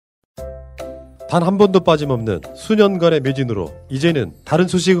단 한 번도 빠짐없는 수년간의 매진으로 이제는 다른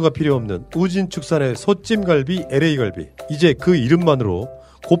수식어가 필요 없는 우진축산의 소찜갈비, LA갈비. 이제 그 이름만으로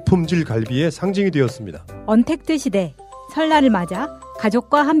고품질 갈비의 상징이 되었습니다. 언택트 시대, 설날을 맞아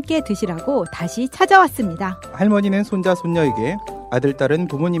가족과 함께 드시라고 다시 찾아왔습니다. 할머니는 손자, 손녀에게, 아들, 딸은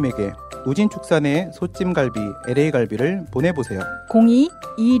부모님에게 우진축산의 소찜갈비, LA갈비를 보내보세요.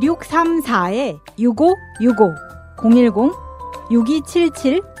 02-2634-6565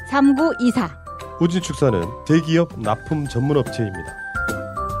 010-6277-3924 우진축산은 대기업 납품 전문업체입니다.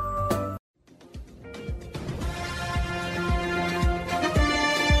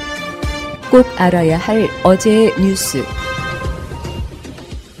 꼭 알아야 할 어제의 뉴스.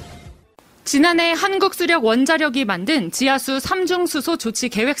 지난해 한국수력 원자력이 만든 지하수 3중수소 조치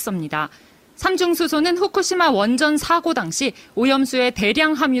계획서입니다. 3중수소는 후쿠시마 원전 사고 당시 오염수에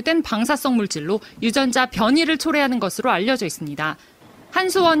대량 함유된 방사성 물질로 유전자 변이를 초래하는 것으로 알려져 있습니다.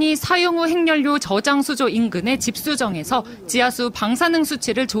 한수원이 사용 후 핵연료 저장수조 인근의 집수정에서 지하수 방사능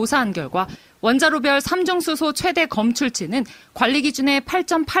수치를 조사한 결과 원자로별 3중수소 최대 검출치는 관리 기준의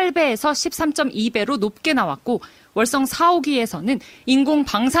 8.8배에서 13.2배로 높게 나왔고 월성 4, 5기에서는 인공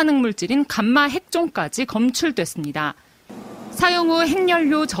방사능 물질인 감마 핵종까지 검출됐습니다. 사용 후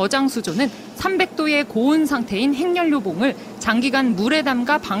핵연료 저장 수조는 300도의 고온 상태인 핵연료봉을 장기간 물에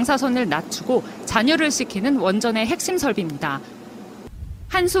담가 방사선을 낮추고 잔여를 시키는 원전의 핵심 설비입니다.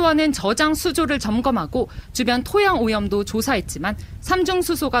 한수원은 저장 수조를 점검하고 주변 토양 오염도 조사했지만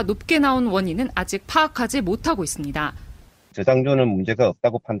 3중수소가 높게 나온 원인은 아직 파악하지 못하고 있습니다. 저장조는 문제가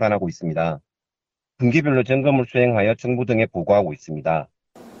없다고 판단하고 있습니다. 분기별로 점검을 수행하여 정부 등에 보고하고 있습니다.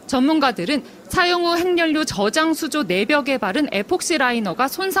 전문가들은 사용 후 핵연료 저장 수조 내벽 개발은 에폭시 라이너가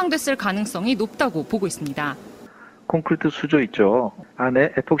손상됐을 가능성이 높다고 보고 있습니다. 콘크리트 수조 있죠.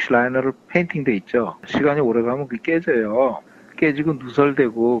 안에 에폭시 라이너를 페인팅돼 있죠. 시간이 오래가면 그게 깨져요. 깨지고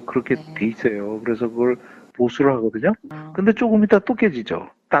누설되고 그렇게 돼 있어요. 그래서 그걸 보수를 하거든요. 근데 조금 있다 또 깨지죠.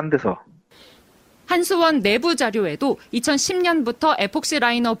 딴 데서. 한수원 내부 자료에도 2010년부터 에폭시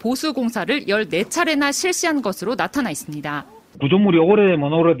라이너 보수 공사를 14차례나 실시한 것으로 나타나 있습니다. 구조물이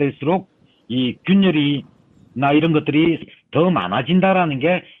오래되면 오래될수록 이 균열이나 이런 것들이 더 많아진다라는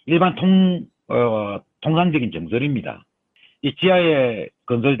게 일반 통상적인 정설입니다. 이 지하에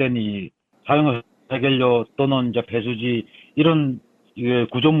건설된 이 사용 해결료 또는 이제 배수지 이런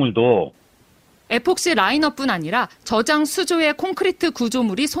구조물도 에폭시 라이너뿐 아니라 저장 수조의 콘크리트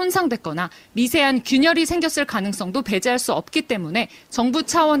구조물이 손상됐거나 미세한 균열이 생겼을 가능성도 배제할 수 없기 때문에 정부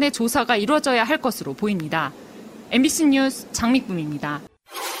차원의 조사가 이루어져야 할 것으로 보입니다. MBC 뉴스 장미쁨입니다.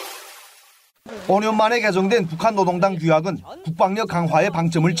 5년 만에 개정된 북한 노동당 규약은 국방력 강화에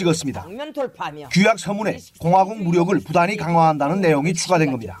방점을 찍었습니다. 규약 서문에 공화국 무력을 부단히 강화한다는 내용이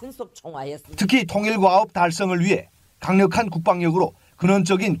추가된 겁니다. 특히 통일과업 달성을 위해 강력한 국방력으로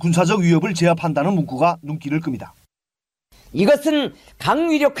근원적인 군사적 위협을 제압한다는 문구가 눈길을 끕니다. 이것은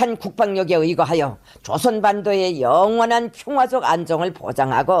강위력한 국방력에 의거하여 조선반도의 영원한 평화적 안정을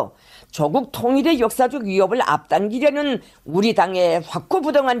보장하고 조국 통일의 역사적 위협을 앞당기려는 우리 당의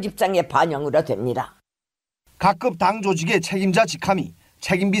확고부동한 입장의 반영으로 됩니다. 각급 당 조직의 책임자 직함이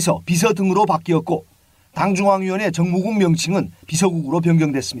책임비서, 비서 등으로 바뀌었고 당중앙위원회 정무국 명칭은 비서국으로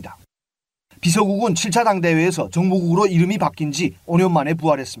변경됐습니다. 비서국은 7차 당대회에서 정무국으로 이름이 바뀐 지 5년 만에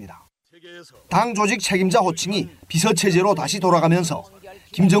부활했습니다. 당 조직 책임자 호칭이 비서체제로 다시 돌아가면서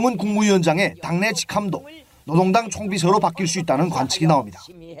김정은 국무위원장의 당내 직함도 노동당 총비서로 바뀔 수 있다는 관측이 나옵니다.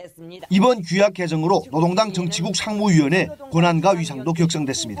 이번 규약 개정으로 노동당 정치국 상무위원회 권한과 위상도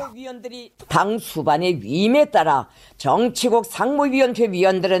격상됐습니다. 당 수반의 위임에 따라 정치국 상무위원회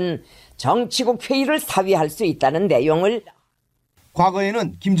위원들은 정치국 회의를 사위할 수 있다는 내용을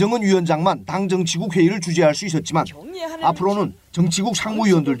과거에는 김정은 위원장만 당 정치국 회의를 주재할 수 있었지만 앞으로는 정치국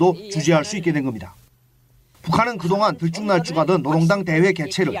상무위원들도 주재할 수 있게 된 겁니다. 북한은 그동안 들쭉날쭉하던 노동당 대회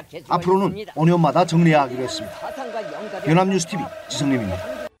개최를 앞으로는 5년마다 정례하기로 했습니다. 연합뉴스TV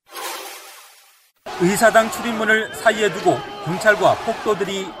지성림입니다. 의사당 출입문을 사이에 두고 경찰과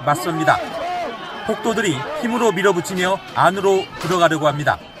폭도들이 맞섭니다. 폭도들이 힘으로 밀어붙이며 안으로 들어가려고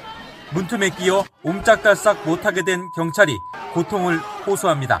합니다. 문틈에 끼어 옴짝달싹 못하게 된 경찰이 고통을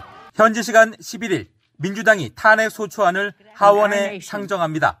호소합니다. 현지 시간 11일 민주당이 탄핵 소추안을 하원에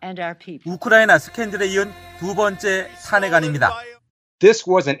상정합니다. 우크라이나 스캔들에 이은 두 번째 탄핵안입니다. This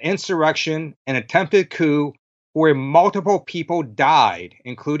was an insurrection, an attempted coup where multiple people died,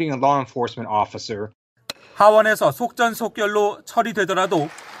 including a law enforcement officer. 하원에서 속전속결로 처리되더라도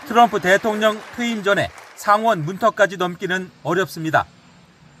트럼프 대통령 퇴임 전에 상원 문턱까지 넘기는 어렵습니다.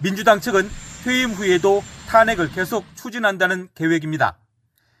 민주당 측은 퇴임 후에도 탄핵을 계속 추진한다는 계획입니다.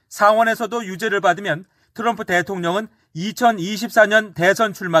 상원에서도 유죄를 받으면 트럼프 대통령은 2024년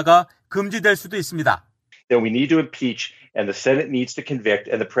대선 출마가 금지될 수도 있습니다. Then we need to impeach and the Senate needs to convict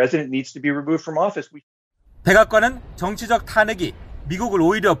and the president needs to be removed from office. 백악관은 정치적 탄핵이 미국을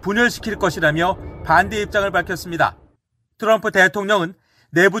오히려 분열시킬 것이라며 반대 입장을 밝혔습니다. 트럼프 대통령은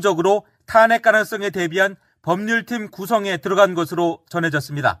내부적으로 탄핵 가능성에 대비한 법률팀 구성에 들어간 것으로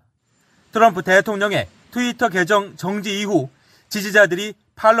전해졌습니다. 트럼프 대통령의 트위터 계정 정지 이후 지지자들이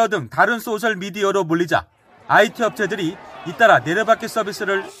팔러 등 다른 소셜미디어로 몰리자 IT 업체들이 잇따라 내려받기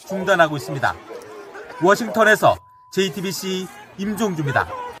서비스를 중단하고 있습니다. 워싱턴에서 JTBC 임종주입니다.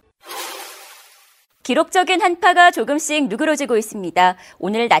 기록적인 한파가 조금씩 누그러지고 있습니다.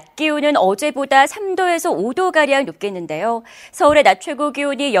 오늘 낮 기온은 어제보다 3도에서 5도가량 높겠는데요. 서울의 낮 최고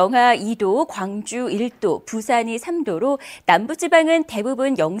기온이 영하 2도, 광주 1도, 부산이 3도로 남부지방은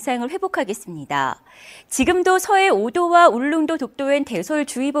대부분 영상을 회복하겠습니다. 지금도 서해 5도와 울릉도 독도엔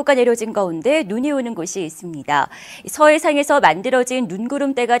대설주의보가 내려진 가운데 눈이 오는 곳이 있습니다. 서해상에서 만들어진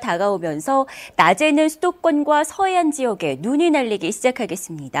눈구름대가 다가오면서 낮에는 수도권과 서해안 지역에 눈이 날리기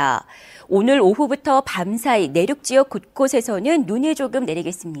시작하겠습니다. 오늘 오후부터 밤사이 내륙 지역 곳곳에서는 눈이 조금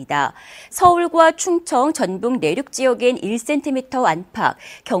내리겠습니다. 서울과 충청, 전북 내륙 지역엔 1cm 안팎,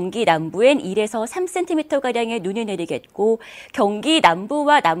 경기 남부엔 1에서 3cm가량의 눈이 내리겠고 경기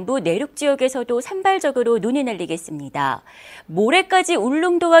남부와 남부 내륙 지역에서도 산발적으로 눈이 내리겠습니다. 모레까지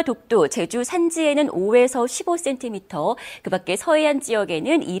울릉도와 독도, 제주 산지에는 5에서 15cm, 그밖에 서해안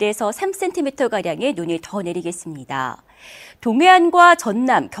지역에는 1에서 3cm가량의 눈이 더 내리겠습니다. 동해안과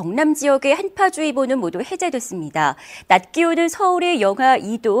전남, 경남 지역의 한파주의보는 모두 해제됐습니다. 낮 기온은 서울의 영하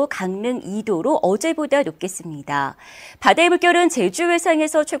 2도, 강릉 2도로 어제보다 높겠습니다. 바다의 물결은 제주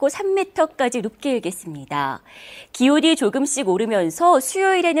해상에서 최고 3m까지 높게 일겠습니다. 기온이 조금씩 오르면서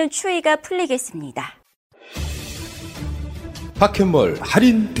수요일에는 추위가 풀리겠습니다. 파켓몰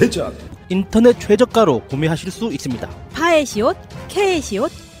할인 대전. 인터넷 최저가로 구매하실 수 있습니다. 파에시옷,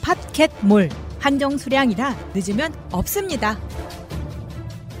 케에시옷, 팟캣몰. 한정 수량이라 늦으면 없습니다.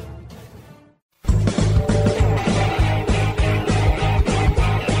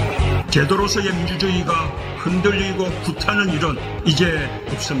 제도로서의 민주주의가 흔들리고 구타는 일은 이제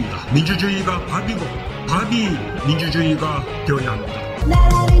없습니다. 민주주의가 밥이고 밥이 민주주의가 되어야 합니다.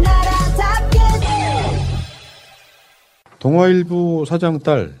 동아일보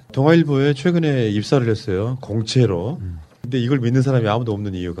사장딸, 동아일보에 최근에 입사를 했어요. 공채로. 근데 이걸 믿는 사람이 아무도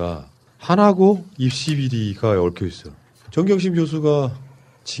없는 이유가 하나고 입시 비리가 얽혀 있어. 정경심 교수가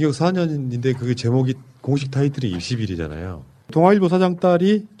징역 4년인데 그게 제목이 공식 타이틀이 입시 비리잖아요. 동아일보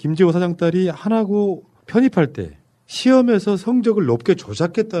사장딸이, 김재호 사장딸이 하나고 편입할 때 시험에서 성적을 높게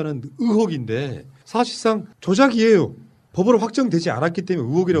조작했다는 의혹인데 사실상 조작이에요. 법으로 확정되지 않았기 때문에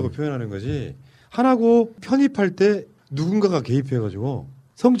의혹이라고 표현하는 거지. 하나고 편입할 때 누군가가 개입해가지고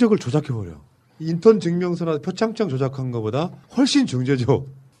성적을 조작해버려. 인턴 증명서나 표창장 조작한 것보다 훨씬 중죄죠.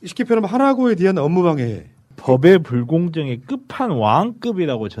 쉽게 표현하면 하나고에 대한 업무방해. 법의 불공정의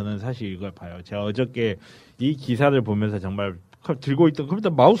끝판왕급이라고 저는 사실 이걸 봐요. 제가 어저께 이 기사를 보면서 정말 들고 있던 컴퓨터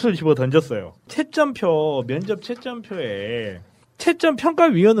마우스를 집어 던졌어요. 채점표, 면접 채점표에 채점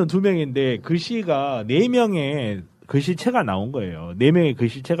평가위원은 2명인데 글씨가 4명의 글씨체가 나온 거예요. 4명의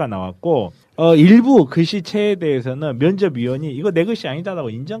글씨체가 나왔고 일부 글씨체에 대해서는 면접위원이 이거 내 글씨 아니다라고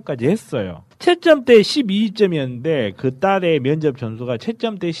인정까지 했어요. 채점 때 12점이었는데 그 딸의 면접 점수가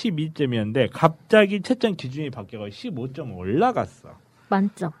채점 때 12점이었는데 갑자기 채점 기준이 바뀌어서 15점 올라갔어.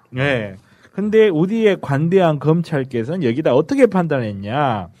 만점. 네. 근데 우리의 관대한 검찰께서는 여기다 어떻게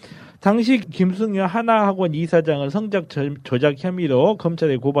판단했냐. 당시 김승효 하나학원 이사장을 성적 조작 혐의로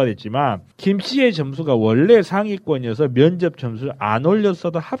검찰에 고발했지만 김 씨의 점수가 원래 상위권이어서 면접 점수를 안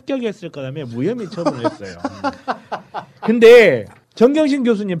올렸어도 합격했을 거라며 무혐의 처분했어요. 근데 정경심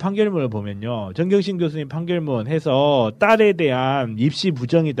교수님 판결문을 보면요. 정경심 교수님 판결문 해서 딸에 대한 입시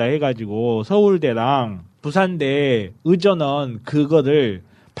부정이다 해가지고 서울대랑 부산대 의전원 그거를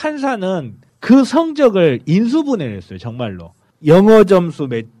판사는 그 성적을 인수분해를 했어요. 정말로. 영어 점수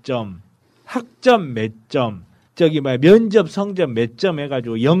몇 점, 학점 몇 점, 면접 성적 몇 점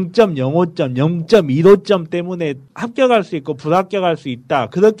해가지고 0.05점, 0.15점 때문에 합격할 수 있고 불합격할 수 있다.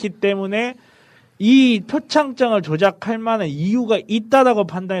 그렇기 때문에 이 표창장을 조작할 만한 이유가 있다라고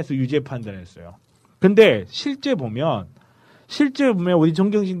판단해서 유죄 판단했어요. 근데 실제 보면 우리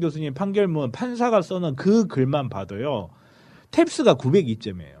정경심 교수님 판결문 판사가 써놓은 그 글만 봐도요. 탭스가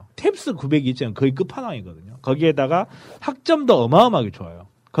 902점이에요. 탭스 902점 거의 끝판왕이거든요. 거기에다가 학점도 어마어마하게 좋아요.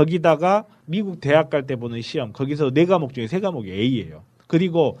 거기다가 미국 대학 갈 때 보는 시험 거기서 4과목 중에 3과목이 A예요.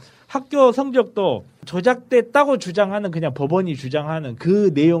 그리고 학교 성적도 조작됐다고 주장하는 그냥 법원이 주장하는 그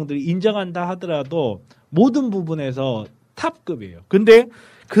내용들을 인정한다 하더라도 모든 부분에서 탑급이에요. 근데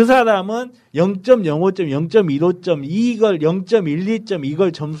그 사람은 0.05점, 0.15점, 이걸 0.12점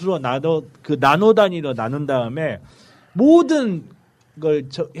이걸 점수로 나노 단위로 나눈 다음에 모든 걸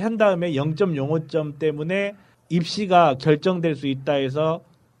한 다음에 0.05점 때문에 입시가 결정될 수 있다 해서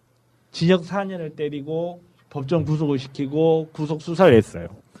징역 4년을 때리고 법정 구속을 시키고 구속 수사를 했어요.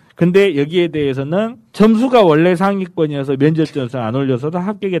 근데 여기에 대해서는 점수가 원래 상위권이어서 면접 점수 안 올려서도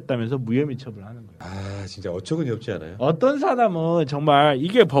합격했다면서 무혐의 처분하는 거예요. 아, 진짜 어처구니 없지 않아요? 어떤 사람은 정말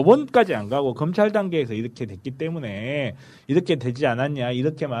이게 법원까지 안 가고 검찰 단계에서 이렇게 됐기 때문에 이렇게 되지 않았냐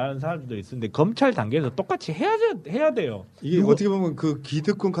이렇게 말하는 사람들도 있는데 검찰 단계에서 똑같이 해야 돼요. 이게 어떻게 보면 그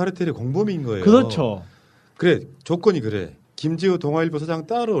기득권 카르텔의 공범인 거예요. 그렇죠. 그래, 조건이 그래. 김지호 동아일보 사장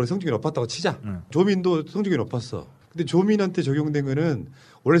따로 원래 성적이 높았다고 치자. 조민도 성적이 높았어. 근데 조민한테 적용된 거는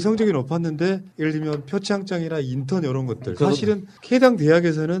원래 성적이 높았는데 예를 들면 표창장이나 인턴 이런 것들 사실은 해당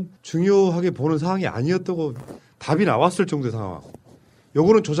대학에서는 중요하게 보는 사항이 아니었다고 답이 나왔을 정도의 상황.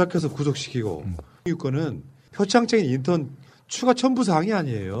 요거는 조작해서 구속시키고 이거는 표창장인 인턴 추가 첨부 사항이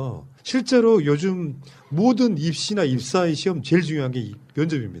아니에요. 실제로 요즘 모든 입시나 입사의 시험 제일 중요한 게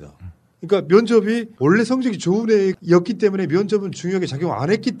면접입니다. 그러니까 면접이 원래 성적이 좋은 애였기 때문에 면접은 중요하게 작용 안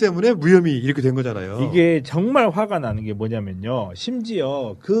했기 때문에 무혐의 이렇게 된 거잖아요. 이게 정말 화가 나는 게 뭐냐면요.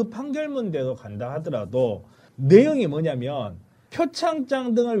 심지어 그 판결문대로 간다 하더라도 내용이 뭐냐면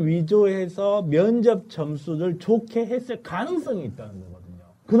표창장 등을 위조해서 면접 점수를 좋게 했을 가능성이 있다는 거거든요.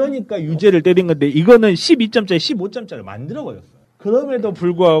 그러니까 유죄를 때린 건데 이거는 12점짜리 15점짜리 만들어버렸어요. 그럼에도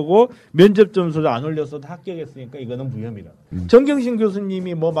불구하고 면접 점수를 안 올려서도 합격했으니까 이거는 무혐의다. 정경심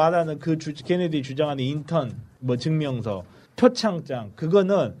교수님이 뭐 말하는 걔네들이 주장하는 인턴 뭐 증명서, 표창장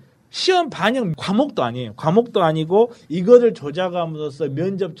그거는 시험 반영 과목도 아니에요. 과목도 아니고 이거를 조작함으로써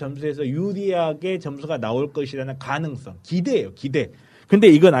면접 점수에서 유리하게 점수가 나올 것이라는 가능성, 기대예요, 기대. 근데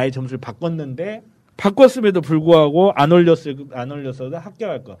이건 아예 점수를 바꿨는데 바꿨음에도 불구하고 안 올렸어도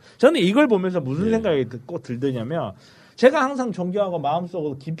합격할 거. 저는 이걸 보면서 무슨 생각이 꼭 들더냐면 제가 항상 존경하고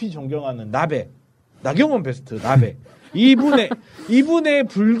마음속으로 깊이 존경하는 나경원 베스트 나배. 이분의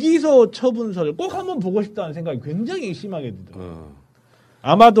불기소 처분서를 꼭 한번 보고 싶다는 생각이 굉장히 심하게 들더라고요.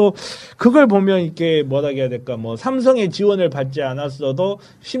 아마도 그걸 보면 이렇게 뭐라 해야 될까, 뭐 삼성의 지원을 받지 않았어도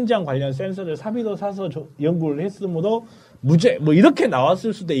심장 관련 센서를 사비로 사서 연구를 했으므로 무죄 뭐 이렇게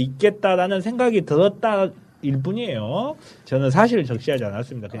나왔을 수도 있겠다라는 생각이 들었다. 일 뿐이에요. 저는 사실 적시하지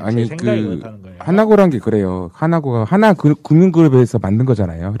않았습니다. 그냥 제 생각이 그렇다는 거예요. 하나고란 게 그래요. 하나고가 하나 금융그룹에서 만든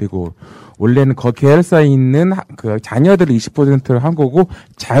거잖아요. 그리고 원래는 그 계열사에 있는 그 자녀들을 20%를 한 거고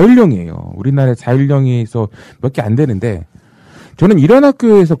자율형이에요. 우리나라의 자율형에서 몇 개 안 되는데 저는 이런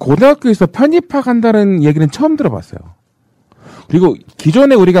학교에서 고등학교에서 편입학한다는 얘기는 처음 들어봤어요. 그리고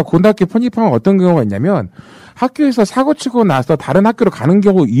기존에 우리가 고등학교 편입하면 어떤 경우가 있냐면 학교에서 사고 치고 나서 다른 학교로 가는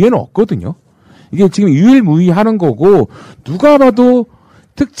경우 이해는 없거든요. 이게 지금 유일무이하는 거고 누가 봐도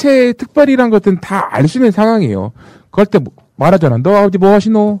특별이란 것들은 다 알 수 있는 상황이에요. 그럴 때 말하잖아. 너 아버지 뭐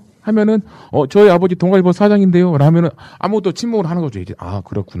하시노? 하면은 저희 아버지 동아일보 사장인데요. 하면은 아무도 침묵을 하는 거죠. 이제 아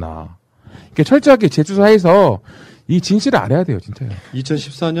그렇구나. 이렇게 철저하게 재수사해서 이 진실을 알아야 돼요, 진짜요.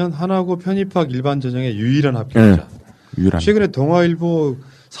 2014년 하나고 편입학 일반 전형의 유일한 합격자. 유일한. 최근에 동아일보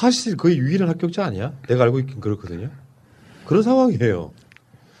사실 거의 유일한 합격자 아니야? 내가 알고 있긴 그렇거든요. 그런 상황이에요.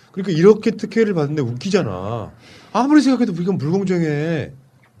 그러니까 이렇게 특혜를 받는데 웃기잖아. 아무리 생각해도 이건 불공정해.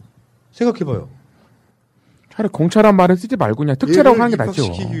 생각해봐요. 차라리 공차란 말을 쓰지 말고 그냥 특채라고 하는 게 낫죠.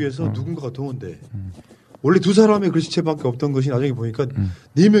 입학시키기 위해서 누군가가 동원돼. 원래 두 사람의 글씨체밖에 없던 것이 나중에 보니까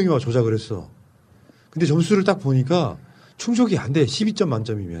 4명이 와 조작을 했어. 근데 점수를 딱 보니까 충족이 안 돼. 12점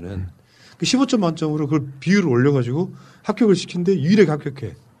만점이면은. 15점 만점으로 그걸 비율을 올려가지고 합격을 시킨데 유일하게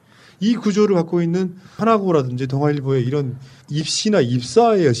합격해. 이 구조를 갖고 있는 하나고라든지 동아일보의 이런 입시나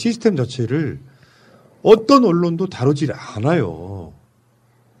입사의 시스템 자체를 어떤 언론도 다루지 않아요.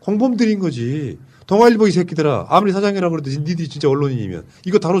 공범들인 거지. 동아일보 이 새끼들아. 아무리 사장이라고 그래도 니들이 진짜 언론인이면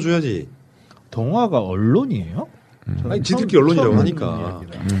이거 다뤄줘야지. 동아가 언론이에요? 아니 지들끼리 언론이라고 하니까.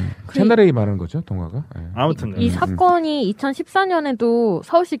 채널A 말하는 거죠, 동아가. 네. 아무튼 이 사건이 2014년에도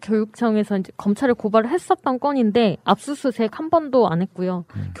서울시 교육청에서 이제 검찰에 고발을 했었던 건인데 압수수색 한 번도 안 했고요.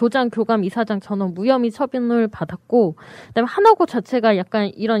 교장, 교감, 이사장 전원 무혐의 처분을 받았고, 그다음에 하나고 자체가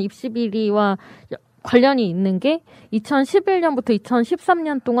약간 이런 입시 비리와 관련이 있는 게 2011년부터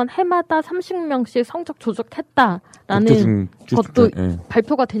 2013년 동안 해마다 30명씩 성적 조작했다라는 것도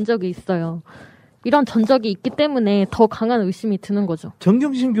발표가 된 적이 있어요. 이런 전적이 있기 때문에 더 강한 의심이 드는 거죠.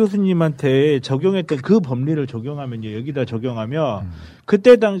 정경심 교수님한테 적용했던 그 법리를 적용하면요, 여기다 적용하면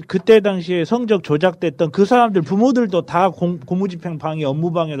그때 당시에 성적 조작됐던 그 사람들 부모들도 다 고무집행 방해,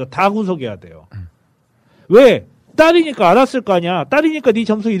 업무방해도 다 구속해야 돼요. 왜? 딸이니까 알았을 거 아니야. 딸이니까 네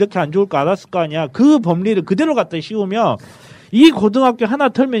점수 이렇게 안 좋을 거 알았을 거 아니야. 그 법리를 그대로 갖다 씌우면 이 고등학교 하나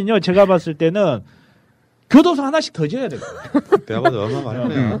털면요, 제가 봤을 때는 교도소 하나씩 더 지어야 돼요. 내가 봐도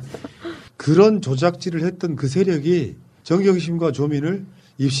어마어마하네요. 그런 조작질을 했던 그 세력이 정경심과 조민을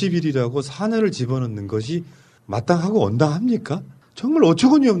입시비리라고 사내를 집어넣는 것이 마땅하고 온당합니까? 정말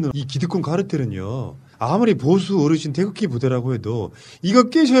어처구니 없는 이 기득권 카르텔은요. 아무리 보수 어르신 태극기 부대라고 해도 이거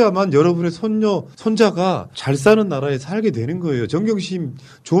깨셔야만 여러분의 손녀, 손자가 잘 사는 나라에 살게 되는 거예요. 정경심,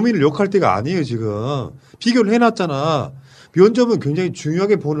 조민을 욕할 때가 아니에요, 지금. 비교를 해놨잖아. 면접은 굉장히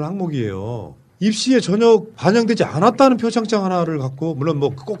중요하게 보는 항목이에요. 입시에 전혀 반영되지 않았다는 표창장 하나를 갖고, 물론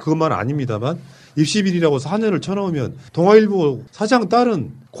뭐 꼭 그것만 아닙니다만, 입시비리라고 4년을 쳐넣으면 동아일보 사장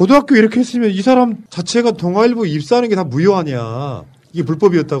딸은 고등학교 이렇게 했으면 이 사람 자체가 동아일보 입사하는 게 다 무효하냐. 이게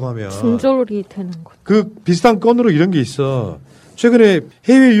불법이었다고 하면. 중졸이 되는 거죠. 그 비슷한 건으로 이런 게 있어. 최근에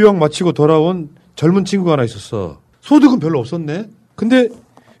해외 유학 마치고 돌아온 젊은 친구가 하나 있었어. 소득은 별로 없었네. 근데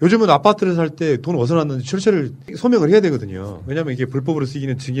요즘은 아파트를 살 때 돈 어디서 났는지 출처를 소명을 해야 되거든요. 왜냐하면 이게 불법으로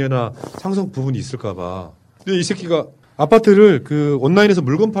쓰이는 증여나 상속 부분이 있을까 봐. 근데 이 새끼가 아파트를 그 온라인에서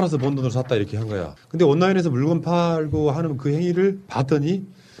물건 팔아서 번 돈으로 샀다 이렇게 한 거야. 근데 온라인에서 물건 팔고 하는 그 행위를 봤더니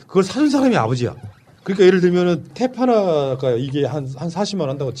그걸 사준 사람이 아버지야. 그러니까 예를 들면은 탭 하나가 이게 한 40만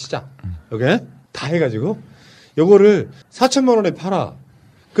원 한다고 치자. 여기 다 해가지고 요거를 4천만 원에 팔아.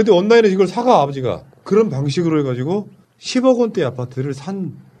 근데 온라인에 이걸 사가 아버지가. 그런 방식으로 해가지고 10억 원대 아파트를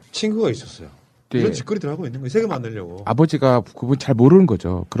산 친구가 있었어요. 네. 이런 짓거리들 하고 있는 거예요. 세금 안 내려고. 아버지가 그분 잘 모르는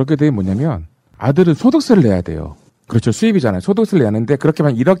거죠. 그렇게 되면 뭐냐면 아들은 소득세를 내야 돼요. 그렇죠. 수입이잖아요. 소득세를 내는데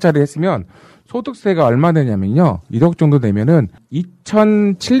그렇게만 1억짜리 했으면 소득세가 얼마 되냐면요. 1억 정도 내면은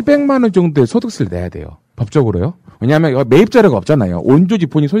 2,700만 원 정도의 소득세를 내야 돼요. 법적으로요. 왜냐하면 매입 자료가 없잖아요. 온조지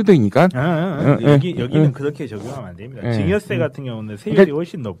본인 소득이니까. 여기는 그렇게 적용하면 안 됩니다. 증여세 같은 경우는 세율이 그러니까,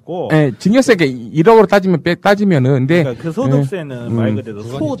 훨씬 높고. 증여세가 1억으로 따지면은 근데 그러니까 그 소득세는 말 그대로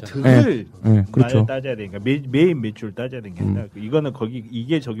소득을 그렇죠. 따져야 되니까 매입 매출 따져야 되니까 이거는 거기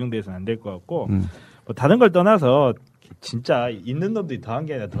이게 적용돼서는 안 될 것 같고. 뭐 다른 걸 떠나서 진짜 있는 놈들이 더한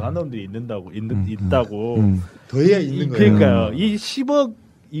게 아니라 더한 놈들이 있다고. 더해야 있는 거예요. 그러니까요. 이 10억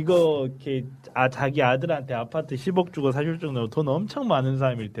이거 이렇게 자기 아들한테 아파트 10억 주고 사줄 정도로 돈 엄청 많은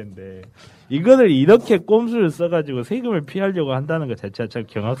사람일 텐데 이거를 이렇게 꼼수를 써가지고 세금을 피하려고 한다는 것 자체가 참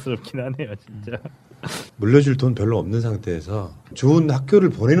경악스럽긴 하네요, 진짜. 물려줄 돈 별로 없는 상태에서 좋은 학교를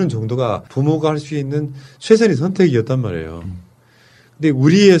보내는 정도가 부모가 할 수 있는 최선의 선택이었단 말이에요. 근데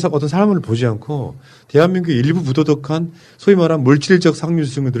우리의 어떤 삶을 보지 않고 대한민국의 일부 부도덕한 소위 말하는 물질적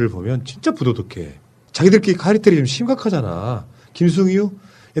상류층들을 보면 진짜 부도덕해. 자기들끼리 카르텔이 좀 심각하잖아. 김승유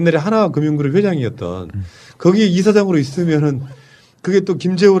옛날에 하나금융그룹 회장이었던 거기 이사장으로 있으면은 그게 또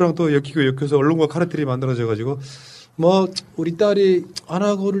김재호랑 또 엮여서 언론과 카르텔이 만들어져 가지고 뭐 우리 딸이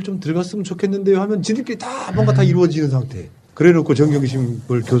하나고를 좀 들어갔으면 좋겠는데요 하면 지들끼리 다 뭔가 다 이루어지는 상태. 그래놓고 정경심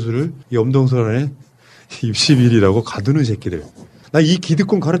교수를 이 엄동설 안에 입시비리라고 가두는 새끼들. 나 이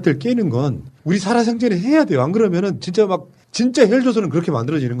기득권 카르텔 깨는 건 우리 살아생전에 해야 돼요. 안 그러면은 진짜 헬조선은 그렇게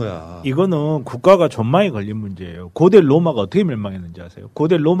만들어지는 거야. 이거는 국가가 전망에 걸린 문제예요. 고대 로마가 어떻게 멸망했는지 아세요?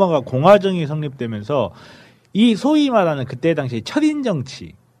 고대 로마가 공화정이 성립되면서 이 소위 말하는 그때 당시 철인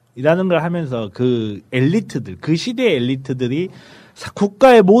정치라는 걸 하면서 그 엘리트들, 그 시대의 엘리트들이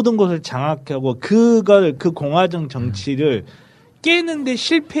국가의 모든 것을 장악하고 그 공화정 정치를 깨는데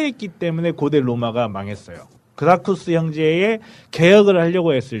실패했기 때문에 고대 로마가 망했어요. 그라쿠스 형제의 개혁을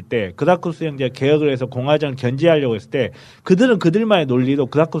하려고 했을 때, 그라쿠스 형제가 개혁을 해서 공화정을 견제하려고 했을 때, 그들은 그들만의 논리로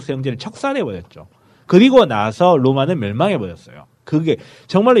그라쿠스 형제를 척살해버렸죠. 그리고 나서 로마는 멸망해버렸어요. 그게,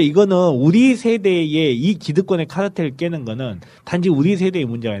 정말로 이거는 우리 세대의 이 기득권의 카르텔을 깨는 거는 단지 우리 세대의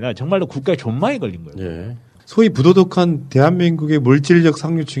문제가 아니라 정말로 국가의 존망에 걸린 거예요. 예. 소위 부도덕한 대한민국의 물질적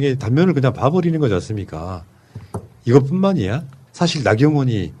상류층의 단면을 그냥 봐버리는 거지 않습니까? 이것뿐만이야. 사실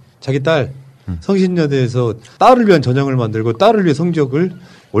나경원이 자기 딸, 성신여대에서 딸을 위한 전형을 만들고 딸을 위해 성적을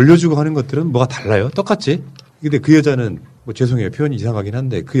올려주고 하는 것들은 뭐가 달라요? 똑같지? 근데 그 여자는 뭐 죄송해요. 표현이 이상하긴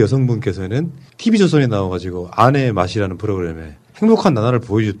한데 그 여성분께서는 TV조선에 나와가지고 아내의 맛이라는 프로그램에 행복한 나날을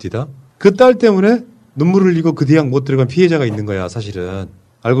보여줬디다. 그 딸 때문에 눈물을 흘리고 그 대학 못 들어간 피해자가 있는 거야. 사실은.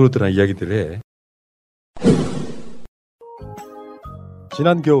 알고리즘한 이야기들을 해.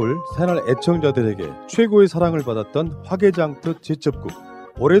 지난 겨울 새날 애청자들에게 최고의 사랑을 받았던 화개장터 제첩국.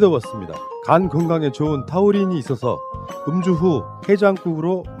 올해도 왔습니다. 간 건강에 좋은 타우린이 있어서 음주 후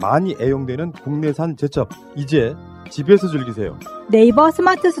해장국으로 많이 애용되는 국내산 제첩. 이제 집에서 즐기세요. 네이버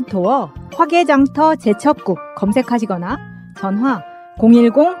스마트 스토어 화개장터 제첩국 검색하시거나 전화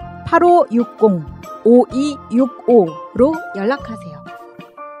 010-8560-5265로 연락하세요.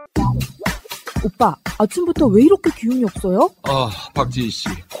 오빠, 아침부터 왜 이렇게 기운이 없어요? 박지희 씨,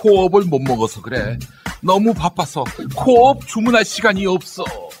 코업을 못 먹어서 그래. 너무 바빠서 코업 주문할 시간이 없어.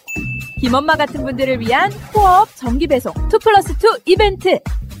 김엄마 같은 분들을 위한 코어업 정기배송 2+2 이벤트.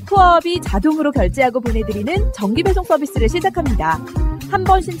 코어업이 자동으로 결제하고 보내드리는 정기배송 서비스를 시작합니다. 한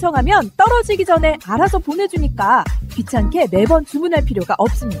번 신청하면 떨어지기 전에 알아서 보내주니까 귀찮게 매번 주문할 필요가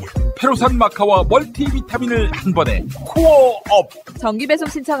없습니다. 페로산 마카와 멀티비타민을 한 번에 코어업. 정기배송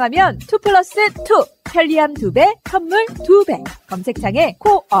신청하면 2+2 편리함 2배, 선물 2배. 검색창에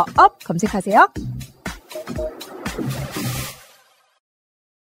코어업 검색하세요.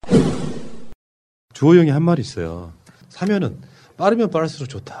 주호영이 한 말이 있어요. 사면은 빠르면 빠를수록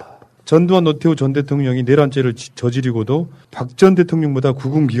좋다. 전두환 노태우 전 대통령이 내란죄를 저지르고도 박 전 대통령보다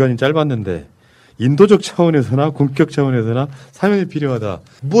구금 기간이 짧았는데 인도적 차원에서나 군격 차원에서나 사면이 필요하다.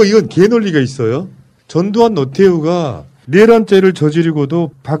 뭐 이건 개논리가 있어요. 전두환 노태우가 내란죄를 저지르고도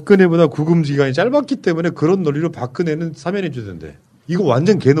박근혜보다 구금 기간이 짧았기 때문에 그런 논리로 박근혜는 사면해 주던데. 이거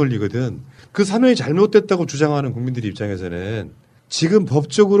완전 개논리거든. 그 사면이 잘못됐다고 주장하는 국민들 입장에서는 지금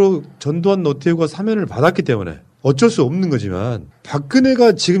법적으로 전두환 노태우가 사면을 받았기 때문에 어쩔 수 없는 거지만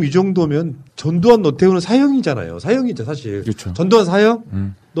박근혜가 지금 이 정도면 전두환 노태우는 사형이잖아요. 사형이죠 사실. 그렇죠. 전두환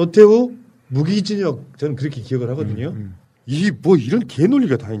사형, 노태우 무기징역 저는 그렇게 기억을 하거든요. 이 뭐 이런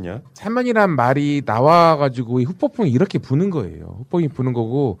개논리가 다 있냐? 사면이란 말이 나와가지고 이 후폭풍이 이렇게 부는 거예요. 후폭이 부는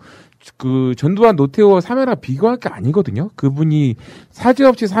거고 그 전두환 노태우와 사면과 비교할 게 아니거든요. 그분이 사죄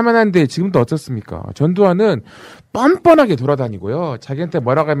없이 사면한데 지금도 어떻습니까? 전두환은 뻔뻔하게 돌아다니고요. 자기한테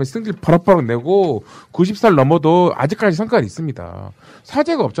뭐라고 하면 승질 버럭버럭 내고 90살 넘어도 아직까지 성과가 있습니다.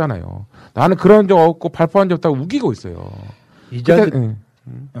 사죄가 없잖아요. 나는 그런 적 없고 발표한 적 없다고 우기고 있어요.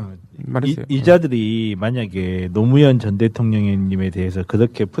 이자들이 만약에 노무현 전 대통령님에 대해서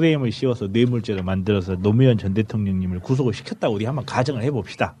그렇게 프레임을 씌워서 뇌물죄를 만들어서 노무현 전 대통령님을 구속을 시켰다고 우리 한번 가정을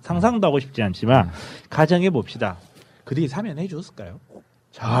해봅시다. 상상도 하고 싶지 않지만 가정해봅시다. 그들이 사면해 줬을까요?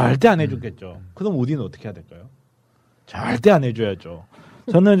 절대 안 해줬겠죠. 그럼 우리는 어떻게 해야 될까요? 절대 안 해줘야죠.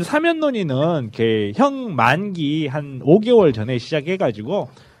 저는 사면 논의는 형 만기 한 5개월 전에 시작해가지고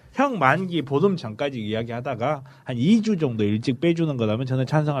형 만기 보름 전까지 이야기하다가 한 2주 정도 일찍 빼주는 거라면 저는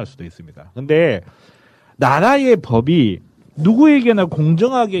찬성할 수도 있습니다. 근데 나라의 법이 누구에게나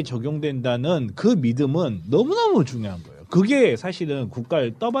공정하게 적용된다는 그 믿음은 너무너무 중요한 거예요. 그게 사실은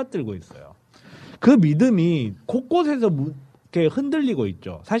국가를 떠받들고 있어요. 그 믿음이 곳곳에서 이렇게 흔들리고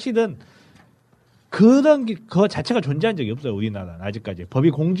있죠. 사실은 그런 그 자체가 존재한 적이 없어요. 우리나라는 아직까지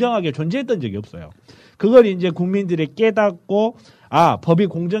법이 공정하게 존재했던 적이 없어요. 그걸 이제 국민들이 깨닫고 법이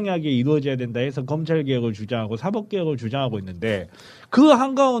공정하게 이루어져야 된다 해서 검찰개혁을 주장하고 사법개혁을 주장하고 있는데 그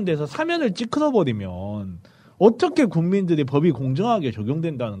한가운데서 사면을 찌그러버리면 어떻게 국민들이 법이 공정하게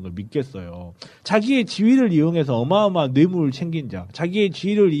적용된다는 걸 믿겠어요. 자기의 지위를 이용해서 어마어마한 뇌물을 챙긴 자, 자기의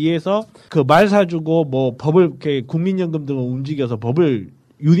지위를 이해해서 그 말 사주고 뭐 법을 이렇게 국민연금 등을 움직여서 법을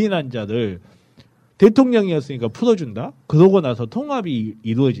유린한 자들 대통령이었으니까 풀어준다? 그러고 나서 통합이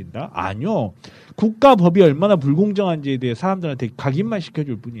이루어진다? 아니요. 국가 법이 얼마나 불공정한지에 대해 사람들한테 각인만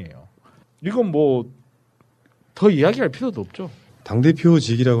시켜줄 뿐이에요. 이건 뭐 더 이야기할 필요도 없죠.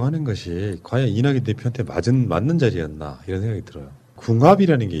 당대표직이라고 하는 것이 과연 이낙연 대표한테 맞는 자리였나 이런 생각이 들어요.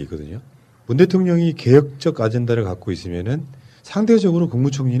 궁합이라는 게 있거든요. 문 대통령이 개혁적 아젠다를 갖고 있으면은 상대적으로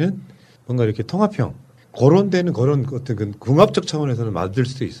국무총리는 뭔가 이렇게 통합형 거론되는 그런 어떤 그 궁합적 차원에서는 맞을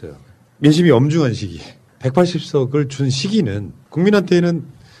수도 있어요. 민심이 엄중한 시기, 180석을 준 시기는 국민한테는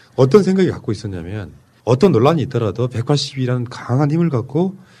어떤 생각이 갖고 있었냐면 어떤 논란이 있더라도 180이라는 강한 힘을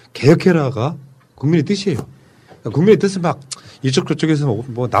갖고 개혁해라가 국민의 뜻이에요. 그러니까 국민의 뜻은 막 이쪽 저쪽에서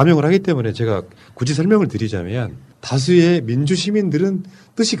뭐 남용을 하기 때문에 제가 굳이 설명을 드리자면 다수의 민주 시민들은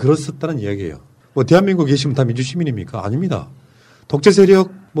뜻이 그렇었다는 이야기예요. 뭐 대한민국 계시면 다 민주 시민입니까? 아닙니다. 독재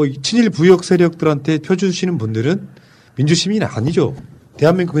세력, 뭐 친일 부역 세력들한테 펴주시는 분들은 민주 시민이 아니죠.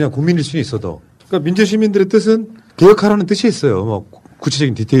 대한민국 그냥 국민일 수는 있어도. 그러니까 민주 시민들의 뜻은 개혁하라는 뜻이 있어요. 뭐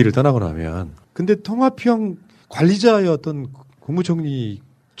구체적인 디테일을 떠나고 나면. 근데 통합형 관리자의 어떤 국무총리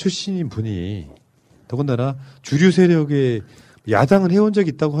출신인 분이 더군다나 주류 세력의 야당은 해온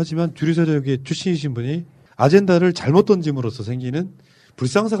적이 있다고 하지만 주류 세력의 출신이신 분이 아젠다를 잘못 던짐으로써 생기는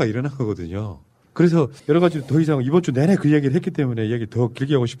불상사가 일어난 거거든요. 그래서 여러 가지 더 이상 이번 주 내내 그 이야기를 했기 때문에 이야기 더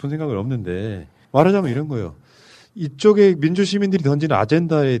길게 하고 싶은 생각은 없는데 말하자면 이런 거예요. 이쪽에 민주 시민들이 던지는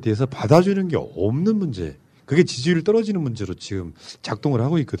아젠다에 대해서 받아주는 게 없는 문제. 그게 지지율 떨어지는 문제로 지금 작동을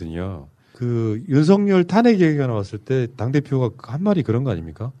하고 있거든요. 그 윤석열 탄핵 얘기가 나왔을 때 당대표가 한 말이 그런 거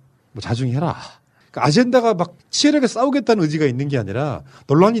아닙니까? 뭐 자중히 해라. 그러니까 아젠다가 막 치열하게 싸우겠다는 의지가 있는 게 아니라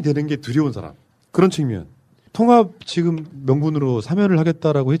논란이 되는 게 두려운 사람. 그런 측면. 통합 지금 명분으로 사면을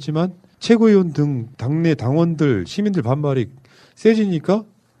하겠다라고 했지만 최고위원 등 당내 당원들 시민들 반발이 세지니까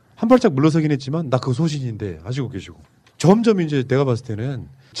한 발짝 물러서긴 했지만 나 그거 소신인데 하시고 계시고 점점 이제 내가 봤을 때는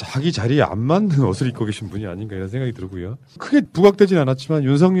자기 자리에 안 맞는 옷을 입고 계신 분이 아닌가 이런 생각이 들고요. 크게 부각되진 않았지만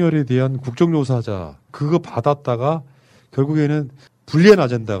윤석열에 대한 국정조사자 그거 받았다가 결국에는 불리한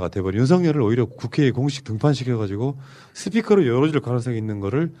아젠다가 돼버린 윤석열을 오히려 국회에 공식 등판시켜가지고 스피커로 열어줄 가능성이 있는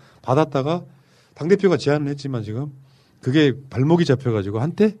거를 받았다가 당대표가 제안을 했지만 지금 그게 발목이 잡혀가지고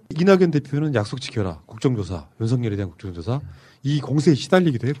한때 이낙연 대표는 약속 지켜라. 국정조사, 윤석열에 대한 국정조사 이 공세에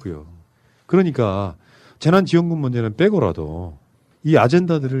시달리기도 했고요. 그러니까 재난지원금 문제는 빼고라도 이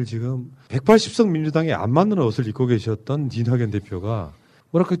아젠다들을 지금 180석 민주당에 안 맞는 옷을 입고 계셨던 이낙연 대표가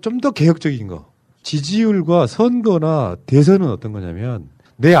뭐랄까 좀 더 개혁적인 거. 지지율과 선거나 대선은 어떤 거냐면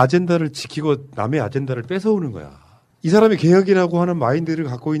내 아젠다를 지키고 남의 아젠다를 뺏어오는 거야. 이 사람이 개혁이라고 하는 마인드를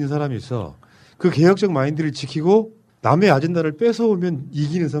갖고 있는 사람이 있어. 그 개혁적 마인드를 지키고 남의 아젠다를 뺏어오면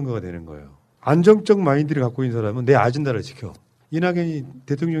이기는 선거가 되는 거예요. 안정적 마인드를 갖고 있는 사람은 내 아젠다를 지켜. 이낙연이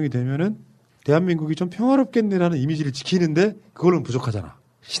대통령이 되면은 대한민국이 좀 평화롭겠네라는 이미지를 지키는데 그걸로는 부족하잖아.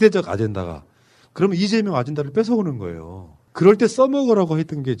 시대적 아젠다가. 그러면 이재명 아젠다를 뺏어오는 거예요. 그럴 때 써먹으라고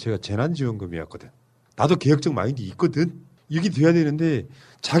했던 게 제가 재난지원금이었거든. 나도 개혁적 마인드 있거든. 이게 돼야 되는데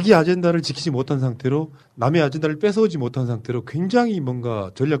자기 아젠다를 지키지 못한 상태로 남의 아젠다를 뺏어오지 못한 상태로 굉장히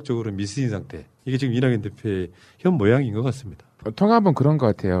뭔가 전략적으로 미스인 상태. 이게 지금 이낙연 대표의 현 모양인 것 같습니다. 통합은 그런 것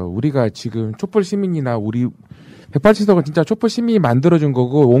같아요. 우리가 지금 촛불 시민이나 우리 180석은 진짜 촛불 시민이 만들어준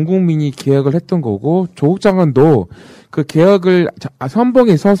거고 온 국민이 개혁을 했던 거고 조국 장관도 그 개혁을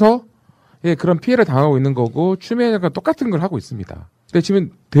선봉에 서서 예, 그런 피해를 당하고 있는 거고 추미애가 똑같은 걸 하고 있습니다. 근데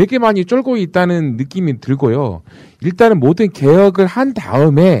지금 되게 많이 쫄고 있다는 느낌이 들고요. 일단은 모든 개혁을 한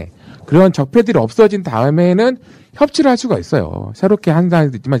다음에 그런 적폐들이 없어진 다음에는 협치를 할 수가 있어요. 새롭게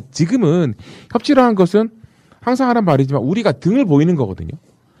한다는 있지만 지금은 협치를 하는 것은 항상 하는 말이지만 우리가 등을 보이는 거거든요.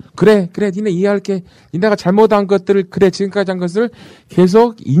 그래 니네 이해할게. 니네가 잘못한 것들을 그래 지금까지 한 것을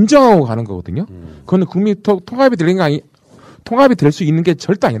계속 인정하고 가는 거거든요. 그건 국민 통합이 되는 게 통합이 될 수 있는 게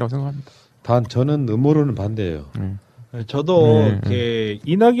절대 아니라고 생각합니다. 단 저는 음모론은 반대예요. 저도 이렇게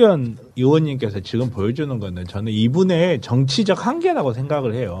이낙연 의원님께서 지금 보여주는 거는 저는 이분의 정치적 한계라고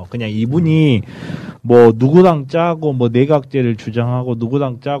생각을 해요. 그냥 이분이 뭐 누구랑 짜고 뭐 내각제를 주장하고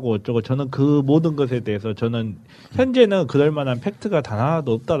누구랑 짜고 어쩌고 저는 그 모든 것에 대해서 저는 현재는 그럴 만한 팩트가 단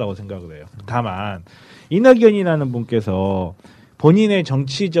하나도 없다라고 생각을 해요. 다만 이낙연이라는 분께서 본인의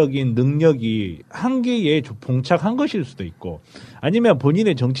정치적인 능력이 한계에 봉착한 것일 수도 있고 아니면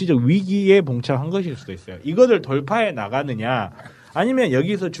본인의 정치적 위기에 봉착한 것일 수도 있어요. 이거를 돌파해 나가느냐 아니면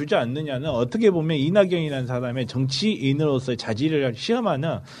여기서 주저앉느냐는 어떻게 보면 이낙연이라는 사람의 정치인으로서의 자질을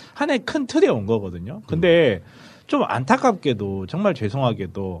시험하는 하나의 큰 틀에 온 거거든요. 근데 좀 안타깝게도 정말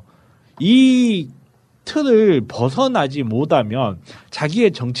죄송하게도 이 틀을 벗어나지 못하면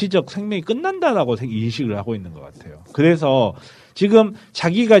자기의 정치적 생명이 끝난다라고 인식을 하고 있는 것 같아요. 그래서 지금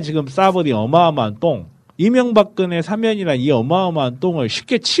자기가 지금 쌓아버린 어마어마한 똥, 이명박근혜 사면이란 이 어마어마한 똥을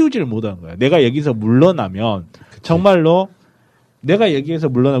쉽게 치우지를 못하는 거야. 내가 여기서 물러나면 정말로 내가 여기에서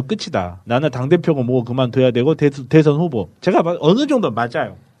물러나면 끝이다. 나는 당대표고 뭐 그만둬야 되고 대선 후보. 제가 어느 정도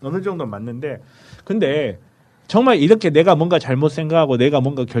맞아요. 어느 정도 맞는데 근데 정말 이렇게 내가 뭔가 잘못 생각하고 내가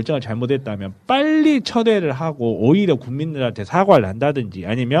뭔가 결정을 잘못했다면 빨리 철회를 하고 오히려 국민들한테 사과를 한다든지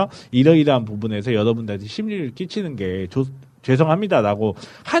아니면 이러이러한 부분에서 여러분들한테 심리를 끼치는 게 죄송합니다라고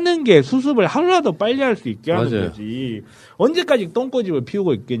하는 게 수습을 하루라도 빨리 할 수 있게 하는 맞아요. 거지. 언제까지 똥꼬집을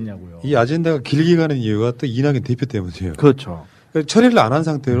피우고 있겠냐고요. 이 아젠다가 길게 가는 이유가 또 이낙연 대표 때문이에요. 그렇죠. 처리를 안 한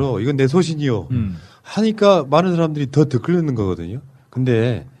상태로 이건 내 소신이요 하니까 많은 사람들이 더 들끓는 거거든요.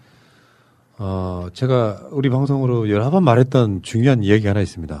 근데 제가 우리 방송으로 여러 번 말했던 중요한 이야기 하나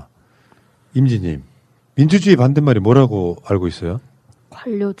있습니다. 임지님, 민주주의 반대말이 뭐라고 알고 있어요?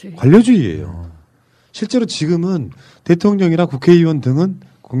 관료주의. 관료주의예요. 실제로 지금은 대통령이나 국회의원 등은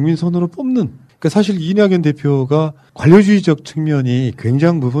국민 손으로 뽑는. 그러니까 사실 이낙연 대표가 관료주의적 측면이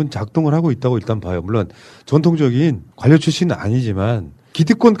굉장한 부분 작동을 하고 있다고 일단 봐요. 물론 전통적인 관료 출신은 아니지만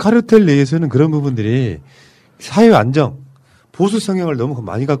기득권 카르텔 내에서는 그런 부분들이 사회 안정, 보수 성향을 너무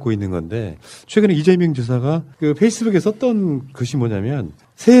많이 갖고 있는 건데 최근에 이재명 지사가 그 페이스북에 썼던 글이 뭐냐면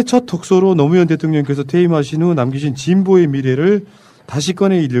새해 첫 독서로 노무현 대통령께서 퇴임하신 후 남기신 진보의 미래를 다시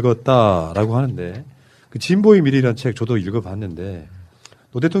꺼내 읽었다라고 하는데 그 진보의 미래라는 책 저도 읽어봤는데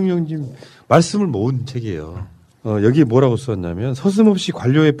노 대통령님 말씀을 모은 책이에요. 여기에 뭐라고 썼냐면 서슴없이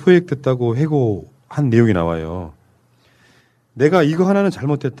관료에 포획됐다고 해고한 내용이 나와요. 내가 이거 하나는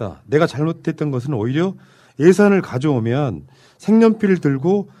잘못했다. 내가 잘못했던 것은 오히려 예산을 가져오면 색연필을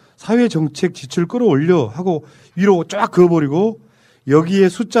들고 사회정책 지출 끌어올려 하고 위로 쫙 그어버리고 여기에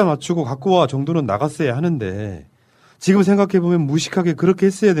숫자 맞추고 갖고 와 정도는 나갔어야 하는데 지금 생각해보면 무식하게 그렇게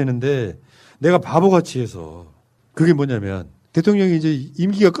했어야 되는데 내가 바보같이 해서 그게 뭐냐면 대통령이 이제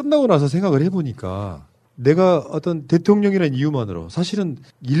임기가 끝나고 나서 생각을 해보니까 내가 어떤 대통령이라는 이유만으로 사실은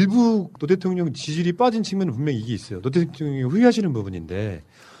일부 노대통령 지지율이 빠진 측면은 분명히 이게 있어요. 노대통령이 후회하시는 부분인데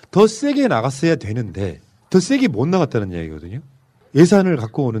더 세게 나갔어야 되는데 더 세게 못 나갔다는 이야기거든요. 예산을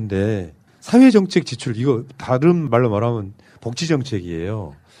갖고 오는데 사회정책 지출 이거 다른 말로 말하면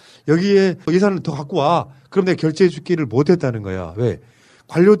복지정책이에요. 여기에 예산을 더 갖고 와. 그럼 내가 결제해 줄게를 못했다는 거야. 왜?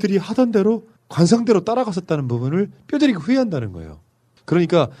 관료들이 하던 대로 관성대로 따라갔었다는 부분을 뼈저리게 후회한다는 거예요.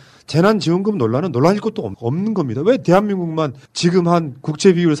 그러니까 재난지원금 논란은 논란일 것도 없는 겁니다. 왜 대한민국만 지금 한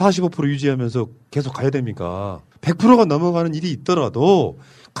국채 비율 45% 유지하면서 계속 가야 됩니까? 100%가 넘어가는 일이 있더라도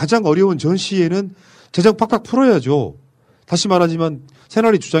가장 어려운 전 시에는 재정 팍팍 풀어야죠. 다시 말하지만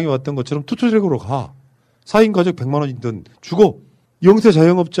새날이 주장해 왔던 것처럼 투투랙으로 가. 4인 가족 100만 원이든 주고 영세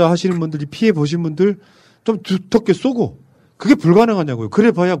자영업자 하시는 분들이 피해 보신 분들 좀 두텁게 쏘고 그게 불가능하냐고요.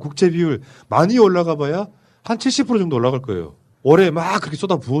 그래 봐야 국채 비율 많이 올라가 봐야 한 70% 정도 올라갈 거예요. 올해 막 그렇게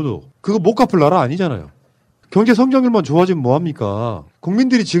쏟아 부어도 그거 못 갚을 나라 아니잖아요. 경제 성장률만 좋아지면 뭐합니까?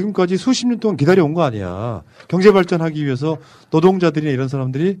 국민들이 지금까지 수십 년 동안 기다려온 거 아니야. 경제 발전하기 위해서 노동자들이나 이런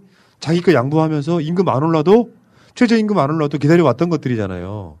사람들이 자기 거 양보하면서 임금 안 올라도 최저임금 안 올라도 기다려왔던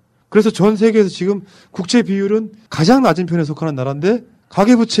것들이잖아요. 그래서 전 세계에서 지금 국채 비율은 가장 낮은 편에 속하는 나라인데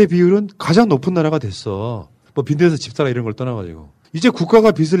가계부채 비율은 가장 높은 나라가 됐어. 뭐 빈대에서 집 사라 이런 걸 떠나가지고. 이제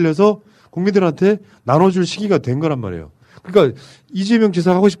국가가 빚을 내서 국민들한테 나눠줄 시기가 된 거란 말이에요. 그러니까 이재명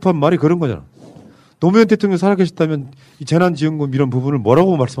지사가 하고 싶어한 말이 그런 거잖아. 노무현 대통령 살아계셨다면 이 재난지원금 이런 부분을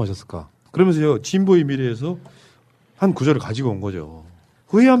뭐라고 말씀하셨을까? 그러면서요 진보의 미래에서 한 구절을 가지고 온 거죠.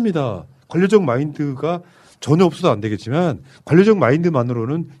 후회합니다. 관료적 마인드가 전혀 없어도 안 되겠지만 관료적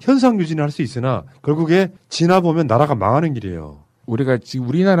마인드만으로는 현상 유지는 할 수 있으나 결국에 지나보면 나라가 망하는 길이에요. 우리가 지금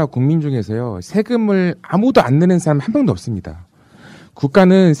우리나라 국민 중에서요 세금을 아무도 안 내는 사람 한 명도 없습니다.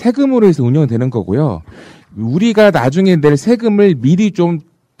 국가는 세금으로 해서 운영되는 거고요. 우리가 나중에 낼 세금을 미리 좀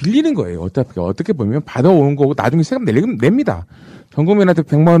빌리는 거예요. 어떻게 보면 받아오는 거고 나중에 세금 냅니다. 전 국민한테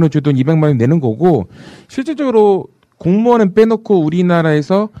 100만 원을 주든 200만 원 내는 거고 실질적으로 공무원은 빼놓고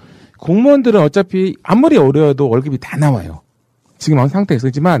우리나라에서 공무원들은 어차피 아무리 어려워도 월급이 다 나와요. 지금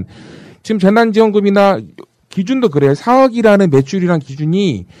상태에서지만 지금 재난지원금이나 기준도 그래요. 4억이라는 매출이란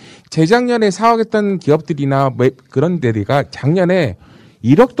기준이 재작년에 4억 했던 기업들이나 그런 데가 작년에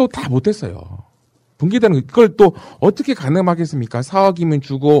 1억도 다 못했어요. 분기되는 그걸 또 어떻게 가능하겠습니까? 4억이면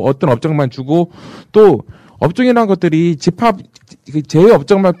주고 어떤 업종만 주고 또 업종이라는 것들이 집합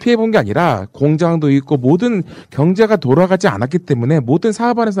제업종만 피해본 게 아니라 공장도 있고 모든 경제가 돌아가지 않았기 때문에 모든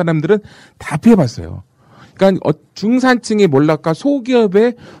사업하는 사람들은 다 피해봤어요. 그러니까 중산층의 몰락과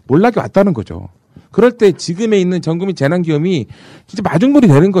소기업의 몰락이 왔다는 거죠. 그럴 때 지금에 있는 전국민 재난기금이 진짜 마중물이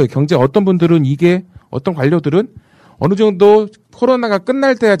되는 거예요. 경제 어떤 분들은 이게 어떤 관료들은 어느 정도 코로나가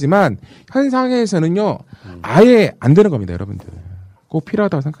끝날 때야지만 현 상황에서는요 아예 안 되는 겁니다, 여러분들. 꼭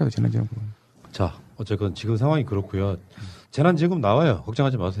필요하다고 생각해요, 재난지원금. 자, 어쨌건 지금 상황이 그렇고요. 재난지원금 나와요.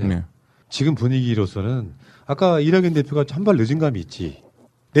 걱정하지 마세요. 네. 지금 분위기로서는 아까 이낙연 대표가 한 발 늦은 감이 있지.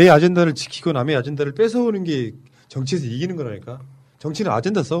 내 아젠다를 지키고 남의 아젠다를 뺏어오는 게 정치에서 이기는 거라니까. 정치는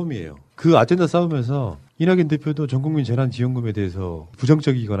아젠다 싸움이에요. 그 아젠다 싸움에서 이낙연 대표도 전국민 재난지원금에 대해서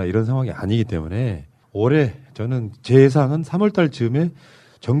부정적이거나 이런 상황이 아니기 때문에 올해 저는 제 예상은 3월 달쯤에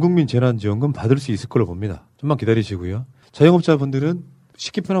전국민 재난지원금 받을 수 있을 걸로 봅니다. 좀만 기다리시고요. 자영업자분들은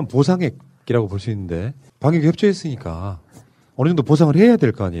쉽게 표현하면 보상액이라고 볼 수 있는데 방역 협조했으니까 어느 정도 보상을 해야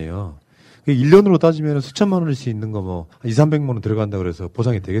될 거 아니에요. 1년으로 따지면 수천만 원일 수 있는 거 뭐 200~300만 원 들어간다 그래서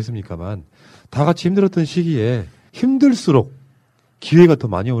보상이 되겠습니까만 다 같이 힘들었던 시기에 힘들수록 기회가 더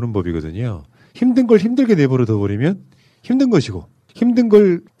많이 오는 법이거든요. 힘든 걸 힘들게 내버려 둬버리면 힘든 것이고 힘든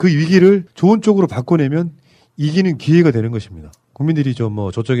걸 그 위기를 좋은 쪽으로 바꿔내면 이기는 기회가 되는 것입니다. 국민들이 좀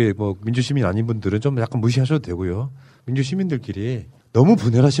저쪽에 민주시민 아닌 분들은 좀 약간 무시하셔도 되고요. 민주시민들끼리 너무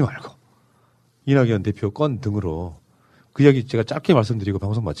분열하지 말고 이낙연 대표 건 등으로 그 이야기 제가 짧게 말씀드리고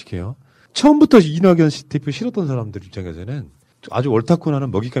방송 마칠게요. 처음부터 이낙연 대표 싫었던 사람들 입장에서는 아주 옳다고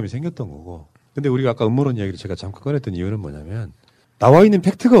하는 먹잇감이 생겼던 거고. 근데 우리가 아까 음모론 이야기를 제가 잠깐 꺼냈던 이유는 뭐냐면 나와 있는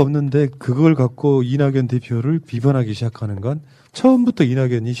팩트가 없는데 그걸 갖고 이낙연 대표를 비판하기 시작하는 건 처음부터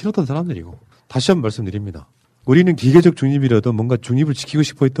이낙연이 싫었던 사람들이고. 다시 한번 말씀드립니다. 우리는 기계적 중립이라도 뭔가 중립을 지키고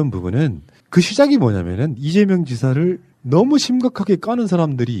싶어 했던 부분은 그 시작이 뭐냐면은 이재명 지사를 너무 심각하게 까는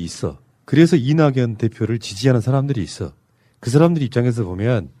사람들이 있어. 그래서 이낙연 대표를 지지하는 사람들이 있어. 그 사람들 입장에서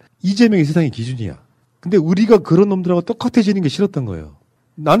보면 이재명이 세상의 기준이야. 근데 우리가 그런 놈들하고 똑같아지는 게 싫었던 거예요.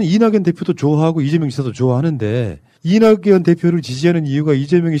 나는 이낙연 대표도 좋아하고 이재명 지사도 좋아하는데 이낙연 대표를 지지하는 이유가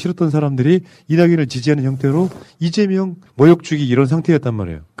이재명이 싫었던 사람들이 이낙연을 지지하는 형태로 이재명 모욕주기 이런 상태였단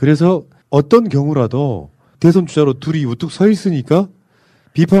말이에요. 그래서 어떤 경우라도 대선 주자로 둘이 우뚝 서 있으니까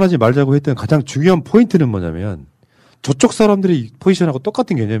비판하지 말자고 했던 가장 중요한 포인트는 뭐냐면 저쪽 사람들의 포지션하고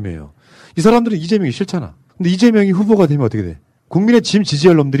똑같은 개념이에요. 이 사람들은 이재명이 싫잖아. 근데 이재명이 후보가 되면 어떻게 돼? 국민의 짐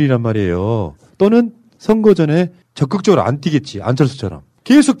지지할 놈들이란 말이에요. 또는 선거 전에 적극적으로 안 뛰겠지. 안철수처럼.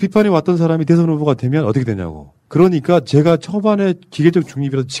 계속 비판이 왔던 사람이 대선 후보가 되면 어떻게 되냐고. 그러니까 제가 초반에 기계적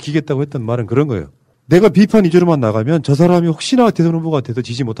중립이라도 지키겠다고 했던 말은 그런 거예요. 내가 비판 위주로만 나가면 저 사람이 혹시나 대선 후보가 돼도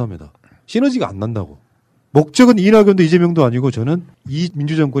지지 못합니다. 시너지가 안 난다고. 목적은 이낙연도 이재명도 아니고 저는 이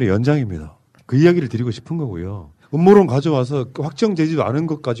민주정권의 연장입니다. 그 이야기를 드리고 싶은 거고요. 음모론 가져와서 확정되지도 않은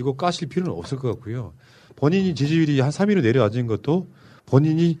것 가지고 까실 필요는 없을 것 같고요. 본인이 지지율이 한 3위로 내려앉은 것도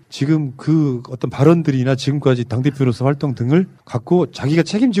본인이 지금 그 어떤 발언들이나 지금까지 당대표로서 활동 등을 갖고 자기가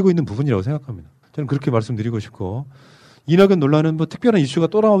책임지고 있는 부분이라고 생각합니다. 저는 그렇게 말씀드리고 싶고, 이낙연 논란은 뭐 특별한 이슈가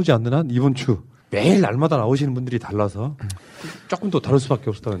또 나오지 않는 한 이번 주 매일 날마다 나오시는 분들이 달라서 조금 더 다를 수밖에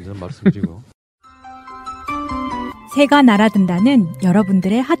없었다는 점 말씀드리고. 새가 날아든다는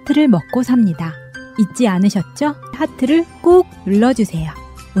여러분들의 하트를 먹고 삽니다. 잊지 않으셨죠? 하트를 꼭 눌러주세요.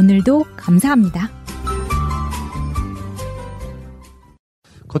 오늘도 감사합니다.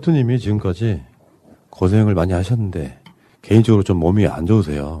 커트님이 지금까지 고생을 많이 하셨는데 개인적으로 좀 몸이 안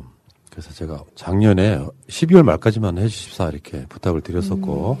좋으세요. 그래서 제가 작년에 12월 말까지만 해주십사 이렇게 부탁을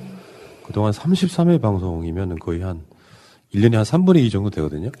드렸었고 그동안 33회 방송이면 거의 한 1년에 한 3분의 2 정도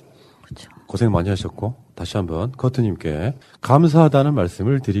되거든요. 그렇죠. 고생 많이 하셨고 다시 한번 커트님께 감사하다는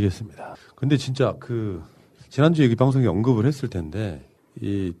말씀을 드리겠습니다. 근데 진짜 지난주에 여기 방송에 언급을 했을 텐데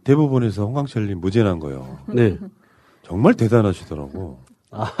이 대법원에서 홍강철님 무죄난 거요. 네. 정말 대단하시더라고.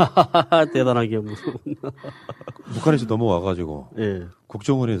 대단하게 무슨. 북한에서 넘어와가지고 네.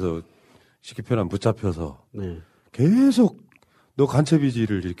 국정원에서 쉽게 표현하면 붙잡혀서 네. 계속 너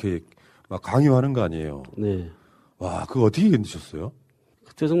간첩이지를 이렇게 막 강요하는 거 아니에요. 네. 와, 그거 어떻게 견디셨어요?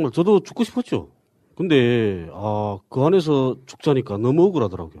 그때 정말 저도 죽고 싶었죠. 근데 그 안에서 죽자니까 너무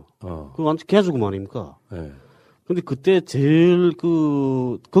억울하더라고요. 그거 완전 개죽음 아닙니까? 네. 근데 그때 제일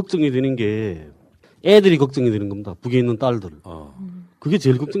걱정이 되는 게 애들이 걱정이 되는 겁니다. 북에 있는 딸들. 그게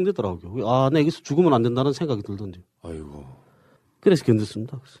제일 걱정되더라고요. 나 여기서 죽으면 안 된다는 생각이 들던데. 아이고. 그래서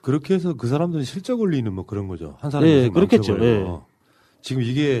견뎠습니다. 그렇게 해서 그 사람들은 실적 올리는 뭐 그런 거죠. 한 사람이. 네, 그렇겠죠. 네. 지금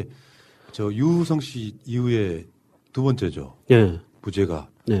이게 유우성 씨 이후에 두 번째죠. 네. 무죄가.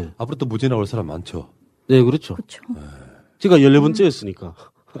 네. 앞으로 또 무죄 나올 사람 많죠. 네, 그렇죠. 그렇죠. 제가 14번째였으니까.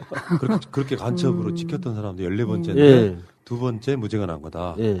 그렇게 간첩으로 찍혔던 사람도 14번째인데 네. 두 번째 무죄가 난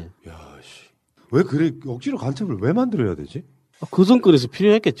거다. 네. 야, 씨. 왜 그래? 억지로 간첩을 왜 만들어야 되지? 그 정권에서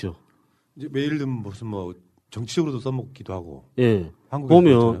필요했겠죠. 이제 예를 들면 무슨 정치적으로도 써먹기도 하고. 예.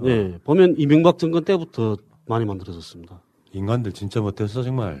 보면 이명박 정권 때부터 많이 만들어졌습니다. 인간들 진짜 못했어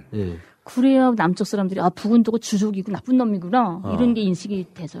정말. 예. 그래야 남쪽 사람들이 북은 저거 주족이고 나쁜 놈이구나 이런 게 인식이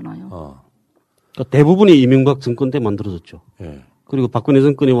되잖아요. 그러니까 대부분이 이명박 정권 때 만들어졌죠. 예. 그리고 박근혜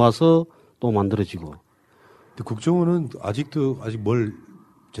정권이 와서 또 만들어지고. 근데 국정원은 아직 뭘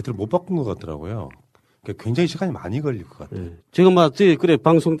제대로 못 바꾼 것 같더라고요. 그러니까 굉장히 시간이 많이 걸릴 것 같아요. 예. 지금 그래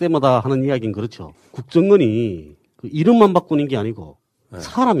방송 때마다 하는 이야기는 그렇죠. 국정원이 이름만 바꾸는 게 아니고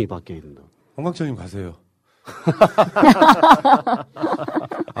사람이 바뀌어야 된다. 홍강철님 가세요.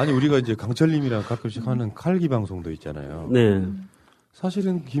 아니 우리가 이제 강철님이랑 가끔씩 하는 칼기 방송도 있잖아요. 네.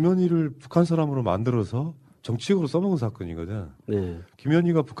 사실은 김현희를 북한 사람으로 만들어서 정치적으로 써먹은 사건이거든. 네.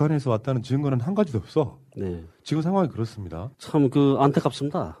 김현희가 북한에서 왔다는 증거는 한 가지도 없어. 네. 지금 상황이 그렇습니다. 참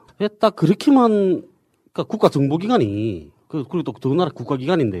안타깝습니다. 왜 딱 그렇게만 그러니까 국가정보기관이 그리고 또 더군다나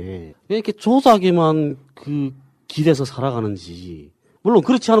국가기관인데 왜 이렇게 조작에만 길에서 살아가는지. 물론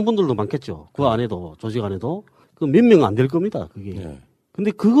그렇지 않은 분들도 많겠죠. 그 안에도 조직 안에도 몇 명 안 될 겁니다. 그게. 네. 근데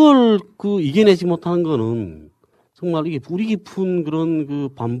그걸 이겨내지 못하는 거는 정말 이게 뿌리 깊은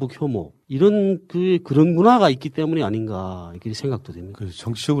그런 반북 혐오 이런 그런 문화가 있기 때문이 아닌가 이렇게 생각도 됩니다. 그래서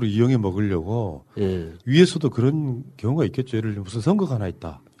정치적으로 이용해 먹으려고 예. 위에서도 그런 경우가 있겠죠. 예를 들면 무슨 선거가 하나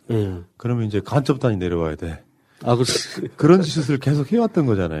있다. 예. 그러면 이제 간첩단이 내려와야 돼. 그렇지. 그런 짓을 계속 해왔던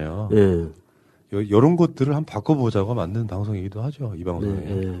거잖아요. 예. 이런 것들을 한번 바꿔보자고 만든 방송이기도 하죠. 이 방송에.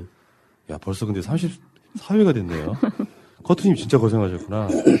 예. 야, 벌써 근데 34회가 됐네요. 커트님 진짜 고생하셨구나.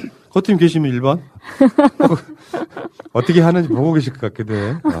 커트님 계시면 1번? 어떻게 하는지 보고 계실 것 같기도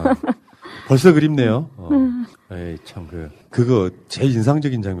해. 벌써 그립네요. 에이, 참, 그거 제일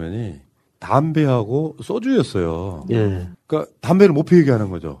인상적인 장면이 담배하고 소주였어요. 예. 그러니까 담배를 못 피우게 하는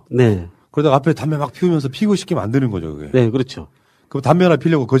거죠. 네. 그러다가 앞에 담배 막 피우면서 피고 싶게 만드는 거죠, 그게. 네, 그렇죠. 그럼 담배 하나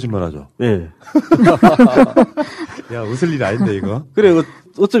피려고 거짓말 하죠. 네. 야, 웃을 일 아닌데, 이거. 그래,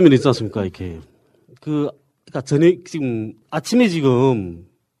 어떤 면이 있지 않습니까, 이렇게. 그러니까 아침에 지금,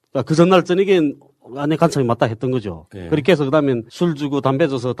 그 전날 저녁엔 내 간첩이 맞다 했던 거죠. 예. 그렇게 해서 그다음에 술 주고 담배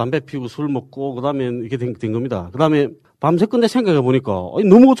줘서 담배 피우고 술 먹고 그다음에 이게 된 겁니다. 그다음에 밤새 끝내 생각해 보니까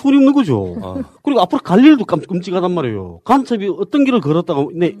너무 소리 없는 거죠. 그리고 앞으로 갈 일도 끔찍하단 말이에요. 간첩이 어떤 길을 걸었다가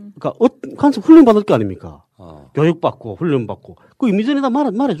그러니까 간첩 훈련 받을 거 아닙니까? 교육받고 훈련 받고 그 이미 전에 다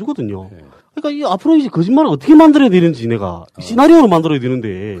말해주거든요. 그러니까 이 앞으로 이제 거짓말을 어떻게 만들어야 되는지 내가 시나리오로 만들어야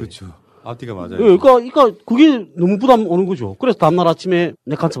되는데. 그렇죠. 앞뒤가 맞아요. 예, 그러니까 그게 너무 부담 오는 거죠. 그래서 다음날 아침에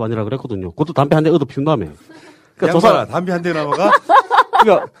내 간첩 아니라 그랬거든요. 그것도 담배 한 대 얻어 피운 다음에. 그러니까 조사 담배 한 대 남아가.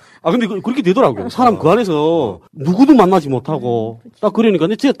 그러니까 근데 그렇게 되더라고요. 사람 그 안에서 누구도 만나지 못하고 딱 그러니까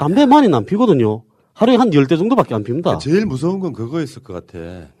근데 제가 담배 많이는 안 피거든요. 하루에 한 10대 정도밖에 안 핍니다. 제일 무서운 건 그거였을 것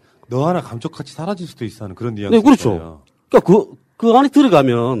같아. 너 하나 감쪽같이 사라질 수도 있어 하는 그런 뉘앙스. 네, 그렇죠. 그러니까 그 안에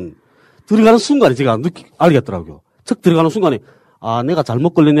들어가는 순간에 제가 알겠더라고요. 척 들어가는 순간에 내가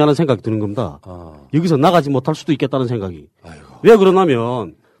잘못 걸렸네 하는 생각이 드는 겁니다. 여기서 나가지 못할 수도 있겠다는 생각이. 아이고. 왜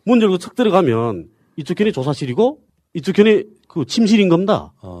그러냐면 문 열고 척 들어가면 이쪽 편이 조사실이고 이쪽 편이 그 침실인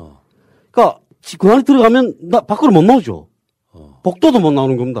겁니다. 그러니까 그 안에 들어가면 밖으로 못 나오죠. 복도도 못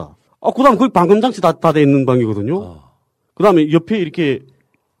나오는 겁니다. 그다음 거기 방검장치 다 돼 있는 방이거든요. 그다음에 옆에 이렇게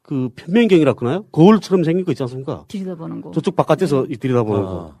그 편면경이라 그러나요? 거울처럼 생긴 거 있지 않습니까? 들여다보는 거. 저쪽 바깥에서 들여다보는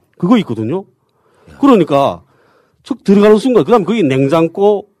거. 그거 있거든요. 그러니까 척 들어가는 순간, 그다음 거기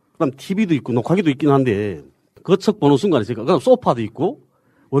냉장고, 그다음 TV도 있고 녹화기도 있긴 한데 그 척 보는 순간에 제가 그다음 소파도 있고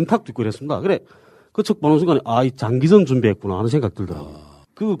원탁도 있고 그랬습니다. 그래 그 척 보는 순간에 이 장기전 준비했구나 하는 생각 들더라고요.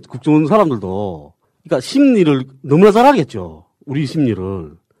 그 국정원 사람들도 그러니까 심리를 너무나 잘 알겠죠. 우리 심리를.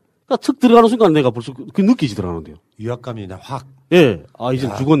 그러니까 척 들어가는 순간 내가 벌써 그 느끼시더라는데요. 위압감이 그냥 확. 예. 이제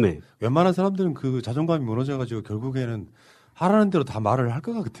죽었네. 웬만한 사람들은 그 자존감이 무너져가지고 결국에는 하라는 대로 다 말을 할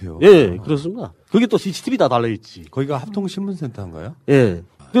것 같아요. 예, 그렇습니다. 거기 또 CCTV 다 달려있지. 거기가 합동신문센터인가요? 예.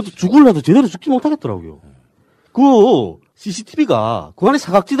 그래도 죽을라도 제대로 죽지 못하겠더라고요. 그 CCTV가 그 안에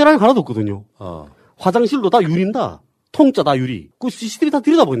사각지대라는 게 하나도 없거든요. 화장실도 다 유리입니다. 통짜 다 유리. 그 CCTV 다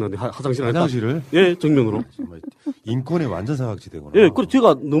들여다보는데 화장실 안에. 화장실을? 예, 정면으로. 정말 인권의 완전 사각지대구나. 예, 그래서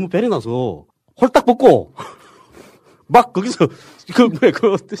제가 너무 배려 나서 홀딱 벗고 막 거기서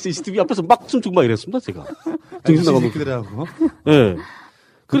그 CCTV 앞에서 막 춤추고 막 이랬습니다, 제가. 정신 나가고. 예.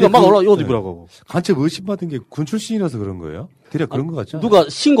 그러니까 막 옷 입으라고. 간첩 의심받은 게 군 출신이라서 그런 거예요? 대략 그런 거 같죠? 누가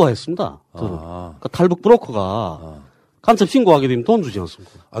신고했습니다. 그러니까 탈북 브로커가 간첩 신고하게 되면 돈 주지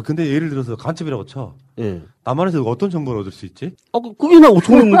않습니까? 근데 예를 들어서 간첩이라고 쳐. 예. 남한에서 어떤 정보를 얻을 수 있지? 그게 나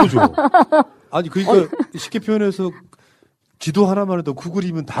 5천 원 없는 거죠. 아니, 그러니까 쉽게 표현해서 지도 하나만 해도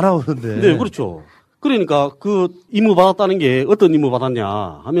구글이면 다 나오는데. 네, 그렇죠. 그러니까 그 임무 받았다는 게 어떤 임무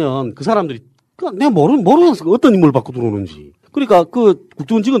받았냐 하면 그 사람들이 내가 모르겠어. 어떤 임무를 받고 들어오는지. 그러니까 그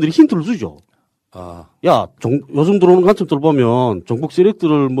국정원 직원들이 힌트를 주죠. 야, 요즘 들어오는 간첩들 보면 정복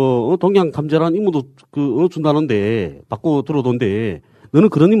세력들을 동양 탐지라는 임무도 준다는데 받고 들어오던데 너는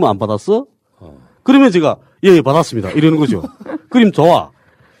그런 임무 안 받았어? 그러면 제가 예, 받았습니다. 이러는 거죠. 그림 좋아.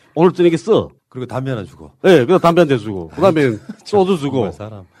 오늘 저녁에 써. 그리고 담배 하나 주고. 예, 그래서 담배 한 대 주고. 그다음에 소주 주고.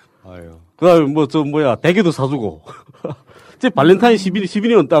 사람. 아유. 그다음에 대게도 사주고. 제 발렌타인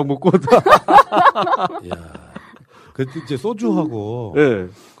 12년 딱 먹고. 야. 그 이제 소주하고 예.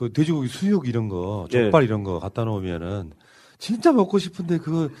 그 돼지고기 수육 이런 거, 족발 이런 거 갖다 놓으면은 진짜 먹고 싶은데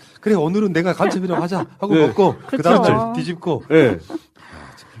그래 오늘은 내가 간첩이라고 하자 하고 먹고 그다음 날 뒤집고. 예.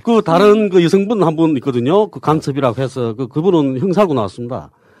 그 다른 그 여성분 한 분 있거든요. 그 간첩이라고 해서 그분은 형사고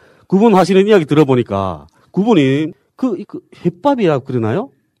나왔습니다. 그분 하시는 이야기 들어보니까 그분이 그 햇밥이라고 그러나요?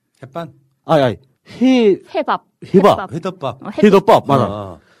 햇반? 회밥. 회덮밥.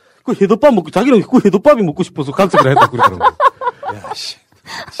 맞아. 그 해덮밥 먹고 자기는 그 해덮밥이 먹고 싶어서 간섭을 했다고 그러더라고요. 야, 씨.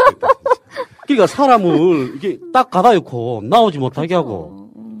 그러니까 사람을 이게 딱 가다 놓고 나오지 못하게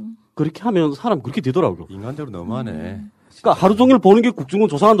하고 그렇게 하면 사람 그렇게 되더라고요. 인간적으로 너무하네. 그러니까 하루 종일 보는 게 국정원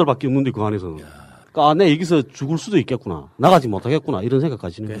조사관들밖에 없는데 그 안에서는. 그러니까 내 여기서 죽을 수도 있겠구나. 나가지 못하겠구나. 이런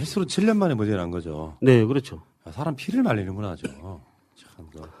생각까지는. 그러니까 횟수로 7년 만에 모자란 거죠. 네, 그렇죠. 사람 피를 말리는구나, 참.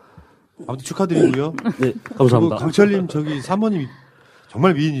 아무튼 축하드리고요. 네, 감사합니다. 강철님 사모님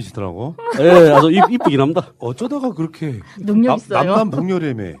정말 미인이시더라고. 예, 아주 이쁘긴 합니다. 어쩌다가 그렇게 능력 있어요.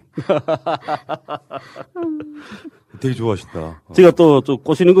 남남북녀라며. 되게 좋아하신다. 제가 또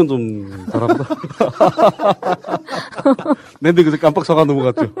꼬시는 건 좀 잘합니다. 근데 그래서 깜빡 사과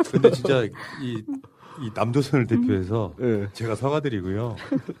넘어갔죠. 근데 진짜 이 남조선을 대표해서 제가 사과드리고요.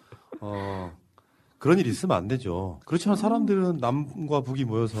 그런 일이 있으면 안 되죠. 그렇지만 사람들은 남과 북이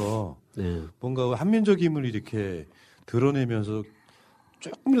모여서 뭔가 한면적임을 이렇게 드러내면서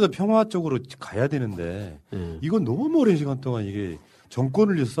조금이라도 평화 쪽으로 가야 되는데 이건 너무 오랜 시간 동안 이게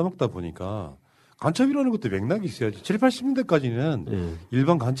정권을 위해서 써먹다 보니까 간첩이라는 것도 맥락이 있어야지. 7, 80년대까지는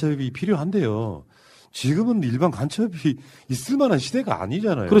일반 간첩이 필요한데요. 지금은 일반 간첩이 있을 만한 시대가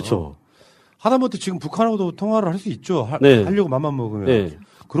아니잖아요. 그렇죠. 하다못해 지금 북한하고도 통화를 할 수 있죠. 네. 하려고 맘만 먹으면. 네.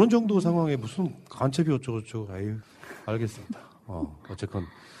 그런 정도 상황에 무슨 간첩이 어쩌고저쩌고. 아유, 알겠습니다. 어쨌건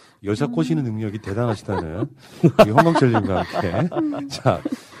여자 꼬시는 능력이 대단하시다는 우리 홍광철님과 함께. 자,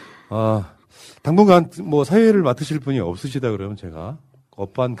 당분간 뭐 사회를 맡으실 분이 없으시다 그러면 제가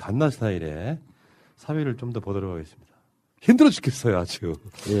업반 갓나 스타일의 사회를 좀 더 보도록 하겠습니다. 힘들어 죽겠어요, 아주.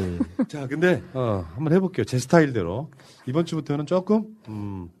 예. 자, 근데 한번 해볼게요. 제 스타일대로. 이번 주부터는 조금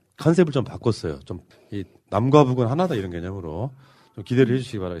컨셉을 좀 바꿨어요. 좀 이 남과 북은 하나다 이런 개념으로 좀 기대를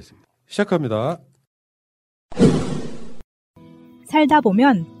해주시기 바라겠습니다. 시작합니다. 살다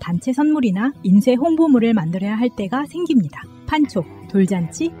보면 단체 선물이나 인쇄 홍보물을 만들어야 할 때가 생깁니다. 판촉,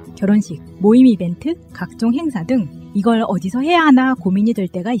 돌잔치, 결혼식, 모임 이벤트, 각종 행사 등 이걸 어디서 해야 하나 고민이 될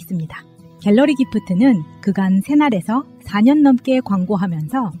때가 있습니다. 갤러리 기프트는 그간 새날에서 4년 넘게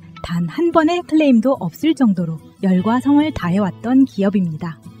광고하면서 단 한 번의 클레임도 없을 정도로 열과 성을 다해왔던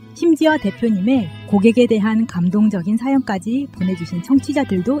기업입니다. 심지어 대표님의 고객에 대한 감동적인 사연까지 보내주신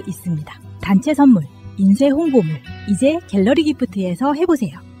청취자들도 있습니다. 단체 선물, 인쇄 홍보물, 이제 갤러리 기프트에서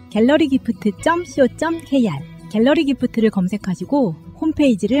해보세요. 갤러리기프트.co.kr 갤러리 기프트를 검색하시고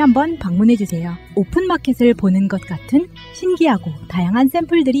홈페이지를 한번 방문해주세요. 오픈마켓을 보는 것 같은 신기하고 다양한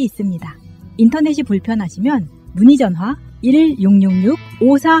샘플들이 있습니다. 인터넷이 불편하시면 문의전화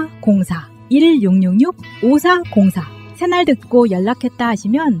 1666-5404 1666-5404 새날 듣고 연락했다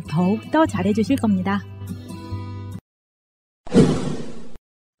하시면 더욱더 잘해주실 겁니다.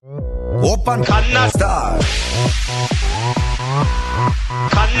 오빤 갓나스타일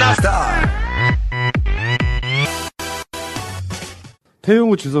갓나스타일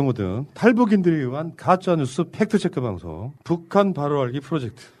태용우, 지성우 등 탈북인들에 의한 가짜뉴스 팩트체크 방송 북한 바로 알기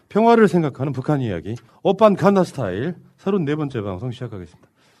프로젝트 평화를 생각하는 북한 이야기 오빤 갓나스타일 34번째 방송 시작하겠습니다.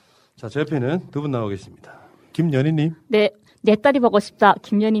 자, 제 옆에는 두 분 나오겠습니다. 김연희님. 네, 내 딸이 보고 싶다.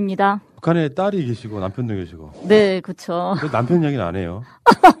 김연희입니다. 북한에 딸이 계시고 남편도 계시고. 네, 그렇죠. 남편 이야기는 안 해요.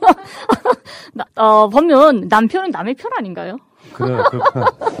 보면 남편은 남의 편 아닌가요? 그렇구나.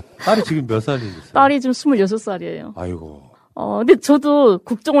 딸이 지금 몇 살이겠어요? 딸이 지금 26살이에요. 아이고. 근데 저도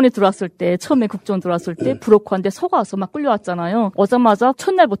국정원에 들어왔을 때, 처음에 국정원 들어왔을 때, 부록화한테 속아서 막 끌려왔잖아요. 오자마자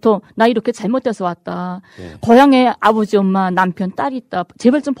첫날부터 나 이렇게 잘못돼서 왔다. 네. 고향에 아버지, 엄마, 남편, 딸이 있다.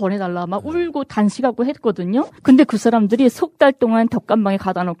 제발 좀 보내달라. 막 울고 단식하고 했거든요. 근데 그 사람들이 석 달 동안 덕감방에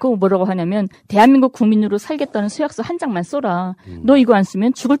가다 놓고 뭐라고 하냐면, 대한민국 국민으로 살겠다는 서약서 한 장만 써라. 너 이거 안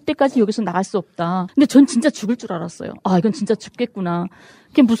쓰면 죽을 때까지 여기서 나갈 수 없다. 근데 전 진짜 죽을 줄 알았어요. 아, 이건 진짜 죽겠구나.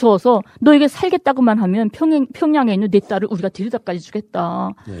 그게 무서워서 너에게 살겠다고만 하면 평양에 있는 내 딸을 우리가 데려다까지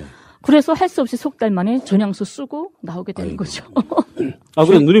주겠다. 네. 그래서 할 수 없이 석 달 만에 전향서 쓰고 나오게 된 거죠.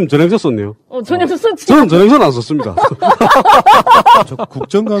 그래 누님 전향서 썼네요. 전향서 썼지. 저는 전향서는 안 썼습니다. 저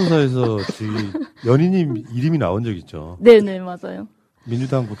국정감사에서 연희님 이름이 나온 적 있죠. 네네, 맞아요.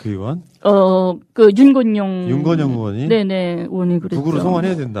 민주당 국회의원? 윤건영 의원이? 네네, 의원이 그랬죠. 북으로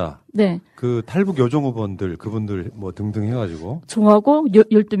송환해야 된다. 네. 그 탈북 여종 후보들, 그분들 뭐 등등 해가지고. 저하고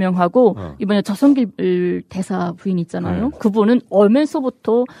 12명하고 이번에 조성길 대사 부인 있잖아요. 네. 그분은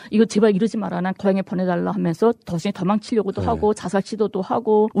얼면서부터 이거 제발 이러지 마라. 난 고향에 보내달라 하면서 도중에 도망치려고도 네. 하고 자살 시도도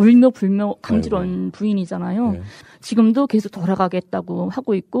하고 울며 불며 강지런 부인이잖아요. 네. 지금도 계속 돌아가겠다고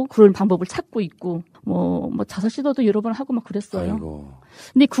하고 있고 그런 방법을 찾고 있고 뭐 자살 시도도 여러 번 하고 막 그랬어요. 아이고.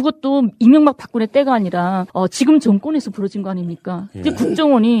 근데 그것도 이명박 박근혜 때가 아니라 지금 정권에서 벌어진 거 아닙니까? 예. 근데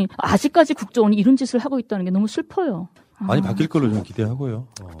국정원이 아직까지 국정원이 이런 짓을 하고 있다는 게 너무 슬퍼요. 많이 바뀔 걸로 좀 기대하고요.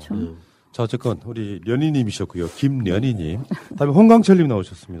 그렇죠. 자, 어쨌건 우리 연희님이셨고요. 김연희님. 다음에 홍광철님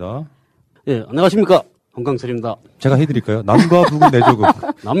나오셨습니다. 예, 안녕하십니까. 홍광철입니다. 제가 해드릴까요? 남과 북은 내조국.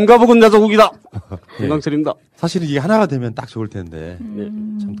 남과 북은 내조국이다. 홍광철입니다. 사실은 이게 하나가 되면 딱 좋을 텐데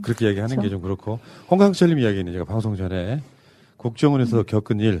참 그렇게 이야기하는 게 좀 그렇고 홍광철님 이야기는 제가 방송 전에 국정원에서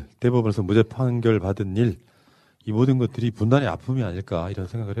겪은 일, 대법원에서 무죄 판결 받은 일, 이 모든 것들이 분단의 아픔이 아닐까 이런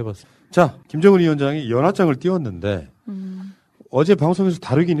생각을 해봤습니다. 자, 김정은 위원장이 연하장을 띄웠는데 어제 방송에서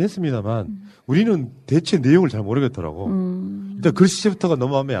다루긴 했습니다만 우리는 대체 내용을 잘 모르겠더라고. 일단 글씨체부터가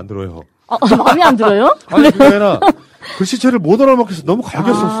너무 마음에 안 들어요. 마음에 안 들어요? 아니 그게 아니라 글씨체를 못 알아먹겠어. 너무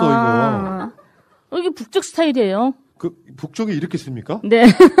갈겼었어 이거. 이게 북쪽 스타일이에요. 그 북쪽이 이렇게 씁니까? 네.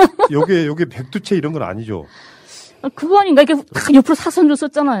 요게 백두체 이런 건 아니죠. 그거 아닌가? 이렇게 옆으로 사선으로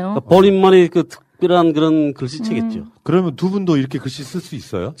썼잖아요. 본인만의 그 특별한 그런 글씨체겠죠. 그러면 두 분도 이렇게 글씨 쓸 수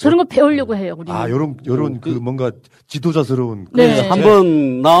있어요? 저런 거 배우려고 해요, 우리. 요런 그 뭔가 지도자스러운. 네.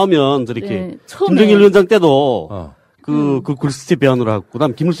 한번 나오면 저렇게 네. 김정일 위원장 때도 그 글씨체 배안을 하고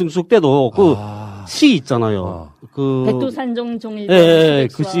그다음 김일성 수석 때도 그 시 있잖아요. 백두산종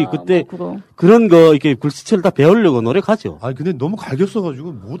글씨 그때 그런 거 이렇게 글씨체를 다 배우려고 노력하죠. 아니 근데 너무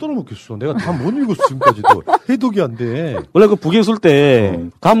갈겼어가지고 못 알아먹겠어. 내가 다 못 읽었어 지금까지도. 해독이 안 돼. 원래 그 북에 쓸 때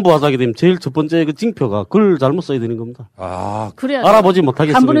간부하자게 되면 제일 첫 번째 그 징표가 글 잘못 써야 되는 겁니다. 아, 그래야 알아보지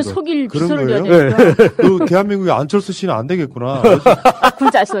못하겠어요. 한 번에 속일 그런 비서를 거예요? 해야 되니까. 그 대한민국의 안철수 씨는 안 되겠구나. 글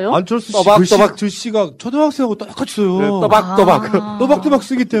잘 써요? 안철수 씨 또박. 글씨가 초등학생하고 똑같이 써요. 네, 또박. 또박또박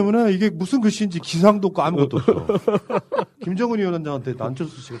쓰기 때문에 이게 무슨 글씨인지 기상도 없고 아무것도 없어. 김정은 위원장한테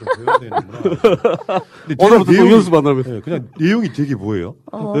안철수 씨가 좀 배워야 되는구나. 오늘부터 또 연습 안 하면. 네, 그냥 내용이 되게 뭐예요?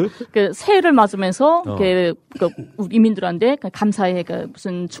 그 새해를 맞으면서 그 이민들한테 감사의 그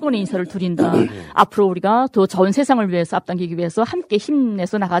무슨 축원의 인사를 드린다. 앞으로 우리가 더 좋은 세상을 위해서 앞당기기 위해서 함께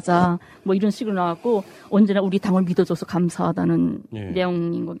힘내서 나가자. 뭐 이런 식으로 나왔고 언제나 우리 당을 믿어줘서 감사하다는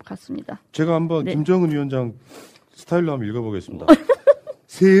내용인 것 같습니다. 제가 한번 김정은 위원장 스타일로 한번 읽어보겠습니다.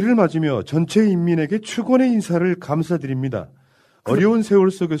 새해를 맞으며 전체 인민에게 축원의 인사를 감사드립니다. 어려운 세월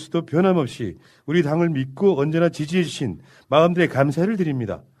속에서도 변함없이 우리 당을 믿고 언제나 지지해주신 마음들의 감사를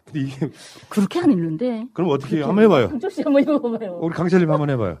드립니다. 근데 이게 그렇게 안 읽는데. 그럼 어떻게 해요? 한번 해봐요. 강철씨 한번 읽어봐요. 우리 강철님 한번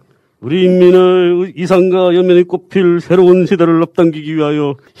해봐요. 우리 인민을 이상과 연면이 꼽힐 새로운 시대를 앞당기기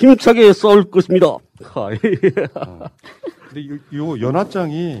위하여 힘차게 싸울 것입니다. 근데 요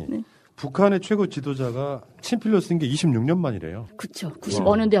연하장이 북한의 최고 지도자가 친필로 쓴 게 26년 만이래요. 그렇죠.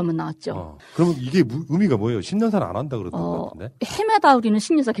 95년대 한번 나왔죠. 그러면 이게 의미가 뭐예요? 신년사는 안 한다 그러던 것 같은데. 해마다 우리는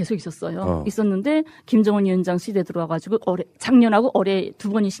신년사 계속 있었어요. 있었는데 김정은 위원장 시대 들어와가지고 작년하고 올해 두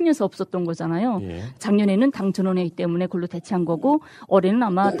번이 신년사 없었던 거잖아요. 작년에는 당 전원회의 때문에 그걸로 대체한 거고 올해는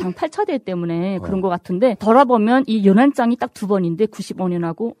아마 당 8차 대회 때문에 그런 것 같은데 돌아보면 이 연한장이 딱 두 번인데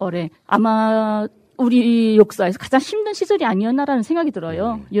 95년하고 올해 아마 우리 역사에서 가장 힘든 시절이 아니었나라는 생각이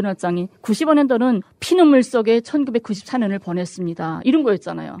들어요. 연합장이 95년도는 피눈물 속에 1994년을 보냈습니다. 이런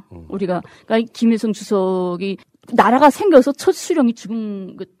거였잖아요. 우리가 그러니까 김일성 주석이 나라가 생겨서 첫 수령이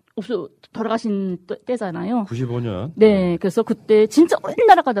죽은 돌아가신 때잖아요. 95년. 네, 그래서 그때 진짜 온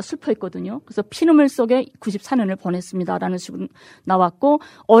나라가 다 슬퍼했거든요. 그래서 피눈물 속에 94년을 보냈습니다라는 식으로 나왔고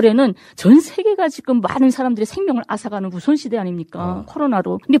올해는 전 세계가 지금 많은 사람들의 생명을 앗아가는 무선 시대 아닙니까?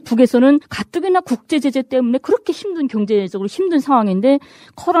 코로나로. 근데 북에서는 가뜩이나 국제 제재 때문에 그렇게 힘든 경제적으로 힘든 상황인데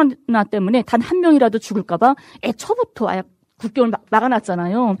코로나 때문에 단 한 명이라도 죽을까봐 애초부터 국경을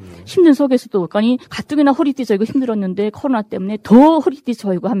막아놨잖아요. 힘든 속에서도 그러니까 가뜩이나 허리띠 저이고 힘들었는데 코로나 때문에 더 허리띠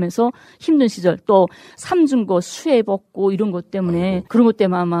저이고 하면서 힘든 시절 또 삼중고 수해 벗고 이런 것 때문에 그런 것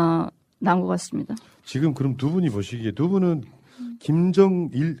때문에 아마 나온 것 같습니다. 지금 그럼 두 분이 보시기에 두 분은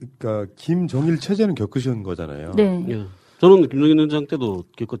김정일 체제는 겪으신 거잖아요. 네. 저는 김정일 위원장 때도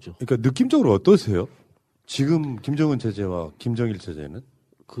겪었죠. 그러니까 느낌적으로 어떠세요? 지금 김정은 체제와 김정일 체제는?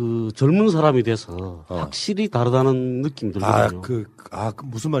 그 젊은 사람이 돼서 확실히 다르다는 느낌이 들거든요.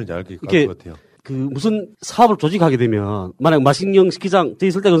 무슨 말인지 알 것 같아요. 그 무슨 사업을 조직하게 되면 만약 마식령 스키장 제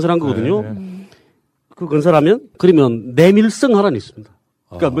있을 때 건설한 거거든요. 그 건설하면 그러면 내밀성 하나는 있습니다.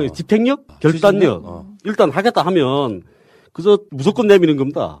 그러니까 뭐 집행력, 결단력 일단 하겠다 하면 그저 무조건 내미는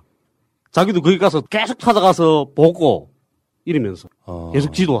겁니다. 자기도 거기 가서 계속 찾아가서 보고 이러면서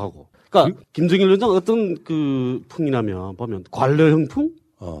계속 지도하고. 그러니까 김정일 위원장 어떤 그 풍이냐면 보면 관료형 풍?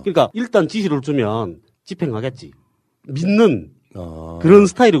 그러니까 일단 지시를 주면 집행하겠지. 믿는 그런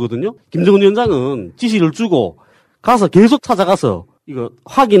스타일이거든요. 김정은 위원장은 지시를 주고 가서 계속 찾아가서 이거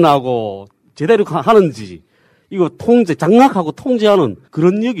확인하고 제대로 하는지 이거 장악하고 통제하는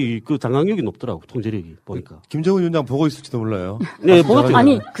그런 그 장악력이 높더라고, 통제력이 보니까. 김정은 위원장 보고 있을지도 몰라요. 네, 보고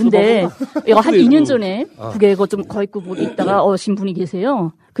아니, 근데 이거 한 2년 전에 북에 좀 거액구 보고 있다가 오신 분이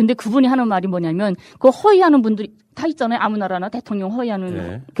계세요. 근데 그분이 하는 말이 뭐냐면 그 허위하는 분들이 다 있잖아요. 아무 나라나 대통령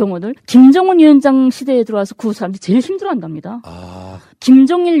허위하는 경우들. 김정은 위원장 시대에 들어와서 그 사람들이 제일 힘들어한답니다.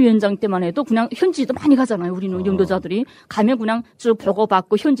 김정일 위원장 때만 해도 그냥 현지도 많이 가잖아요. 우리는 연도자들이 가면 그냥 쭉 보고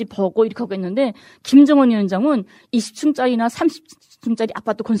받고 현지 보고 이렇게 하고 있는데 김정은 위원장은 20층짜리나 30층짜리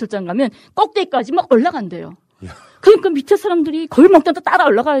아파트 건설장 가면 꼭대기까지 막 올라간대요. 그러니까 밑에 사람들이 거의 먹다 따라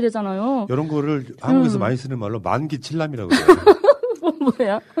올라가야 되잖아요. 이런 거를 한국에서 많이 쓰는 말로 만기칠남이라고 그래요.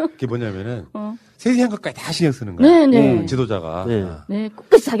 뭐야? 그게 뭐냐면은 세세한 것까지 다 신경 쓰는 거야. 네네. 지도자가. 네,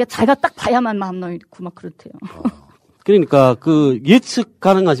 끝까지 자기가 딱 봐야만 마음 놓고 막 그렇대요. 그러니까 그 예측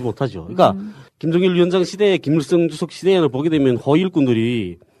가능하지 못하죠. 그러니까 김정일 위원장 시대에 김일성 주석 시대를 보게 되면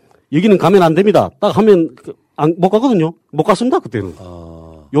허일꾼들이 여기는 가면 안 됩니다. 딱 하면 못 가거든요. 못 갔습니다 그때는.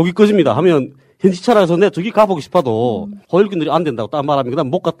 여기까지입니다 하면 현지차라서 내가 저기 가보고 싶어도 허일꾼들이 안 된다고 딱 말하면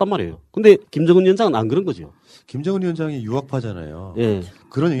그다음 못 갔단 말이에요. 근데 김정은 위원장은 안 그런 거죠. 김정은 위원장이 유학파잖아요.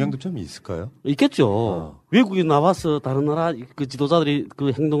 그런 영향도 좀 있을까요? 있겠죠. 외국에 나와서 다른 나라 그 지도자들이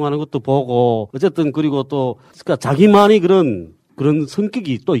그 행동하는 것도 보고 어쨌든 그리고 또 그러니까 자기만이 그런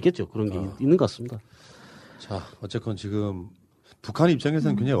성격이 또 있겠죠. 그런 게 있는 것 같습니다. 자, 어쨌건 지금 북한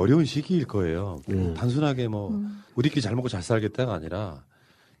입장에서는 굉장히 어려운 시기일 거예요. 단순하게 뭐 우리끼리 잘 먹고 잘 살겠다가 아니라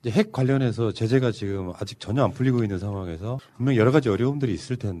이제 핵 관련해서 제재가 지금 아직 전혀 안 풀리고 있는 상황에서 분명 여러 가지 어려움들이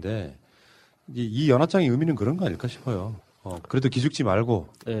있을 텐데 이 연합장의 의미는 그런 거 아닐까 싶어요. 그래도 기죽지 말고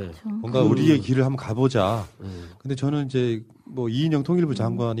뭔가 우리의 길을 한번 가보자. 근데 저는 이제 뭐 이인영 통일부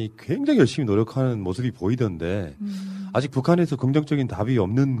장관이 굉장히 열심히 노력하는 모습이 보이던데 아직 북한에서 긍정적인 답이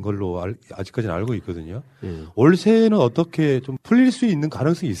없는 걸로 아직까지는 알고 있거든요. 올 새해는 어떻게 좀 풀릴 수 있는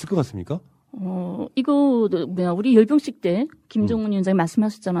가능성이 있을 것 같습니까? 이거 우리 열병식 때 김정은 위원장이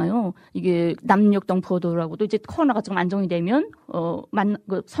말씀하셨잖아요. 이게 남녘동 보도라고도 이제 코로나가 좀 안정이 되면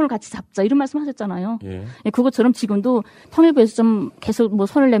손을 같이 잡자 이런 말씀하셨잖아요. 예, 그것처럼 지금도 통일부에서 좀 계속 뭐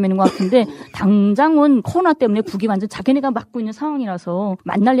손을 내미는 것 같은데 당장은 코로나 때문에 북이 완전 자기네가 맡고 있는 상황이라서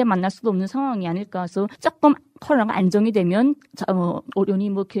만날래 만날 수도 없는 상황이 아닐까 해서 조금 코로나가 안정이 되면 오련이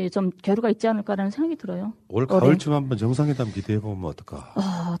뭐 이렇게 좀 겨루가 있지 않을까라는 생각이 들어요. 올 가을쯤 한번 정상회담 기대해 보면 어떨까?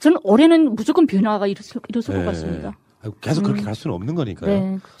 저는 올해는 무조건 변화가 일어설 것 같습니다. 계속 그렇게 갈 수는 없는 거니까요.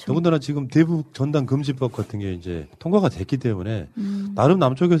 네, 그렇죠. 더군다나 지금 대북 전단 금지법 같은 게 이제 통과가 됐기 때문에 나름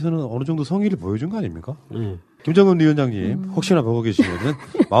남쪽에서는 어느 정도 성의를 보여준 거 아닙니까? 김정은 위원장님 혹시나 보고 계시면은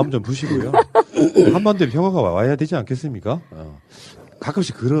마음 좀 푸시고요. 한반도에 평화가 와야 되지 않겠습니까?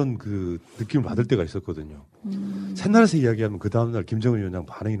 가끔씩 그런 그 느낌을 받을 때가 있었거든요. 새날에서 이야기하면 그 다음날 김정은 위원장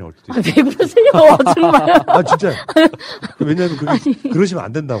반응이 나올 때도 있어요. 왜 그러세요? 정말. 진짜. 왜냐하면 그게 그러시면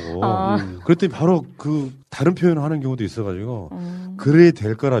안 된다고. 그랬더니 바로 그 다른 표현을 하는 경우도 있어가지고 그래야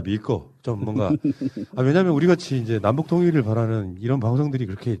될 거라 믿고 좀 뭔가 왜냐하면 우리 같이 이제 남북 통일을 바라는 이런 방송들이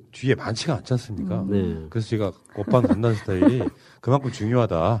그렇게 주위에 많지가 않지 않습니까? 그래서 제가 오빠는 간다는 스타일이 그만큼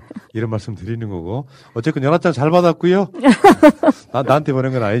중요하다 이런 말씀 드리는 거고 어쨌건 연합장 잘 받았고요. 나한테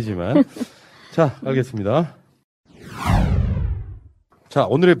보낸 건 아니지만 자 알겠습니다. 자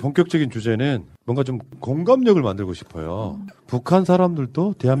오늘의 본격적인 주제는 뭔가 좀 공감력을 만들고 싶어요. 북한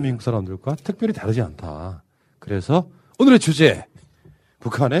사람들도 대한민국 사람들과 특별히 다르지 않다. 그래서 오늘의 주제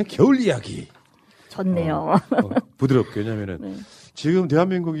북한의 겨울 이야기. 좋네요. 부드럽게 왜냐면은 지금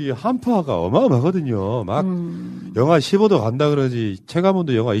대한민국이 한파가 어마어마하거든요. 막 영하 15도 간다 그러지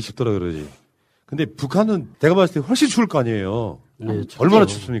체감온도 영하 20도라 그러지. 근데 북한은 내가 봤을 때 훨씬 추울 거 아니에요. 얼마나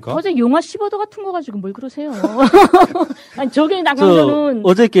춥습니까? 어제 영하 15도 같은 거 가지고 뭘 그러세요? 아니 저게 나가면은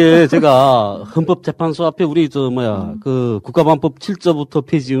어저께 제가 헌법재판소 앞에 우리 그 국가보안법 7조부터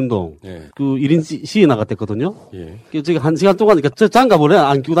폐지 운동 그 1인 시위 나갔댔거든요. 제가 1시간 동안 그러니까 저 장갑을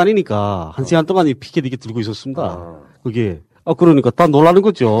안 끼고 다니니까 1시간 동안 이 피켓 이게 들고 있었습니다. 그게 그러니까 다 놀라는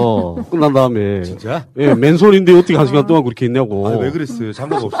거죠. 끝난 다음에. 진짜? 예, 맨손인데 어떻게 1시간 동안 그렇게 있냐고. 왜 그랬어요?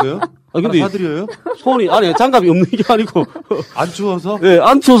 장갑 없어요? 근데 사드려요? 손이, 장갑이 없는 게 아니고. 안 추워서? 예,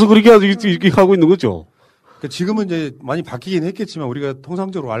 안 추워서 그렇게 이렇게 하고 있는 거죠. 그러니까 지금은 이제 많이 바뀌긴 했겠지만 우리가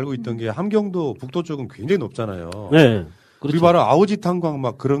통상적으로 알고 있던 게 함경도 북도 쪽은 굉장히 높잖아요. 네. 우리 바로 아오지 탄광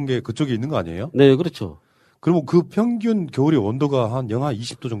막 그런 게 그쪽에 있는 거 아니에요? 네, 그렇죠. 그러면 그 평균 겨울의 온도가 한 영하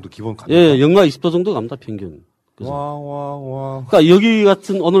 20도 정도 기본 갑니까? 예, 영하 20도 정도 갑니다, 평균. 와. 그러니까 여기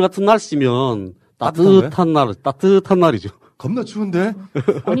오늘 같은 날씨면 따뜻한 날이죠. 겁나 추운데?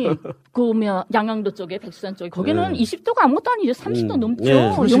 아니, 양양도 쪽에, 백두산 쪽에, 거기는 20도가 아무것도 아니죠. 30도 넘죠. 네.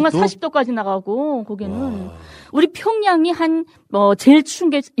 영하 40도까지 나가고, 거기는. 우리 평양이 제일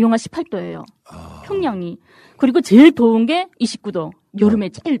추운 게 영하 18도예요. 평양이. 그리고 제일 더운 게 29도. 여름에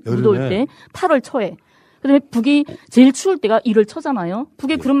제일 무더울 때, 8월 초에. 그다음에 북이 제일 추울 때가 1월 초잖아요.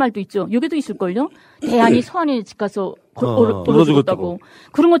 북에 그런 말도 있죠. 여기도 있을걸요. 대한이 서한에 집 가서 얼어 죽었다고.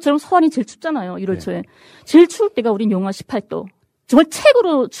 그런 것처럼 서한이 제일 춥잖아요. 1월 초에. 제일 추울 때가 우린 영하 18도. 정말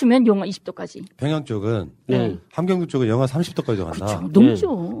최고로 추면 영하 20도까지. 평양 쪽은 함경도 쪽은 영하 30도까지 간다. 그렇죠.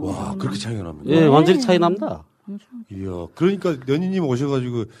 넘죠. 와, 그렇게 차이가 납니다. 예, 완전히 차이 납니다. 이야, 그러니까 연희님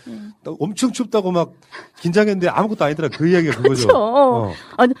오셔가지고 엄청 춥다고 막 긴장했는데 아무것도 아니더라. 그 이야기가 그거죠. 그렇죠.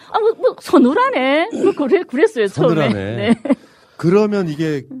 서늘하네. 그랬어요 처음에. 네. 그러면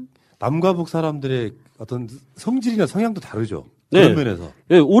이게 남과 북 사람들의 어떤 성질이나 성향도 다르죠. 그런 면에서.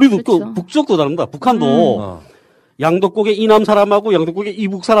 네, 우리도 그렇죠. 북쪽도 다릅니다. 북한도 양덕국의 이남 사람하고 양덕국의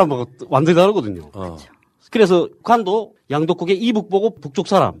이북 사람하고 완전히 다르거든요. 그래서 북한도 양덕국의 이북 보고 북쪽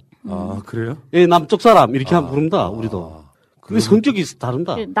사람. 그래요? 예, 남쪽 사람 이렇게 부릅니다. 우리도. 근데 성격이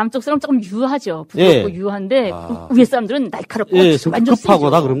다른다. 남쪽 사람 조금 유하죠. 부드럽고 유한데 위에 사람들은 날카롭고 완전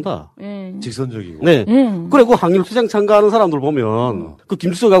급하고 다 그런다. 직선적이고. 네. 그리고 항일투쟁 참가하는 사람들 보면 그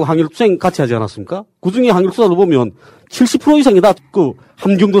김수석하고 항일투쟁 같이 하지 않았습니까? 그 중에 항일투사를 보면 70% 이상이 다 그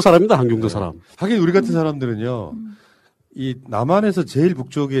함경도 사람이다. 함경도 사람. 하긴 우리 같은 사람들은요. 이 남한에서 제일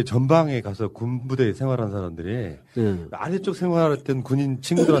북쪽의 전방에 가서 군부대에 생활한 사람들이 아래쪽 생활했던 군인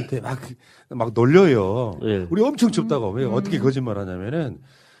친구들한테 막 놀려요. 우리 엄청 춥다고. 왜 어떻게 거짓말하냐면은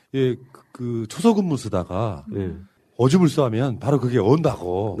예, 그 초소근무 쓰다가 오줌을 싸면 바로 그게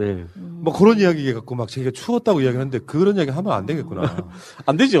온다고. 뭐 그런 이야기 갖고 막 자기가 추웠다고 이야기하는데 그런 이야기 하면 안 되겠구나.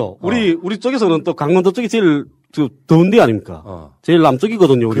 안 되죠. 우리 쪽에서는 또 강원도 쪽이 제일 더운 데 아닙니까? 제일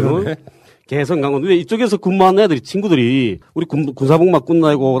남쪽이거든요, 우리는. 그러네. 개성 강원도. 근데 이쪽에서 근무하는 애들이 친구들이 우리 군사복막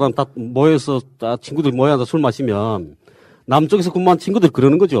끝나고 그다음 다 모여서 다 친구들 모여서 술 마시면 남쪽에서 근무한 친구들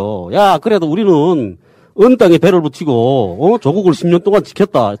그러는 거죠. 야, 그래도 우리는 은 땅에 배를 붙이고 조국을 10년 동안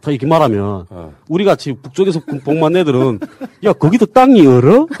지켰다. 다 이렇게 말하면 우리 같이 북쪽에서 복무한 애들은 야, 거기도 땅이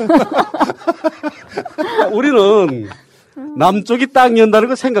얼어? 우리는 남쪽이 땅이 온다는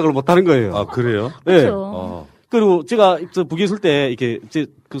걸 생각을 못 하는 거예요. 아, 그래요? 네. 그리고 제가 북에 있을 때 이렇게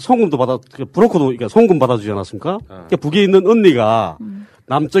그 송금도 브로커도 그러니까 송금 받아주지 않았습니까? 그러니까 북에 있는 언니가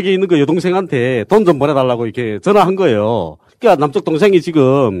남쪽에 있는 그 여동생한테 돈 좀 보내달라고 이렇게 전화한 거예요. 그러니까 남쪽 동생이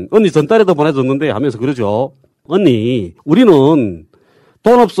지금 언니 전달에도 보내줬는데 하면서 그러죠. 언니, 우리는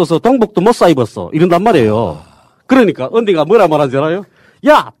돈 없어서 동복도 못 사 입었어. 이런단 말이에요. 그러니까 언니가 뭐라 말하는지 알아요?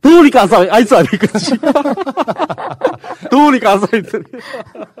 야, 더우니까 안 사, 안 사, 이거지. 더우니까 안 사, 이더니.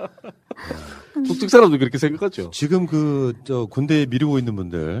 북쪽 사람도 그렇게 생각하죠. 지금 군대에 미루고 있는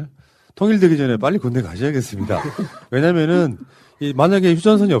분들, 통일되기 전에 빨리 군대 가셔야겠습니다. 왜냐면은, 만약에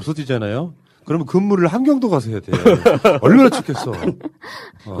휴전선이 없어지잖아요? 그러면 근무를 함경도 가서 해야 돼요. 얼마나 춥겠어.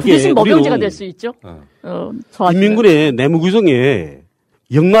 대신 먹용제가 될 수 있죠. 인민군의 내무규정에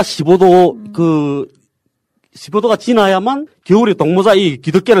영하 15도 15도가 지나야만 겨울에 동무사 이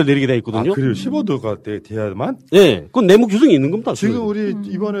기득계를 내리게 돼 있거든요. 아, 그래요? 15도가 돼야만? 네. 그건 내무 규정이 있는 겁니다. 지금 우리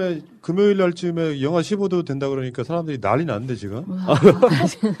이번에 금요일 날쯤에 영하 15도 된다 그러니까 사람들이 난리 났는데 지금.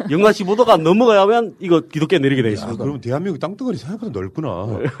 영하 15도가 넘어가야만 이거 기득계 내리게 돼 있습니다. 그러면 대한민국 땅덩어리 생각보다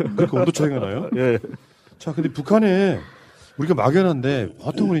넓구나. 그렇게 온도 차이가 나요? 예. 자, 근데 북한에 우리가 막연한데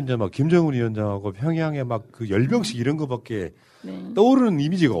보통은 이제 막 김정은 위원장하고 평양에 막 그 열병식 이런 거밖에 떠오르는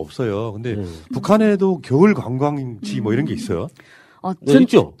이미지가 없어요. 근데 북한에도 겨울 관광지 뭐 이런 게 있어요.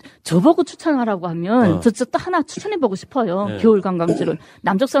 있죠. 저보고 추천하라고 하면 저 또 하나 추천해보고 싶어요. 네. 겨울 관광지를.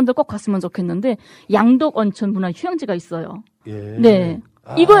 남쪽 사람들 꼭 갔으면 좋겠는데 양독 온천 문화 휴양지가 있어요. 예. 네.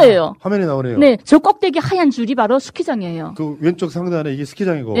 이거예요. 화면에 나오네요. 네. 저 꼭대기 하얀 줄이 바로 스키장이에요. 그 왼쪽 상단에 이게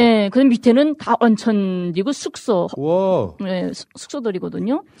스키장이고. 네. 그 밑에는 다 온천이고 숙소. 와. 네.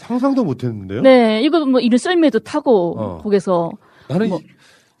 숙소들이거든요. 상상도 못 했는데요? 네. 이거 뭐 이런 썰매도 타고 거기서. 나는 야,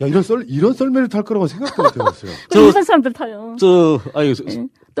 이런 썰매를 탈 거라고 생각도 못 해봤어요. 일반 사람들 타요. 네.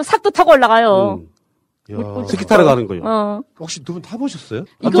 또 삭도 타고 올라가요. 스키 타러 가는 거요. 혹시 두 분 타보셨어요?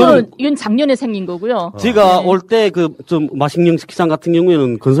 이건 작년에 생긴 거고요. 제가 올 때 좀 마식령 스키장 같은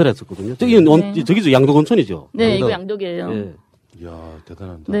경우에는 건설했었거든요. 저기죠 양덕 온천이죠. 네, 이거 양덕이에요. 네. 이야,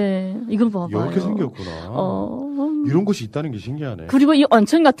 대단합니다. 네, 이걸 봐봐요. 이렇게 생겼구나. 이런 곳이 있다는 게 신기하네. 그리고 이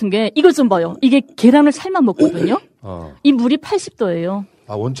온천 같은 게 이거 좀 봐요. 이게 계란을 삶아 먹거든요. 이 물이 80도예요.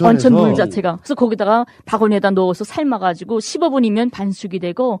 아, 원천 물 자체가. 그래서 거기다가 바구니에다 넣어서 삶아가지고 15분이면 반숙이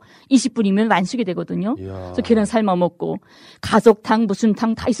되고 20분이면 완숙이 되거든요. 그래서 계란 삶아 먹고 가족탕 무슨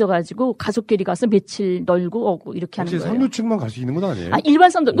탕 다 있어가지고 가족끼리 가서 며칠 놀고 오고 이렇게 하는 거예요. 상류층만 갈 수 있는 건 아니에요? 아, 일반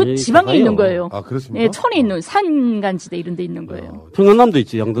사람들 그 지방에 있는 거예요. 아, 그렇습니까? 네, 천에 있는 산간지대 이런 데 있는 거예요. 평안남도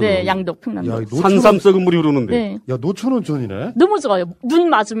있지 양덕. 네, 양덕 평안도. 산삼 썩은 물이 흐르는데. 네. 야, 노천 온천이네. 너무 좋아요. 눈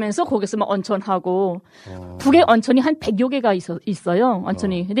맞으면서 거기서 막 온천하고 북에 온천이 한 100여 개가 있어요. 온천이.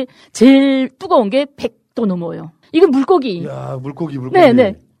 근데 제일 뜨거운 게 100도 넘어요. 이거 물고기. 야, 물고기.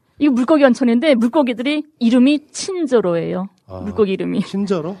 네. 이거 물고기 온천인데 물고기들이 이름이 친저로예요. 물고기 이름이.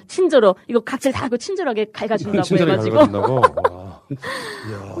 친저로? 친저로. 이거 각질 다 하고 친절하게 갈가준다고 해가지고.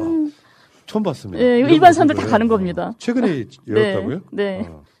 이야, 처음 봤습니다. 네, 일반 사람들 다 가는 겁니다. 최근에 열었다고요? 네.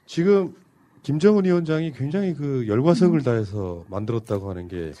 지금 김정은 위원장이 굉장히 그 열과성을 다해서 만들었다고 하는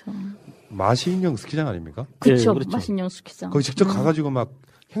게 마식령 스키장 아닙니까? 그렇죠. 마식령 스키장. 거기 직접 가가지고 막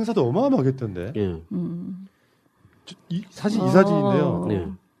행사도 어마어마하게 했던데. 사진 이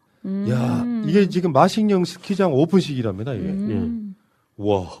사진인데요. 야, 이게 지금 마식령 스키장 오픈식이랍니다, 이게.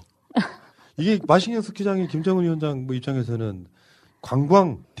 와. 이게 마식령 스키장이 김정은 위원장 입장에서는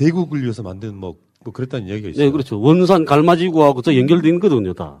관광 대국을 위해서 만든 뭐 그랬다는 이야기가 있어요. 네, 그렇죠. 원산 갈마지구하고 저 연결돼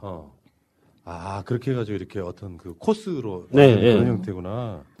있거든요, 다. 아, 그렇게 해가지고 이렇게 어떤 그 코스로 그런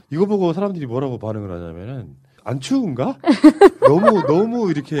형태구나. 이거 보고 사람들이 뭐라고 반응을 하냐면은 안 추운가? 너무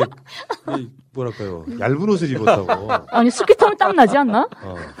이렇게 뭐랄까요? 얇은 옷을 입었다고. 아니 스키 타면 땀 나지 않나?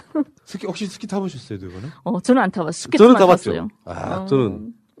 혹시 스키 타보셨어요, 두 분은? 저는 안 타봤어요. 스키 저는 타봤죠. 탔어요.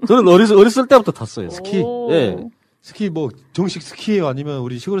 저는 어렸을 때부터 탔어요. 스키. 예. 스키 뭐 정식 스키예요, 아니면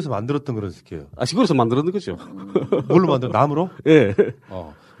우리 시골에서 만들었던 그런 스키예요? 아, 시골에서 만들었는 거죠. 뭘로 만들어? 나무로? 예.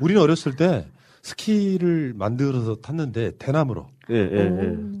 우리는 어렸을 때 스키를 만들어서 탔는데 대나무로.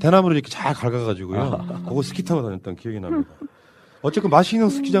 예. 대나무를 이렇게 잘 갉아가지고요. 그거 스키 타고 다녔던 기억이 납니다. 어쨌든 마시노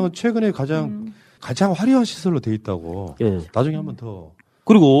스키장은 최근에 가장 화려한 시설로 돼 있다고. 예. 나중에 한번 더.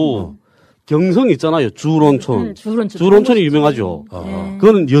 그리고 경성 있잖아요. 주론촌. 주론촌이 유명하죠. 네.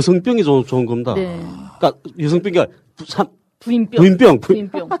 그거는 여성병이 좋은 겁니다. 네. 그러니까 여성병이 부인병.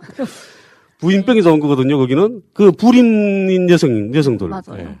 부인병이 좋은 거거든요. 거기는 그 불임인 여성들.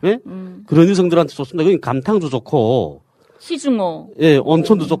 맞아요. 예? 그런 여성들한테 좋습니다. 거기 감탕도 좋고. 시중어. 예,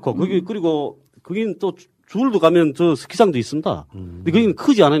 온천도 좋고. 그리고 거기는 또 주울도 가면 저 스키장도 있습니다. 근데 거기는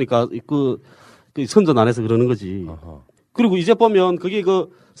크지 않으니까 그 선전 안 해서 그러는 거지. 그리고 이제 보면 거기 그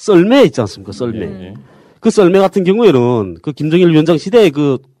썰매 있지 않습니까? 썰매. 그 썰매 같은 경우에는 그 김정일 위원장 시대에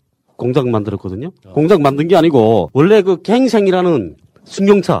그 공장 만들었거든요. 공장 만든 게 아니고 원래 그 갱생이라는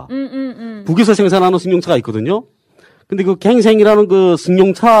승용차. 북에서 생산하는 승용차가 있거든요. 근데 그 갱생이라는 그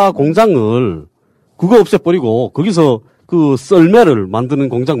승용차 공장을 그거 없애버리고 거기서 그 썰매를 만드는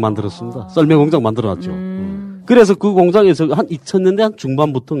공장 만들었습니다. 썰매 공장 만들어놨죠. 그래서 그 공장에서 한 2000년대 한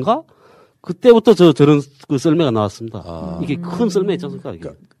중반부터인가? 그때부터 저런 그 썰매가 나왔습니다. 이게 큰 썰매 있지 않습니까? 이게.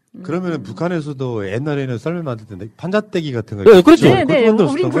 그러면 북한에서도 옛날에는 썰매 만들 때 판잣대기 같은 거. 네, 그렇죠. 네,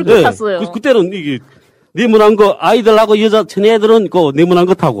 우린 그렇게 탔어요. 그때는 이게 네모난 거 아이들하고 여자 처녀애들은 그 네모난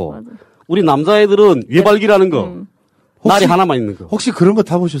거 타고 우리 남자애들은 외발기라는 거. 날이 하나만 있는 거. 혹시 그런 거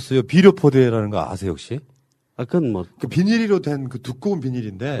타보셨어요? 비료포대라는 거 아세요, 혹시? 그건 뭐. 그 비닐로 된 그 두꺼운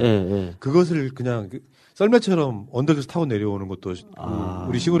비닐인데. 그것을 그냥 썰매처럼 언덕에서 타고 내려오는 것도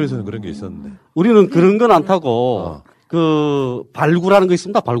우리 시골에서는 그런 게 있었는데. 우리는 그런 건 안 타고 그 발구라는 거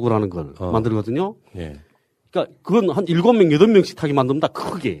있습니다. 발구라는 걸 만들거든요. 예. 그러니까 그건 한 7명, 8명씩 타게 만듭니다.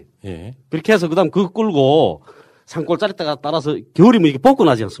 크게. 예. 그렇게 해서 그다음 그거 끌고 산골짜리다가 따라서 겨울이면 이게 볶고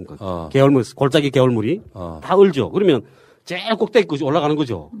나지 않습니까? 개울물, 골짜기 개울물이 다 얼죠. 그러면 제일 꼭대기까지 올라가는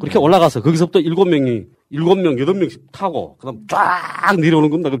거죠. 그렇게 올라가서 거기서부터 7명, 8명씩 타고 그다음 쫙 내려오는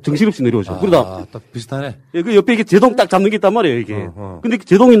겁니다. 그럼 정신없이 내려오죠. 그러다 딱 비슷하네. 예, 그 옆에 이게 제동 딱 잡는 게 있단 말이에요, 이게. 근데 그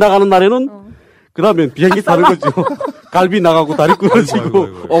제동이 나가는 날에는 그다음에 비행기 타는 거죠. 갈비 나가고 다리 끊어지고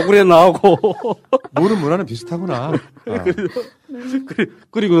오그레 나오고. 모는 문화는 비슷하구나.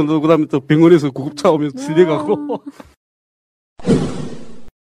 그리고 그다음에 또 병원에서 구급차 오면 실려가고.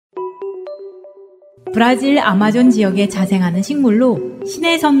 브라질 아마존 지역에 자생하는 식물로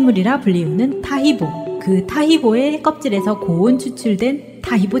신의 선물이라 불리우는 타히보. 그 타히보의 껍질에서 고온 추출된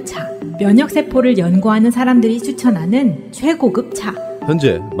타히보차. 면역세포를 연구하는 사람들이 추천하는 최고급 차.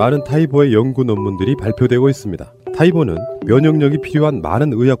 현재 많은 타히보의 연구 논문들이 발표되고 있습니다. 타히보는 면역력이 필요한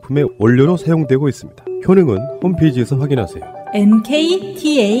많은 의약품의 원료로 사용되고 있습니다. 효능은 홈페이지에서 확인하세요.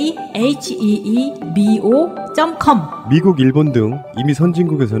 nkthehebo.com. 미국, 일본 등 이미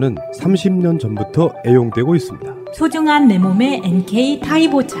선진국에서는 30년 전부터 애용되고 있습니다. 소중한 내 몸에 NK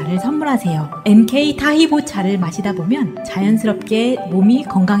타히보차를 선물하세요. NK 타히보차를 마시다 보면 자연스럽게 몸이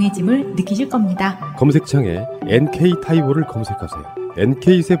건강해짐을 느끼실 겁니다. 검색창에 NK 타히보를 검색하세요.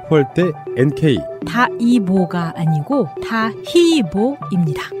 NK 세포할 때 NK. 타이보가 아니고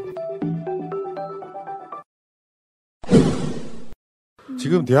타히보입니다.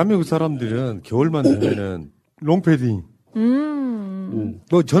 지금 대한민국 사람들은 겨울만 되면은 롱패딩.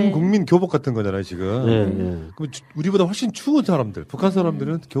 뭐 전 국민 교복 같은 거잖아요, 지금. 그럼 우리보다 훨씬 추운 사람들, 북한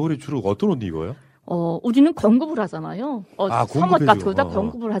사람들은 겨울에 주로 어떤 옷 입어요? 우리는 공급을 하잖아요. 선물 같은 거다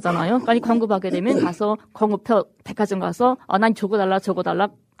공급을 하잖아요. 아니, 공급하게 되면 가서 공급표 백화점 가서 난 저거 달라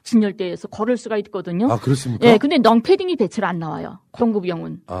진열대에서 걸을 수가 있거든요. 아, 그렇습니까? 예, 근데 롱패딩이 배치를 안 나와요.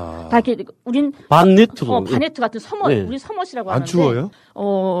 공급용은. 다 이렇게 우린 반네트로. 반네트 같은 서머, 우리 서머시라고 하는데. 안 추워요?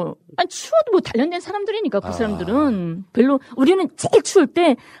 아니 추워도 뭐 단련된 사람들이니까 그 사람들은 별로. 우리는 제일 추울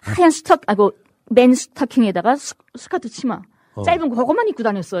때 하얀 맨 스타킹에다가 스커트 치마. 짧은 거 그거만 입고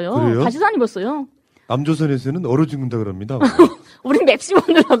다녔어요. 그래요? 바지도 안 입었어요. 남조선에서는 얼어 죽는다 그럽니다. 우린 맵시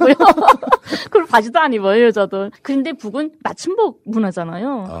먹느라고요. 그걸 바지도 안 입어요, 여자들. 그런데 북은 맞춤복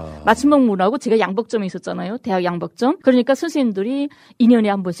문화잖아요. 맞춤복 문화고 제가 양복점에 있었잖아요. 대학 양복점. 그러니까 선생님들이 2년에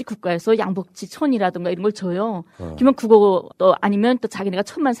한 번씩 국가에서 양복지 천이라든가 이런 걸 줘요. 그러면 그거 또 아니면 또 자기네가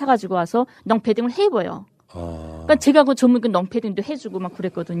천만 사가지고 와서 롱패딩을 해 입어요. 그러니까 제가 그 전문 그 롱패딩도 해주고 막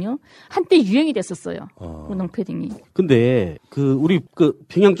그랬거든요. 한때 유행이 됐었어요. 그 롱패딩이. 근데 우리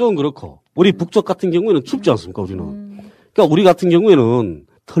평양 쪽은 그렇고 우리 북쪽 같은 경우에는 춥지 않습니까, 우리는? 그러니까 우리 같은 경우에는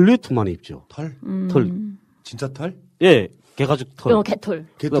털레트만 입죠. 털? 진짜 털? 예, 개가죽 털. 개털.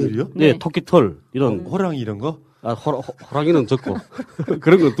 개털이요? 네, 토끼 털 이런. 호랑이 이런 거? 호랑이는 적고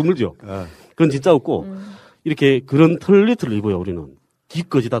그런 건 드물죠. 그건 진짜 없고 이렇게 그런 털레트를 입어요, 우리는.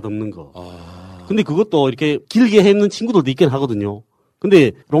 뒤까지 다 덮는 거. 근데 그것도 이렇게 길게 해 입는 친구들도 있긴 하거든요.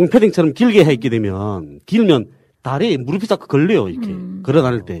 근데 롱패딩처럼 길게 해 입게 되면 길면 다리에 무릎이 자꾸 걸려요, 이렇게. 걸어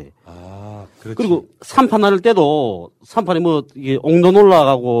다닐 때. 그렇지. 그리고 산판 할 때도 산판에 이게 옥론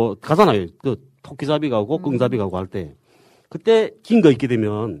올라가고 가잖아요. 그 토끼잡이 가고 끙잡이 가고 할 때. 그때 긴 거 입게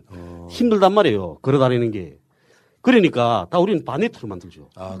되면 힘들단 말이에요. 걸어 다니는 게. 그러니까 다 우리는 바네트로 만들죠.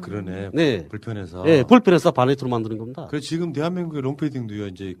 아, 그러네. 네. 불편해서. 네, 불편해서 바네트로 만드는 겁니다. 그래서 지금 대한민국의 롱패딩도요,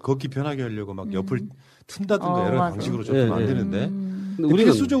 이제 걷기 편하게 하려고 막 옆을 튼다든가 여러 맞아. 방식으로 좀 네, 만드는데. 네. 우리는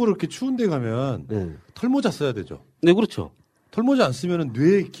필수적으로 이렇게 추운 데 가면 털모자 써야 되죠. 네, 그렇죠. 털모자 안 쓰면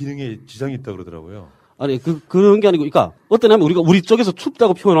뇌 기능에 지장이 있다고 그러더라고요. 아니, 그런 게 아니고, 그러니까, 어떠냐면 우리 쪽에서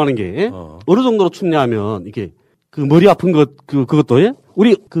춥다고 표현하는 게, 어느 정도로 춥냐 하면, 이게, 그 머리 아픈 그것도, 예?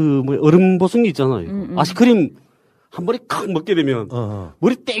 우리, 얼음 보송기 있잖아요. 아이스크림 한 번에 칵 먹게 되면,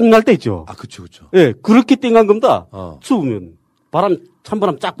 머리 땡 날 때 있죠. 아, 그쵸. 예, 그렇게 땡간 겁니다. 추우면.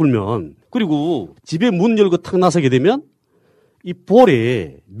 찬바람 쫙 불면. 그리고 집에 문 열고 탁 나서게 되면, 이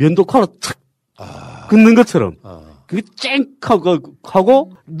볼에 면도칼로 착 긋는 것처럼. 그게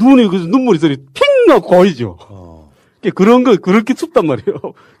쨍하고 눈에 눈물이 소리 핑 하고 고이죠. 그런 거 그렇게 춥단 말이에요.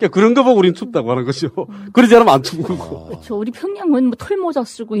 그런 거 보고 우리는 춥다고 하는 것이요. 그러지 않으면 안 춥고. 그렇죠. 우리 평양은 뭐 털모자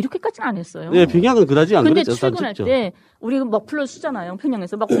쓰고 이렇게까지는 안 했어요. 네, 평양은 그다지 안 근데 그랬죠. 출근할 때 우리 머플러 쓰잖아요.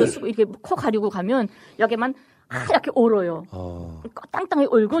 평양에서 머플러 쓰고 이렇게 코 가리고 가면 여기만 하얗게 얼어요. 땅땅하게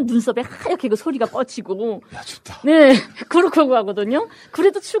얼고 눈썹에 하얗게 그 소리가 뻗치고. 야, 춥다. 네, 그렇고 하거든요.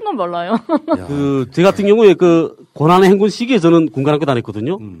 그래도 추운 건 몰라요. 제 같은 경우에 고난의 행군 시기에 저는 군관학교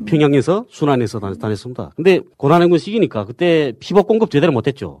다녔거든요. 평양에서 순안에서 다녔습니다. 근데 고난의 행군 시기니까 그때 피복 공급 제대로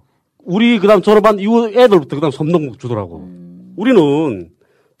못했죠. 우리 그다음 졸업한 이후 애들부터 그다음 섬동 주더라고. 우리는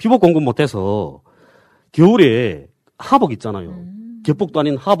피복 공급 못해서 겨울에 하복 있잖아요. 겹복도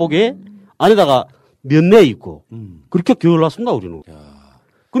아닌 하복에 안에다가 면내 입고 그렇게 겨울 났습니다 우리는.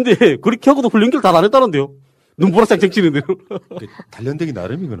 근데 그렇게 하고도 훈련기를 다 안 했다는데요. 눈보라색 쟁치는데요. 단련되기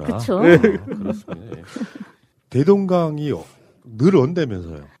나름이구나. 그렇죠. 네. 그렇습니다. 네. 대동강이 늘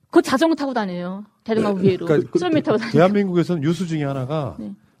온다면서요. 그 자전거 타고 다녀요. 대동강 위로. 썰매 타고 다녀요. 대한민국에서는 유수 중에 하나가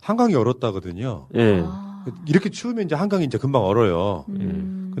한강이 얼었다거든요. 네. 이렇게 추우면 이제 한강이 이제 금방 얼어요.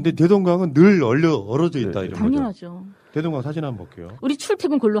 근데 대동강은 늘 얼어져 있다 이런 당연하죠. 거죠. 대동강 사진 한번 볼게요. 우리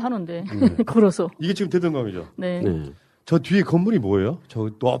출퇴근 걸로 하는데 걸어서. 이게 지금 대동강이죠. 네. 저 뒤에 건물이 뭐예요? 저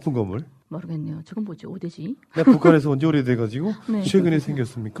높은 건물? 모르겠네요. 저건 뭐지? 어디지? 북한에서 언제 오래돼가지고 네. 최근에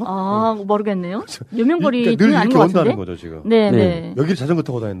생겼습니까? 모르겠네요. 요명거리 늘 아닌 이렇게 것 온다는 같은데? 거죠 지금. 네. 여기를 자전거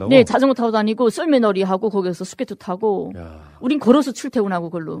타고 다닌다고? 네, 자전거 타고 다니고 썰매놀이 하고 거기서 스케이트 타고. 우린 걸어서 출퇴근하고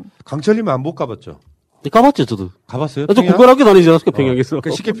걸로. 강철님은 안 못 가봤죠? 네, 가봤죠 저도. 가봤어요? 저 군관학교 다니지 않았어요 평양에서. 그러니까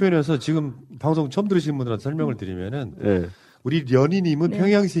쉽게 표현해서 지금 방송 처음 들으시는 분들한테 설명을 드리면은 우리 연희님은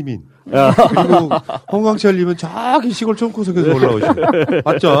평양 시민, 그리고 홍광철님은 저기 시골 총구석에서 올라오시고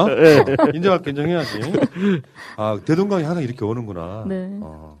맞죠? 인정할 게 인정해야지. 아 대동강이 항상 이렇게 오는구나. 네.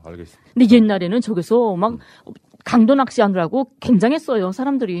 알겠습니다. 근데 옛날에는 저기서 막 강도 낚시하느라고 굉장했어요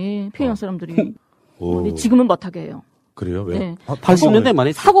사람들이 평양 사람들이. 근데 지금은 못하게 해요. 그래요? 왜? 네. 80년대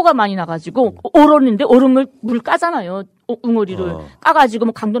많이 사고가 많이 나가지고 얼었는데 얼음을 물 까잖아요. 웅어리를 까가지고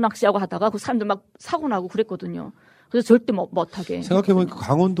뭐 강도 낚시하고 하다가 그 사람들 막 사고 나고 그랬거든요. 그래서 절대 못하게. 생각해보니까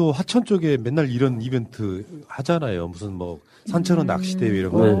강원도 하천 쪽에 맨날 이런 이벤트 하잖아요. 무슨 뭐 산천어 낚시대회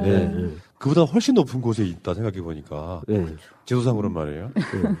이런 거. 그보다 훨씬 높은 곳에 있다 생각해보니까. 제도상으로 말이에요.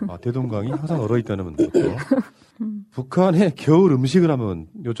 대동강이 항상 얼어있다는 것도. 북한의 겨울 음식을 한번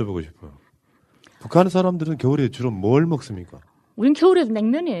여쭤보고 싶어요. 북한 사람들은 겨울에 주로 뭘 먹습니까? 우린 겨울에도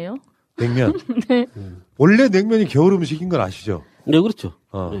냉면이에요. 냉면? 네. 원래 냉면이 겨울 음식인 걸 아시죠? 네, 그렇죠.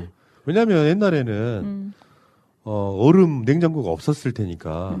 왜냐하면 옛날에는 얼음 냉장고가 없었을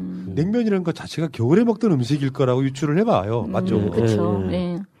테니까 냉면이라는 것 자체가 겨울에 먹던 음식일 거라고 유추를 해봐요. 맞죠? 그렇죠.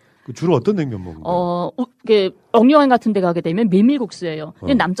 네. 주로 어떤 냉면 먹는가요? 억류관 같은 데 가게 되면 메밀국수예요.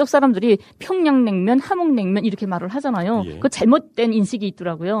 근데 남쪽 사람들이 평양냉면, 함흥냉면 이렇게 말을 하잖아요. 그 잘못된 인식이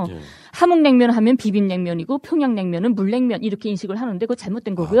있더라고요. 함흥냉면 하면 비빔냉면이고 평양냉면은 물냉면 이렇게 인식을 하는데 그거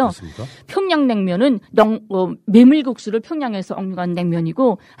잘못된 거고요. 평양냉면은 메밀국수를 평양에서 억류한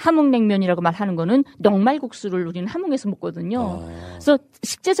냉면이고 함흥냉면이라고 말하는 거는 넉말국수를 우리는 함흥에서 먹거든요. 그래서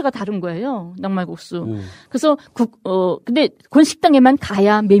식재료가 다른 거예요. 넉말국수. 그래서 근데 그건 식당에만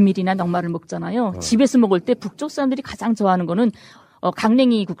가야 메밀이나 넉말을 먹잖아요. 집에서 먹을 때 북쪽 사람들이 가장 좋아하는 거는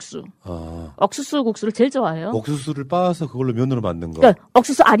강냉이 국수. 옥수수 국수를 제일 좋아해요. 옥수수를 빻아서 그걸로 면으로 만든 거. 그러니까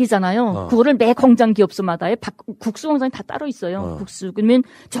옥수수 알이잖아요. 그거를 매 공장 기업소마다에 국수 공장이 다 따로 있어요. 국수. 그러면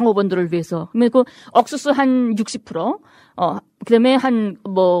종업원들을 위해서. 그러면 그 옥수수 한 60%, 그다음에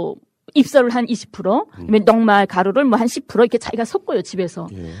입설을 한 20%, 그다음에 넉말 가루를 한 10% 이렇게 자기가 섞어요 집에서.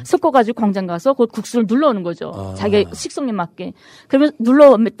 섞어가지고 공장 가서 그 국수를 눌러오는 거죠. 자기가 식성에 맞게. 그러면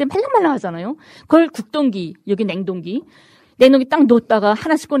눌러오면 때 말랑말랑하잖아요. 그걸 국동기, 여기 냉동기 딱 넣었다가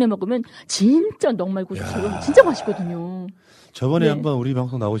하나씩 꺼내 먹으면 진짜 넉말 국수처럼 진짜 맛있거든요. 저번에 한번 우리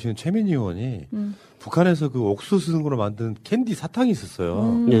방송 나오시는 최민희 의원이 북한에서 그 옥수수 등으로 만든 캔디 사탕이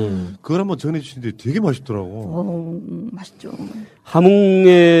있었어요. 그걸 한번 전해주시는데 되게 맛있더라고. 맛있죠.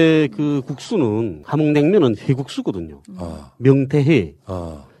 함흥의 그 국수는, 함흥냉면은 해국수거든요. 명태해.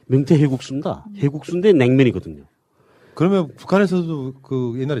 명태해 국수입니다. 해국수인데 냉면이거든요. 그러면 북한에서도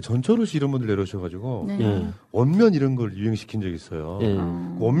그 옛날에 전철우씨 이런 분들 내려오셔가지고 원면 이런 걸 유행시킨 적이 있어요.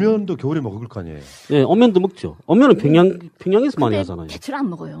 원면도 겨울에 먹을 거 아니에요? 예, 원면도 먹죠. 원면은 평양에서 많이 하잖아요. 대체로 안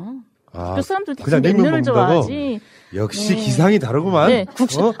먹어요. 아, 그 사람들 대체 그냥 냉면 냉면을 먹는다고? 좋아하지. 역시 기상이 다르구만. 네,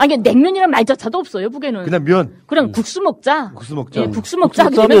 국수. 아니 냉면이란 말조차도 없어요. 북에는. 그냥 면. 그냥 국수 먹자. 국수 먹자. 예, 국수 먹자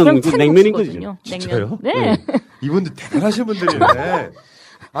하게 되면 그럼 냉면인 거죠. 진짜요? 네. 이분들 대단하신 분들이네.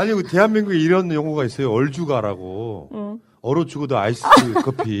 아니 그 대한민국에 이런 용어가 있어요. 얼죽아라고. 얼어 죽어도 아이스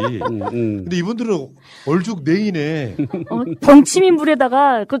커피. 근데 이분들은 얼죽 냉이네. 동치미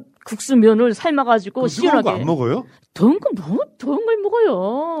물에다가 그 국수면을 삶아가지고 시원하게. 뜨거운 거 안 먹어요? 더운 걸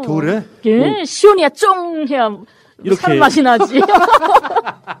먹어요. 겨울에? 예, 시원해야 쫑 해야 이렇게 살 맛이 나지.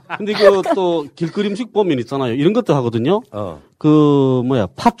 근데 그 또 길거리 음식 보면 있잖아요. 이런 것도 하거든요. 그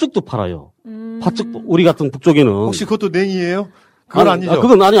팥죽도 팔아요. 팥죽 우리 같은 북쪽에는 혹시 그것도 냉이에요? 그건 아니죠.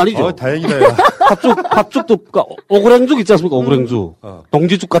 그건 아니죠. 다행이다. 야. 팥죽도 오그랭죽 있지 않습니까? 오그랭죽.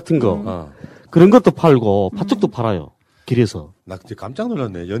 동지죽 같은 거. 그런 것도 팔고 팥죽도 팔아요. 길에서. 나 진짜 깜짝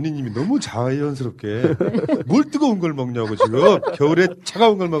놀랐네. 연희님이 너무 자연스럽게 뭘 뜨거운 걸 먹냐고 지금. 겨울에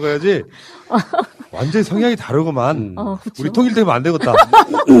차가운 걸 먹어야지. 완전히 성향이 다르구만. 우리 통일되면 안 되겠다.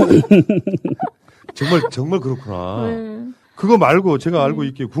 정말 그렇구나. 그거 말고 제가 알고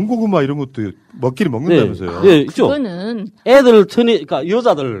있기에 군고구마 이런 것도 먹기를 먹는다면서요. 네, 있죠. 그거는 애들 그러니까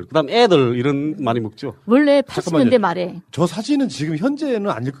여자들 그다음 애들 이런 많이 먹죠. 원래 80년대 말에. 저 사진은 지금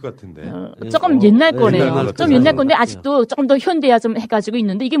현재는 아닐 것 같은데. 조금 옛날 거네요. 좀 옛날 건데 같아요. 아직도 조금 더 현대화 좀 해가지고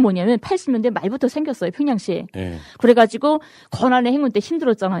있는데 이게 뭐냐면 80년대 말부터 생겼어요. 평양시에. 그래가지고 권한의 행군 때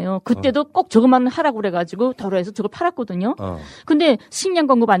힘들었잖아요. 그때도 꼭 저것만 하라고 그래가지고 도로에서 저걸 팔았거든요. 근데 식량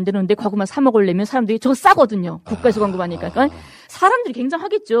공급 안 되는데 고구마 사 먹으려면 사람들이 저거 싸거든요. 국가에서 공급하니까. 그러니까 사람들이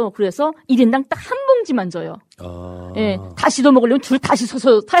굉장하겠죠. 그래서 1인당 딱 한 봉지만 줘요. 예, 다시도 먹으려면 줄 다시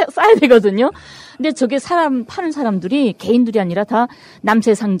서서 싸야 되거든요. 근데 저게 파는 사람들이 개인들이 아니라 다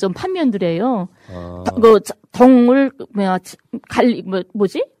남세상점 판매원들이에요. 그 동을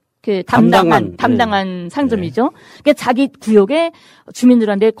그 담당한 상점이죠. 그러니까 자기 구역에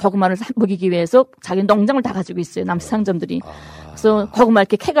주민들한테 고구마를 먹이기 위해서 자기 농장을 다 가지고 있어요. 남세 상점들이. 그래서 고구마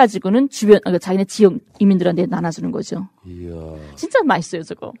이렇게 캐가지고는 자기네 지역 이민들한테 나눠주는 거죠. 이야. 진짜 맛있어요,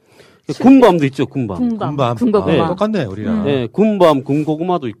 저거. 군밤도 있죠, 군밤. 군고구마. 똑같네, 우리랑. 네, 군밤,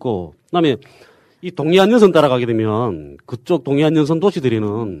 군고구마도 있고. 그다음에 이 동해안연선 따라가게 되면 그쪽 동해안연선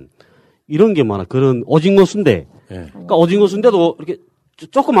도시들에는 이런 게 많아. 그런 오징어 순대. 그러니까 오징어 순대도 이렇게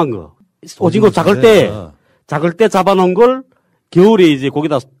조그만 거. 오징어 작을 때 잡아놓은 걸 겨울에 이제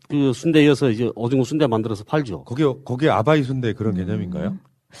거기다 그 순대 이어서 이제 오징어 순대 만들어서 팔죠. 거기 아바이 순대 그런 개념인가요?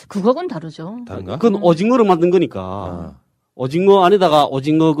 그거하고는 다르죠. 다른가? 그건 오징어를 만든 거니까. 오징어 안에다가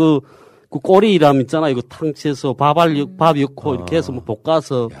오징어 그 꼬리람 있잖아요. 이거 탕치해서 밥 넣고 이렇게 해서 뭐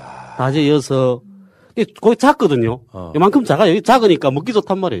볶아서 다져여서. 거기 작거든요. 이만큼 작아요. 여기 작으니까 먹기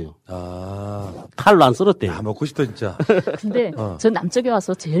좋단 말이에요. 칼로 안 썰었대요. 먹고 싶다, 진짜. 근데 저 남쪽에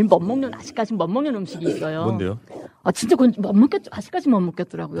와서 제일 아직까지 못 먹는 음식이 있어요. 뭔데요? 진짜 그건 아직까지 못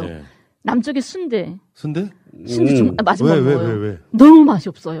먹겠더라고요. 네. 남쪽에 순대. 순대 정말 맛이 못 먹어요. 왜? 너무 맛이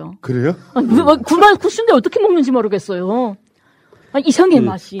없어요. 그래요? 그 순대 어떻게 먹는지 모르겠어요. 이상해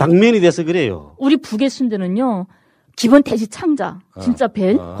맛이. 당면이 돼서 그래요. 우리 북의 순대는요. 기본 돼지 창자, 진짜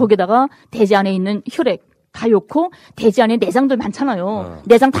벨, 거기다가 돼지 안에 있는 혈액 다 넣고 돼지 안에 내장들 많잖아요.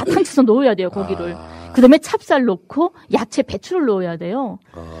 내장 다 탕쳐서 넣어야 돼요, 고기를. 그다음에 찹쌀 넣고 야채, 배추를 넣어야 돼요.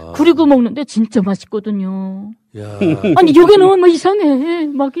 그리고 먹는데 진짜 맛있거든요. 아니 여기는 뭐 이상해,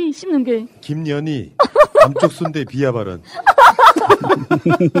 막이 씹는 게. 김연희 남쪽 순대 비하 발언.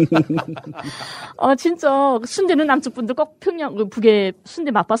 진짜 순대는 남쪽 분들 꼭 북에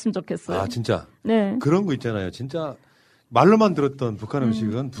순대 맛봤으면 좋겠어요. 진짜. 네. 그런 거 있잖아요. 진짜 말로만 들었던 북한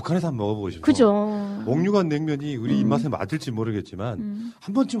음식은 북한에서 한번 먹어보고 싶어. 그죠. 옥류관 냉면이 우리 입맛에 맞을지 모르겠지만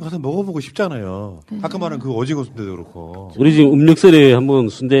한 번쯤 가서 먹어보고 싶잖아요. 아까 말한 그 오징어 순대도 그렇고. 우리 지금 음력설에 한번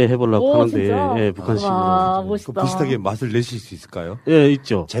순대 해보려고 하는데, 진짜? 북한식으로. 멋있다. 비슷하게 맛을 내실 수 있을까요? 예,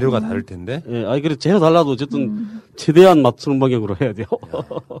 있죠. 재료가 다를 텐데. 그래 재료 달라도 어쨌든 최대한 맞추는 방향으로 해야 돼요.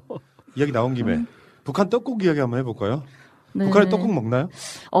 이야기 나온 김에 북한 떡국 이야기 한번 해볼까요? 네. 북한에 떡국 먹나요?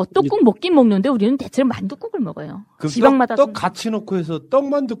 떡국 먹긴 먹는데 우리는 대체로 만둣국을 먹어요. 그럼 지방마다 떡 같이 넣고 해서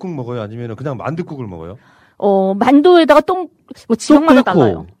떡만둣국 먹어요? 아니면 그냥 만둣국을 먹어요? 만두에다가 지방마다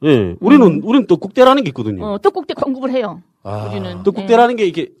달라요. 예, 우리는 떡국대라는 게 있거든요. 떡국대 공급을 해요. 우리는. 떡국대라는 게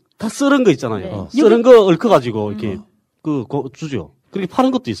이게 다 썰은 거 있잖아요. 썰은 거 얽혀가지고 이렇게 주죠. 그렇게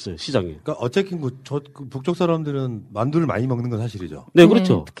파는 것도 있어요, 시장에. 그러니까 어쨌든 그 북쪽 사람들은 만두를 많이 먹는 건 사실이죠. 네,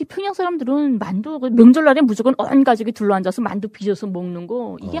 그렇죠. 특히 평양 사람들은 만두 명절날에 무조건 온 가족이 둘러앉아서 만두 빚어서 먹는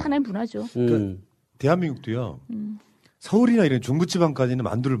거 이게 하나의 문화죠. 그러니까 대한민국도요. 서울이나 이런 중부지방까지는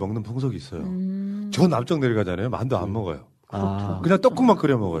만두를 먹는風속이 있어요. 저 남쪽 내려가잖아요. 만두 안 먹어요. 그냥 떡국만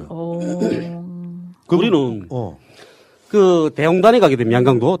끓여 먹어요. 우리는 그 대형단에 가게 되면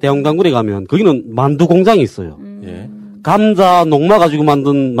양강도 대형단군에 가면 거기는 만두 공장이 있어요. 예. 감자 녹마 가지고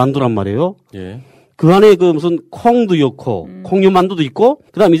만든 만두란 말이에요. 예. 그 안에 그 무슨 콩도 있고 콩류 만두도 있고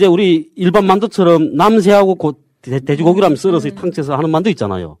그다음 이제 우리 일반 만두처럼 남새하고 돼지고기를 썰어서 탕채서 하는 만두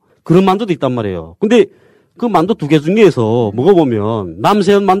있잖아요. 그런 만두도 있단 말이에요. 근데 그 만두 두 개 중에서 먹어보면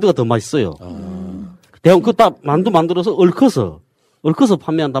남새한 만두가 더 맛있어요. 대형 그 딱 만두 만들어서 얽어서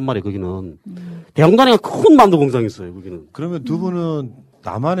판매한단 말이에요. 거기는 대형단에 큰 만두 공장이 있어요. 거기는. 그러면 두 분은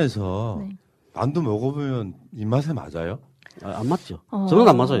남한에서 만두 먹어보면 입맛에 맞아요? 안 맞죠. 저는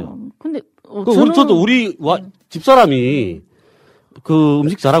안 맞아요. 근데 저도 우리 집사람이 그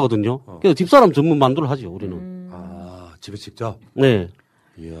음식 잘하거든요. 그래서 집사람 전문 만두를 하죠. 우리는. 집에 직접. 네.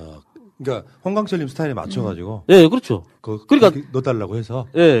 이야. 그러니까 홍강철님 스타일에 맞춰가지고. 네, 그렇죠. 그러니까 넣어달라고 해서.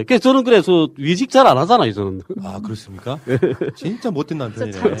 네, 그래서 저는 그래서 외식 잘 안 하잖아요, 저는. 그렇습니까? 진짜 못된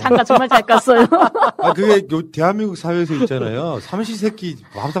남편이네. 장가 정말 잘 깠어요. 그게 대한민국 사회에서 있잖아요. 삼시세끼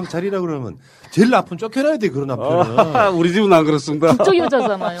밥상 차리라 그러면 제일 나쁜 쫓겨나야 돼 그런 남편은. 우리 집은 안 그렇습니다. 국적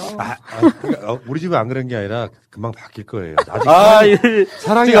여자잖아요. 그러니까 우리 집은 안 그런 게 아니라 금방 바뀔 거예요. 아직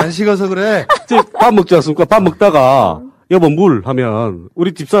사랑이 안 식어서 그래. 밥 먹지 않습니까? 밥 먹다가. 여보 물 하면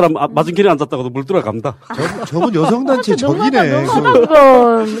우리 집사람 맞은길에 앉았다가도 물 들어갑니다. 저분 여성단체 적이네.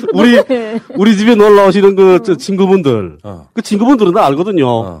 우리 집에 놀러 오시는 그 친구분들, 그 친구분들은 다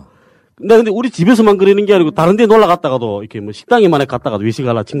알거든요. 근데 우리 집에서만 그러는 게 아니고 다른 데 놀러 갔다가도 이렇게 뭐 식당에만 갔다가도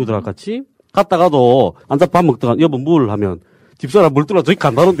외식하려 친구들하고 같이 갔다가도 앉아 밥 먹다가 여보 물 하면 집사람 물 들어 저기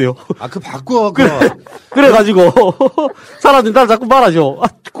간다는데요. 그 바꿔. 그래가지고 사람들이 날 자꾸 말하죠.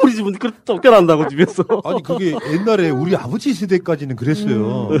 우리 집은 그렇게 쫓겨난다고 집에서. 아니 그게 옛날에 우리 아버지 세대까지는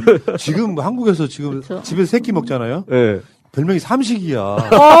그랬어요. 지금 한국에서 지금 그렇죠. 집에서 새끼 먹잖아요. 네. 별명이 삼식이야.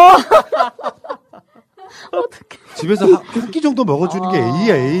 어떡해. 집에서 한 끼 정도 먹어주는 게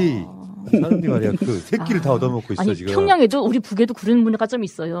A야 A. 사람들이 말이야 그 새끼를 다 얻어먹고 있어. 아니, 지금. 평양에도 우리 북에도 그런 문화가 좀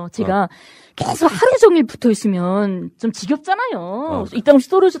있어요. 제가 계속 하루 종일 붙어 있으면 좀 지겹잖아요. 이따 없이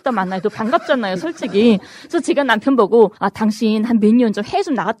떨어졌다 만나도 반갑잖아요, 솔직히. 그래서 제가 남편 보고 당신 한 몇 년 전 해외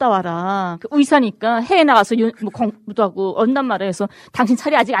좀 나갔다 와라. 그 의사니까 해외 나가서 뭐 공부도 하고 언단 말이야. 해서 당신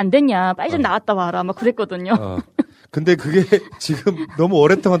차례 아직 안 됐냐? 빨리 좀 나갔다 와라. 막 그랬거든요. 근데 그게 지금 너무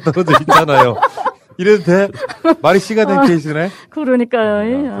오랫동안 떨어져 있잖아요. 이래도 돼? 말이 씨가 된 케이스네?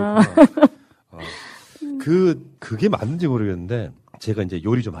 그러니까요. 그게 맞는지 모르겠는데, 제가 이제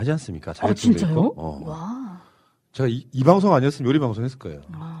요리 좀 하지 않습니까? 진짜요? 와. 제가 이 방송 아니었으면 요리 방송 했을 거예요.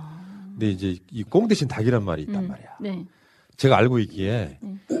 근데 이제 이 꽁 대신 닭이란 말이 있단 말이야. 네. 제가 알고 있기에,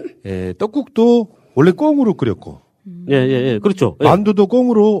 떡국도 원래 꽁으로 끓였고. 예. 그렇죠. 만두도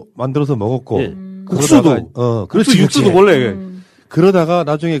꽁으로 만들어서 먹었고. 국수도. 그렇지. 육수도 원래. 그러다가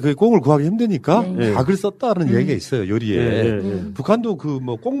나중에 그 꽁을 구하기 힘드니까 닭을 썼다는 얘기가 있어요, 요리에. 북한도 그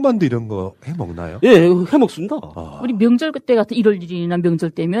뭐 꽁만두 이런 거 해 먹나요? 예, 해 먹습니다. 우리 명절 때 같은 1월 1일이나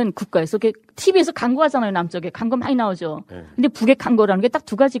명절 때면 국가에서 TV에서 광고하잖아요, 남쪽에. 광고 많이 나오죠. 근데 북에 광고라는 게 딱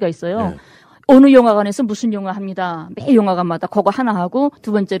두 가지가 있어요. 어느 영화관에서 무슨 영화 합니다. 매 영화관마다 그거 하나 하고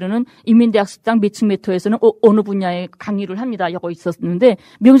두 번째로는 인민대학 식당 몇 층 몇 호에서는 어느 분야의 강의를 합니다. 이거 있었는데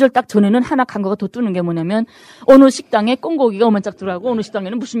명절 딱 전에는 하나 광고가 더 뜨는 게 뭐냐면 어느 식당에 꽁고기가 어머짝 들어가고 어느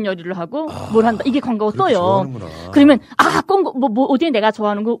식당에는 무슨 요리를 하고 뭘 한다. 이게 광고가 떠요. 좋아하는구나. 그러면 꽁고 뭐 어디에 내가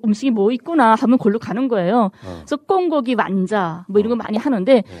좋아하는 거 음식이 뭐 있구나 하면 그걸로 가는 거예요. 그래서 꽁고기 완자 뭐 이런 거 많이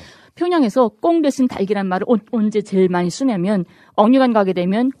하는데 평양에서 꽁 대신 닭이란 말을 언제 제일 많이 쓰냐면 억류관 가게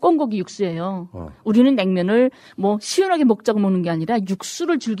되면 꽁고기 육수예요. 우리는 냉면을 뭐 시원하게 먹자고 먹는 게 아니라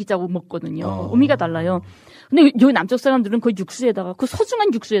육수를 즐기자고 먹거든요. 의미가 달라요. 근데 여기 남쪽 사람들은 그 육수에다가 그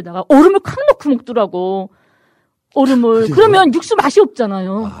소중한 육수에다가 얼음을 칵 넣고 먹더라고. 얼음을. 그러면 육수 맛이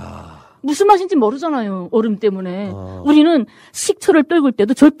없잖아요. 무슨 맛인지 모르잖아요. 얼음 때문에. 우리는 식초를 떨굴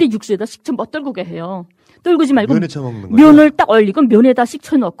때도 절대 육수에다 식초 못 떨구게 해요. 떨구지 말고 면에 쳐먹는 거죠? 면을 딱 얼리고 면에다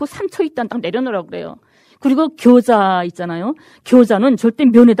식초 넣고 3초 있다 딱 내려놓으라고 그래요. 그리고 겨자 있잖아요. 겨자는 절대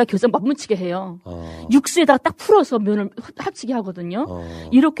면에다 겨자 못 묻히게 해요. 육수에다가 딱 풀어서 면을 합치게 하거든요.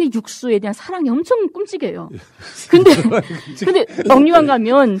 이렇게 육수에 대한 사랑이 엄청 끔찍해요. 근데 억류관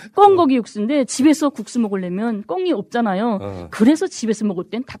가면 꽁고기 육수인데 집에서 국수 먹으려면 꽁이 없잖아요. 그래서 집에서 먹을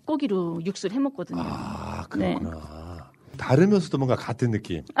땐 닭고기로 육수를 해 먹거든요. 그렇구나. 다르면서도 뭔가 같은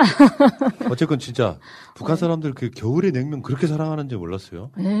느낌. 어쨌건 진짜 북한 사람들 그 겨울에 냉면 그렇게 사랑하는지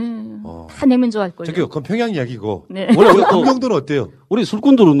몰랐어요. 다 냉면 좋아할걸요. 저기 그건 평양 이야기고. 네. 원래 우리 함경도는 어때요? 우리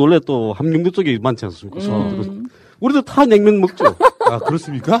술꾼들은 원래 또 함경도 쪽에 많지 않습니까? 우리도 다 냉면 먹죠. 아,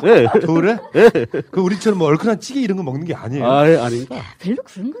 그렇습니까? 네. 겨울에? 네. 그 우리처럼 뭐 얼큰한 찌개 이런 거 먹는 게 아니에요. 아닌가? 별로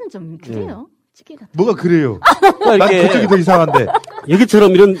그런 거는 좀 그래요. 찌개 같은 뭐가 그래요? 그러니까 난 그쪽이 더 이상한데.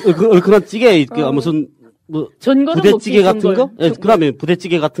 여기처럼 이런 얼큰한 찌개, 무슨, 뭐, 전골은 부대찌개 먹지, 같은 거? 전골. 예, 그 다음에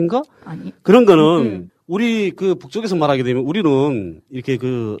부대찌개 같은 거? 아니. 그런 거는, 우리 그 북쪽에서 말하게 되면 우리는 이렇게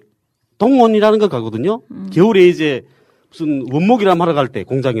그 동원이라는 걸 가거든요. 겨울에 이제 무슨 원목이라 하러 갈 때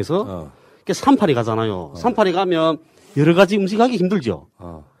공장에서 산팔이 가잖아요. 산팔이 가면 여러 가지 음식하기 힘들죠.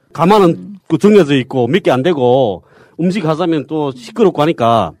 가마는 그 정해져 있고 몇 개 안 되고 음식 하자면 또 시끄럽고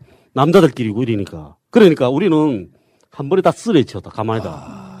하니까 남자들끼리고 이러니까. 그러니까 우리는 한 번에 다 썰어 쳐, 다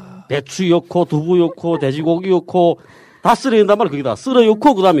가만히다. 배추 넣고 두부 넣고 돼지고기 넣고 다 썰어낸단 말이야. 거기다 썰어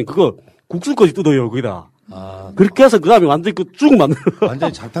넣고 그다음에 그거 국수까지 뜯어요 거기다. 그렇게 해서 그다음에 완전히 그 쭉 만들어.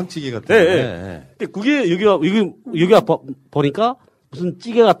 완전히 잘탕찌개 같은. 네. 그게 여기가 보니까 무슨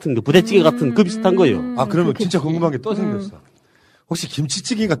찌개 같은 거, 부대찌개 같은 그 비슷한 거예요. 아, 그러면 진짜 궁금한 게 또 생겼어. 혹시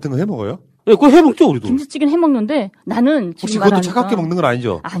김치찌개 같은 거 해 먹어요? 네, 그거 해 먹죠 우리도. 김치찌개는 해 먹는데 나는 혹시 그것도 차갑게 먹는 건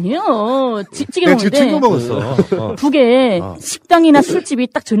아니죠? 아니요. 찌개 내가 먹는데. 지금 챙겨 먹었어. 북에 식당이나 술집이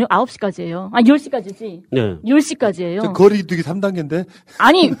딱 저녁 9시까지예요. 아, 10시까지지. 네. 10시까지예요. 거리 두기 3단계인데?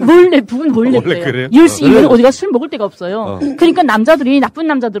 아니, 몰래, 북은 몰래 원래 그래요. 그래요? 10시 이후에는 어디가 술 먹을 데가 없어요. 그러니까 남자들이, 나쁜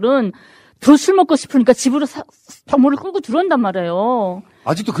남자들은 더 술 먹고 싶으니까 집으로 병모를 끌고 들어온단 말이에요.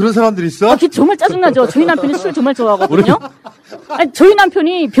 아직도 그런 사람들이 있어? 그게 정말 짜증나죠. 저희 남편이 술 정말 좋아하거든요. 아니, 저희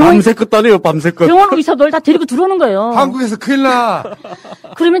남편이 밤새 끝다네요, 밤새 끝. 병원 의사들 다 데리고 들어오는 거예요. 한국에서 큰일 나.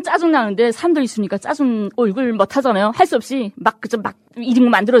 그러면 짜증나는데 사람들 있으니까 짜증 얼굴 뭐 타잖아요. 할 수 없이 막 이런 거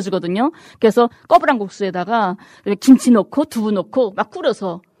만들어주거든요. 그래서 꺼부랑 국수에다가 김치 넣고 두부 넣고 막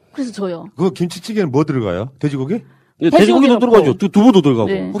끓여서 그래서 줘요. 그 김치찌개는 뭐 들어가요? 돼지고기? 네, 돼지고기도 들어가죠. 두부도 들어가고.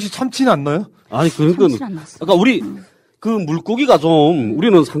 네. 혹시 참치는 안 넣어요? 아니, 그런 건. 그러니까 우리, 그 물고기가 좀,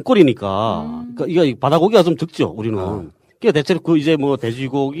 우리는 산골이니까, 그러니까 이게 바다고기가 좀 적죠, 우리는. 그러니까 대체로 그 이제 뭐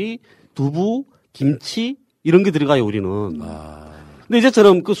돼지고기, 두부, 김치, 이런 게 들어가요, 우리는. 근데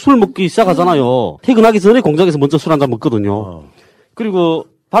이제처럼 그 술 먹기 시작하잖아요. 퇴근하기 전에 공장에서 먼저 술 한잔 먹거든요. 그리고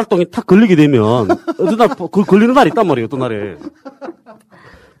발동이 탁 걸리게 되면, 어떤 날, 그 걸리는 날이 있단 말이에요, 어떤 날에.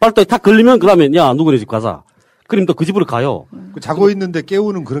 발동이 탁 걸리면, 그 다음에, 야, 누구네 집 가자. 그럼 또 그 집으로 가요. 자고 있는데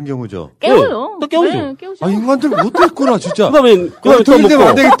깨우는 그런 경우죠. 깨워요. 또 깨우죠. 네, 깨우죠. 아, 인간들 못됐구나, 진짜. 그 다음에 또 통일되면 안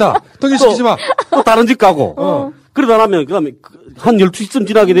먹고. 되겠다. 통일시키지 마. 또 다른 집 가고. 그러다 나면, 그 다음에 한 12시쯤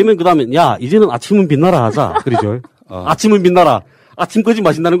지나게 되면, 그 다음에, 야, 이제는 아침은 빛나라 하자. 그러죠. 아침은 빛나라. 아침까지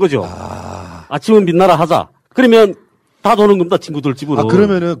마신다는 거죠. 아침은 빛나라 하자. 그러면 다 도는 겁니다, 친구들 집으로. 아,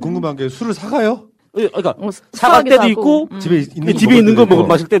 그러면은 궁금한 게 술을 사가요? 예, 그러니까, 사갈 때도 있고, 집에 있는 거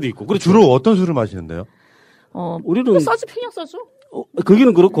마실 때도 있고. 그렇죠. 주로 어떤 술을 마시는데요? 우리는. 싸지, 편향 싸죠?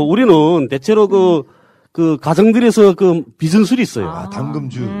 거기는 그렇고, 우리는 대체로 그 가정들에서 그 빚은 술이 있어요.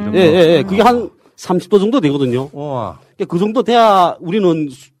 담금주. 이런 거. 예. 그게 한 30도 정도 되거든요. 그러니까 그 정도 돼야 우리는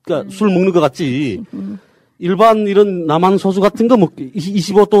그러니까 술 먹는 것 같지. 일반 이런 남한 소주 같은 거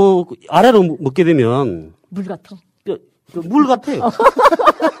 25도 아래로 먹게 되면. 물 같아. 물 같아요.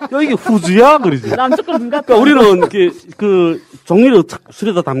 야, 이게 후주야? 그러지. 남쪽은 물 같아. 그러니까 우리는 그 종이를 탁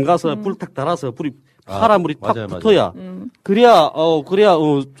술에다 담가서 불 탁 달아서 불이 파란 물이 탁 붙어야. 그래야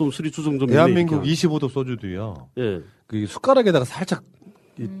좀 술이 주정 좀. 대한민국 25도 소주도요. 예. 그 숟가락에다가 살짝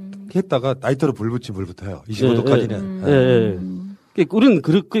했다가 나이터로 불 붙어요. 25도까지는. 예. 우리는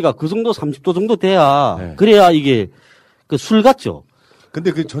그러니까 그 정도 30도 정도 돼야 그래야 이게 그 술 같죠.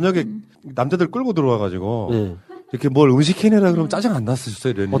 근데 그 저녁에 남자들 끌고 들어와가지고 이렇게 뭘 음식 해내라 그러면 짜증 안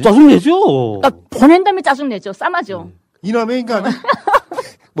났었어요, 이러니? 짜증 내죠. 그러니까 보낸 다음에 짜증 내죠. 싸마죠. 이남의 인간.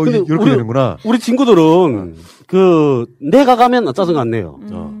 뭐 이렇게 되는구나. 우리 친구들은 내가 가면 짜증 안 내요.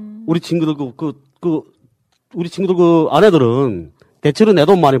 우리 친구들 우리 친구들 그 아내들은 대체로 내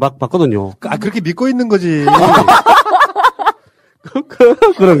돈 많이 받거든요. 아, 그렇게 믿고 있는 거지.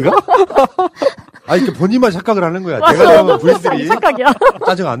 그런가? 아, 이렇게 본인만 착각을 하는 거야. 맞아. 내가 보면 부인들이 착각이야.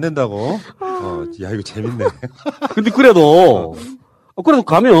 짜증 안 낸다고. 야, 이거 재밌네. 근데 그래도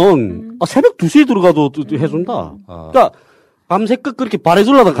가면 새벽 2시에 들어가도 해준다. 그러니까 밤새껏 그렇게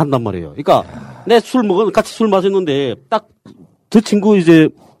바래주려다 간단 말이에요. 그러니까 내 같이 술 마셨는데 딱 저 친구 이제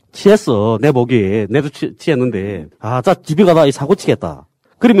취했어. 내 보기에 내도 취했는데 자 집에 가다 이 사고 치겠다.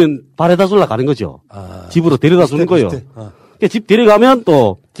 그러면 바래다 줄라 가는 거죠. 집으로 데려다 주는 거예요. 집 데려가면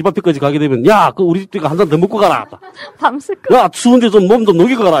또 집 앞에까지 가게 되면 야, 우리 집 한 잔 더 먹고 가라. 밤새껏. 야, 추운데 좀 몸 좀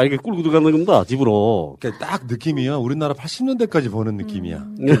녹이고 가라. 이렇게 끌고 들어가는 겁니다. 집으로. 딱 느낌이요. 우리나라 80년대까지 보는 느낌이야.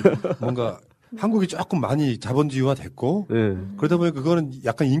 뭔가 한국이 조금 많이 자본주의화 됐고 예. 그러다 보니 그거는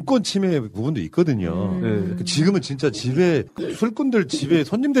약간 인권 침해 부분도 있거든요. 지금은 진짜 집에 술꾼들 집에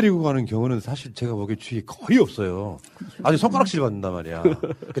손님 데리고 가는 경우는 사실 제가 보기에 주위에 거의 없어요. 아주 손가락질 받는단 말이야.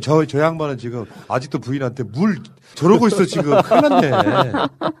 저 양반은 지금 아직도 부인한테 물 저러고 있어 지금 큰일 났네.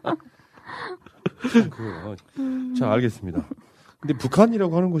 자 알겠습니다. 근데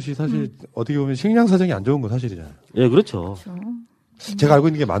북한이라고 하는 곳이 사실 어떻게 보면 식량 사정이 안 좋은 건 사실이잖아요. 예, 그렇죠. 제가 알고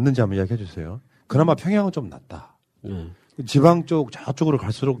있는 게 맞는지 한번 이야기해 주세요. 그나마 평양은 좀 낫다. 지방 쪽 저쪽으로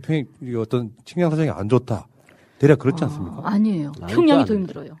갈수록 어떤 식량 사정이 안 좋다. 대략 그렇지 않습니까? 아니에요. 평양이 더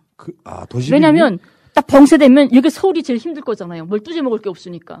힘들어요. 도시 왜냐하면 딱 봉쇄되면 여기 서울이 제일 힘들 거잖아요. 뭘 뚜져 먹을 게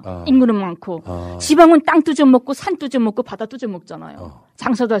없으니까. 인구는 많고. 지방은 땅 뚜져 먹고 산 뚜져 먹고 바다 뚜져 먹잖아요.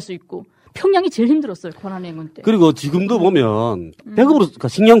 장사도 할 수 있고. 평양이 제일 힘들었어요. 권한행군 때. 그리고 지금도 보면 배급으로 그러니까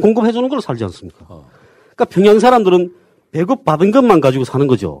식량 공급해 주는 걸로 살지 않습니까? 그러니까 평양 사람들은 배급 받은 것만 가지고 사는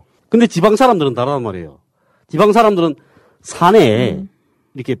거죠. 근데 지방 사람들은 다르단 말이에요. 지방 사람들은 산에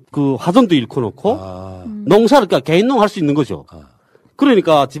이렇게 그 화전도 잃고 놓고 농사를 그러니까 개인농 할 수 있는 거죠.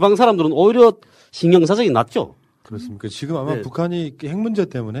 그러니까 지방 사람들은 오히려 식량 사정이 낮죠. 그렇습니까? 지금 아마 북한이 핵 문제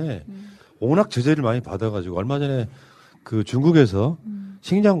때문에 워낙 제재를 많이 받아가지고 얼마 전에 그 중국에서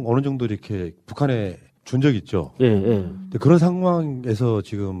식량 어느 정도 이렇게 북한에 준 적이 있죠. 근데 그런 상황에서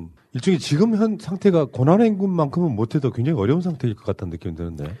지금 일종의 지금 현 상태가 고난행군만큼은 못해도 굉장히 어려운 상태일 것 같다는 느낌이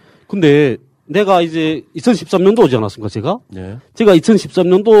드는데. 근데 내가 이제 2013년도 오지 않았습니까, 제가? 예. 제가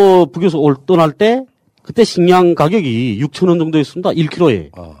 2013년도 북에서 떠날 때 그때 식량 가격이 6,000원 정도였습니다.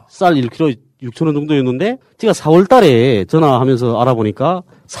 1kg에. 쌀 1kg 6,000원 정도였는데 제가 4월 달에 전화하면서 알아보니까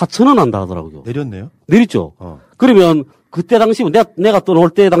 4,000원 한다 하더라고요. 내렸네요? 내렸죠. 그러면 그때 당시 내가 떠올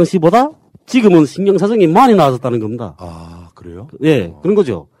때 당시보다 지금은 식량 사정이 많이 나아졌다는 겁니다. 아, 그래요? 예, 그런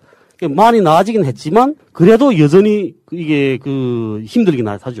거죠. 많이 나아지긴 했지만 그래도 여전히 이게 그 힘들긴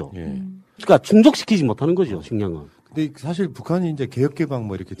하죠. 그러니까 충족시키지 못하는 거죠, 식량은. 근데 사실 북한이 이제 개혁 개방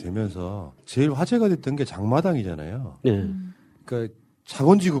뭐 이렇게 되면서 제일 화제가 됐던 게 장마당이잖아요. 그러니까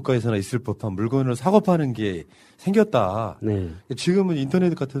자본주의 국가에서나 있을 법한 물건을 사고 파는 게 생겼다. 지금은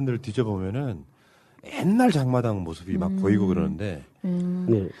인터넷 같은 데를 뒤져보면은 옛날 장마당 모습이 막 보이고 그러는데.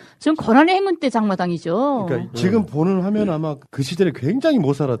 지금 권한의 행군 때 장마당이죠. 그러니까 지금 보는 화면 아마 그 시절에 굉장히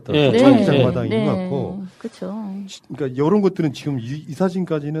못 살았던 초창기 장마당인 것 같고. 그렇죠. 그러니까 이런 것들은 지금 이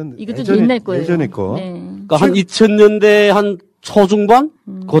사진까지는 이것도 좀 옛날 거예요. 예전에 거. 그러니까 한 2000년대 한 초중반?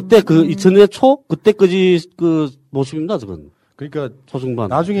 그때 그 2000년대 초? 그때까지 그 모습입니다, 저건. 그러니까 초중반.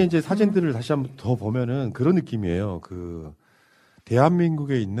 나중에 이제 사진들을 다시 한번 더 보면은 그런 느낌이에요. 그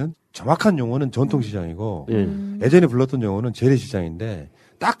대한민국에 있는 정확한 용어는 전통시장이고 예전에 불렀던 용어는 재래시장인데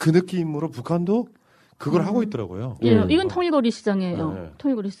딱 그 느낌으로 북한도 그걸 하고 있더라고요. 예, 이건 통일거리 시장이에요.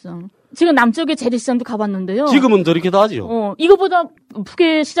 통일거리 시장. 지금 남쪽에 재래시장도 가봤는데요. 지금은 저렇게도 하죠. 이거보다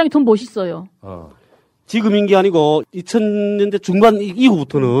북의 시장이 더 멋있어요. 지금인 게 아니고 2000년대 중반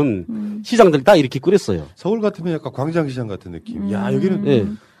이후부터는 시장들 다 이렇게 꾸렸어요. 서울 같으면 약간 광장시장 같은 느낌. 야, 여기는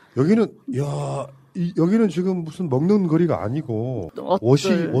여기는 지금 무슨 먹는 거리가 아니고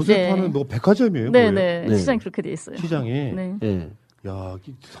옷을 파는 뭐 백화점이에요. 네네. 시장이 그렇게 돼 있어요. 시장이. 야,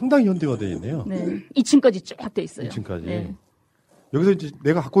 상당히 현대화되어 있네요. 2층까지 쫙 돼 있어요. 2층까지. 여기서 이제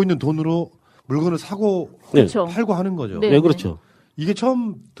내가 갖고 있는 돈으로 물건을 사고 팔고 하는 거죠. 네, 그렇죠. 이게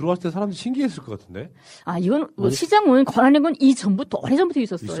처음 들어왔을 때 사람들이 신기했을 것 같은데. 아, 이건 시장은 권한행군 이전부터 오래전부터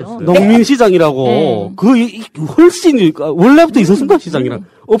있었어요. 농민시장이라고 그 훨씬 원래부터 있었습니다. 시장이랑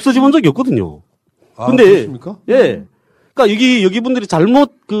없어진 적이 없거든요. 근데 그렇습니까? 예. 그러니까 여기 분들이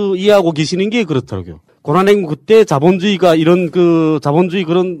잘못 이해하고 계시는 게 그렇더라고요. 고난행군 그때 자본주의가 이런 자본주의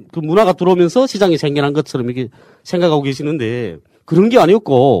그런 문화가 들어오면서 시장이 생겨난 것처럼 이렇게 생각하고 계시는데 그런 게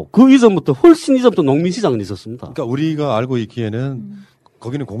아니었고 그 이전부터 훨씬 이전부터 농민시장은 있었습니다. 그러니까 우리가 알고 있기에는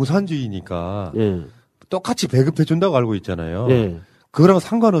거기는 공산주의니까 똑같이 배급해 준다고 알고 있잖아요. 그거랑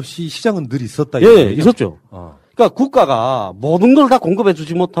상관없이 시장은 늘 있었다. 있었죠. 그러니까 국가가 모든 걸 다 공급해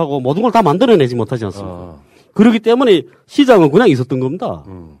주지 못하고 모든 걸 다 만들어내지 못하지 않습니까? 그렇기 때문에 시장은 그냥 있었던 겁니다.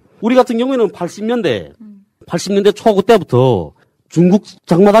 우리 같은 경우에는 80년대 초 그때부터 중국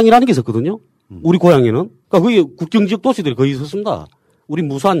장마당이라는 게 있었거든요. 우리 고향에는. 그러니까 그게 국경지역 도시들이 거의 있었습니다. 우리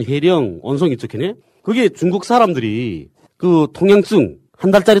무산, 해령, 온성 이쪽에네. 그게 중국 사람들이 그 통행증,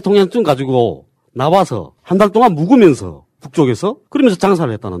 한 달짜리 통행증 가지고 나와서 한 달 동안 묵으면서 북쪽에서 그러면서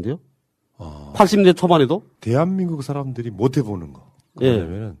장사를 했다는데요. 80년대 초반에도. 대한민국 사람들이 못 해보는 거.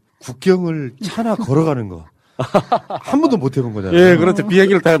 왜냐면은 국경을 차나 걸어가는 거. 한 번도 못 해본 거잖아요. 예, 그렇죠.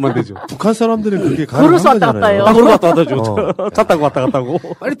 비행기를 타야만 되죠. 북한 사람들은 그게 걸어서 가능한 왔다 갔다 해요. 거잖아요. 걸어 갔다 왔다 하죠. 차 타고 왔다 갔다 하고.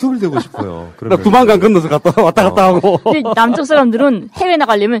 빨리 통일되고 싶어요. 나 두만강 건너서 왔다 갔다 하고. 근데 남쪽 사람들은 해외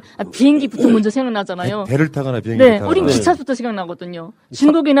나가려면 비행기부터 먼저 생각나잖아요. 배를 타거나 비행기 네, 타거나. 우린 기차부터 생각나거든요.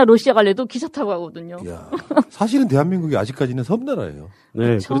 중국이나 러시아 갈래도 기차 타고 가거든요. 사실은 대한민국이 아직까지는 섬나라예요.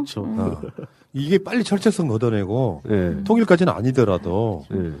 네, 그렇죠. 이게 빨리 철책성 걷어내고 통일까지는 아니더라도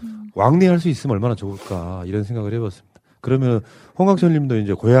왕래할 수 있으면 얼마나 좋을까 이런 생각을 해봤습니다. 그러면 홍학철님도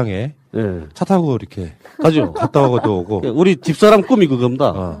이제 고향에 차 타고 이렇게 가죠. 갔다 오고도 오고. 우리 집사람 꿈이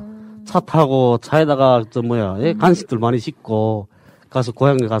그겁니다. 차 타고 차에다가 간식들 많이 싣고 가서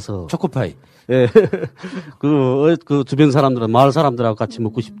고향에 가서 초코파이. 예. 그 주변 사람들은 마을 사람들하고 같이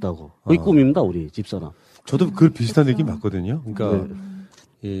먹고 싶다고. 그게 꿈입니다, 우리 집사람. 저도 그 비슷한 느낌 받거든요. 그러니까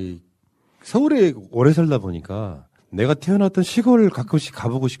이 서울에 오래 살다 보니까 내가 태어났던 시골을 가끔씩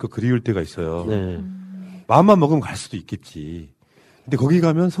가보고 싶고 그리울 때가 있어요. 마음만 먹으면 갈 수도 있겠지. 근데 거기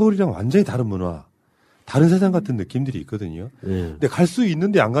가면 서울이랑 완전히 다른 문화, 다른 세상 같은 느낌들이 있거든요. 근데 갈 수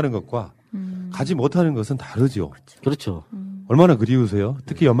있는데 안 가는 것과 가지 못하는 것은 다르죠. 그렇죠. 얼마나 그리우세요?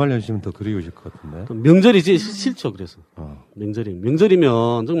 특히 연말연시면 더 그리우실 것 같은데. 명절이 제일 싫죠, 그래서.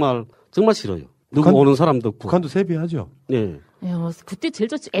 명절이면 정말 싫어요. 누구 오는 사람도 없고. 북한도 세배하죠? 네. 그때 제일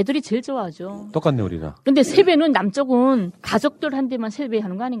좋지. 애들이 제일 좋아하죠. 똑같네, 우리나. 근데 세배는 남쪽은 가족들한테만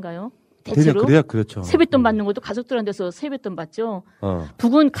세배하는 거 아닌가요? 대체로. 그래야 그렇죠. 세뱃돈 받는 것도 가족들한테서 세뱃돈 받죠.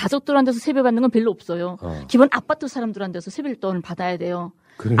 북은 가족들한테서 세배 받는 건 별로 없어요. 기본 아파트 사람들한테서 세뱃돈을 받아야 돼요.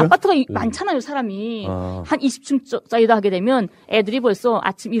 그래요? 아파트가 많잖아요, 사람이. 한 20층 사이드 하게 되면 애들이 벌써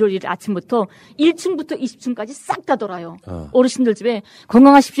 1월 1일 아침부터 1층부터 20층까지 싹 다 돌아요. 어르신들 집에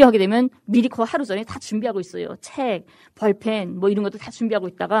건강하십시오 하게 되면 미리 그 하루 전에 다 준비하고 있어요. 책, 볼펜, 뭐 이런 것도 다 준비하고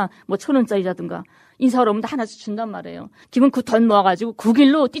있다가 뭐 1,000원짜리라든가 인사하러 오면 다 하나씩 준단 말이에요. 기본 그 돈 모아가지고 그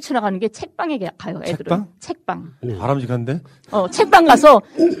길로 뛰쳐나가는 게 책방에 가요, 애들은. 책방? 바람직한데? 책방 가서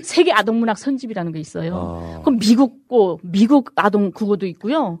세계 아동문학 선집이라는 게 있어요. 그럼 미국 아동 국어도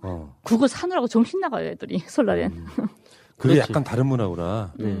있고요. 국어 사느라고 정신 나가요, 애들이, 설날엔. 그게 약간 다른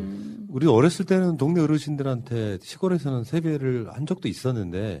문화구나. 우리 어렸을 때는 동네 어르신들한테 시골에서는 세배를 한 적도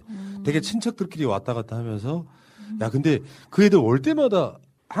있었는데 되게 친척들끼리 왔다 갔다 하면서 야, 근데 그 애들 올 때마다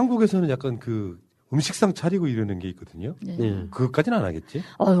한국에서는 약간 그 음식상 차리고 이러는 게 있거든요. 그것까지는 안 하겠지?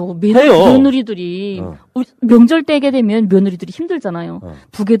 며느리들이 명절 때게 되면 며느리들이 힘들잖아요.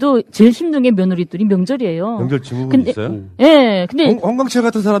 북에도 제일 힘든 게 며느리들이 명절이에요. 명절 증후군 있어요? 예, 근데 홍강철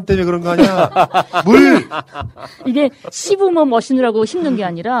같은 사람 때문에 그런 거 아니야? 물 이게 시부모 모시느라고 힘든 게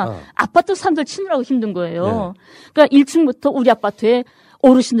아니라 아파트 사람들 치느라고 힘든 거예요. 그러니까 1층부터 우리 아파트에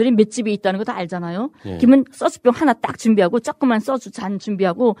어르신들이 몇 집이 있다는 거 다 알잖아요. 그러면 소주병 하나 딱 준비하고 조그만 소주 잔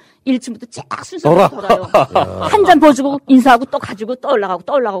준비하고 1층부터 쫙 순서대로 돌아요. 한 잔 버주고 인사하고 또 가지고 또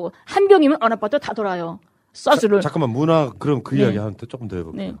올라가고 한 병이면 어느 아파트 다 돌아요. 소주를. 잠깐만 문화 그럼 그 이야기 한테 조금 더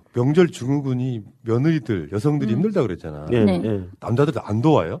해볼게요. 명절 증후군이 며느리들 여성들이 힘들다 그랬잖아. 남자들 안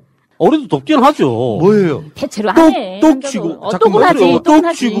도와요? 어려도 돕긴 하죠. 뭐예요? 대체로 안 해. 떡 치고. 떡은 하지.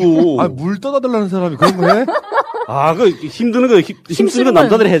 떡 치고. 물 떠다 달라는 사람이 그런 거 해? 힘쓰는 건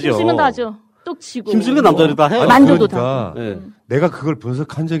남자들이 해죠. 힘쓰는 거 하죠. 떡 치고. 힘쓰는 건 남자들이 다 해요. 만두도 그러니까 다. 내가 그걸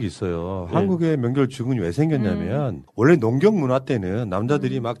분석한 적이 있어요. 한국의 명절 증후군이 왜 생겼냐면 원래 농경 문화 때는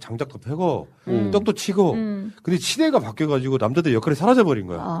남자들이 막 장작도 패고 떡도 치고 근데 시대가 바뀌어가지고 남자들 역할이 사라져버린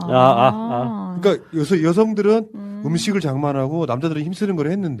거야. 그러니까 여성들은 음식을 장만하고 남자들은 힘쓰는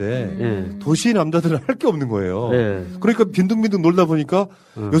걸 했는데 도시의 남자들은 할 게 없는 거예요. 그러니까 빈둥빈둥 놀다 보니까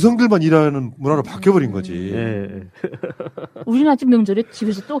여성들만 일하는 문화로 바뀌어버린 거지. 우리는 아직 명절에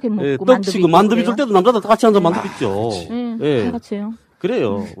집에서 떡 해먹고 떡 치고 만두 빚을 때도 남자들 다 같이 앉아 만두 빚죠. 다 같이 해요.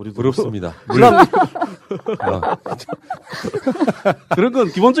 그래요. 우리도. 부럽습니다. 그런 건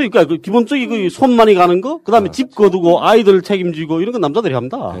기본적인 그 손 많이 가는 거, 그 다음에 집 거두고 아이들 책임지고 이런 건 남자들이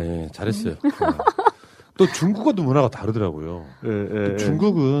합니다. 네, 잘했어요. 또 중국어도 문화가 다르더라고요.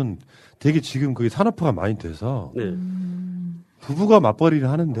 중국은 되게 지금 그게 산업화가 많이 돼서 부부가 맞벌이를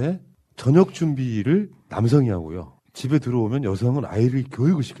하는데 저녁 준비를 남성이 하고요. 집에 들어오면 여성은 아이를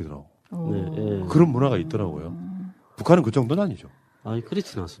교육을 시키더라고. 그런 문화가 있더라고요. 북한은 그 정도는 아니죠. 아니,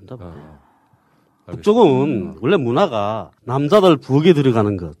 그렇지는 않습니다. 북쪽은 원래 문화가 남자들 부엌에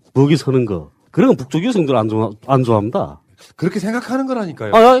들어가는 것, 부엌에 서는 것, 그런 건 북쪽 여성들 안 좋아합니다. 그렇게 생각하는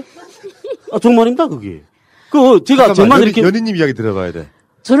거라니까요. 정말입니다, 그게. 제가 정말 이렇게. 연희님 이야기 들어봐야 돼.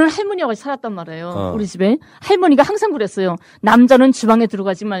 저는 할머니하고 살았단 말이에요. 우리 집에. 할머니가 항상 그랬어요. 남자는 주방에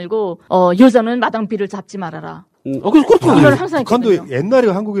들어가지 말고, 여자는 마당비를 잡지 말아라. 이걸 항상 북한도 했거든요. 옛날에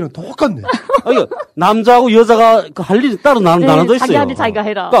한국이랑 똑같네. 남자하고 여자가 할 일이 따로 나눠져 있어요. 자기 할 일 자기가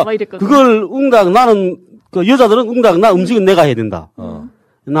해라. 그러니까 막 이랬거든요. 그걸 나는, 여자들은 나 음식은 내가 해야 된다.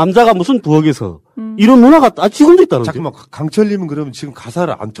 남자가 무슨 부엌에서 이런 문화가 지금도 있다는데. 잠깐만, 강철님은 그러면 지금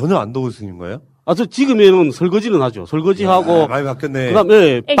가사를 전혀 안 넣으시는 거예요? 저 지금에는 설거지는 하죠. 설거지하고. 많이 바뀌었네.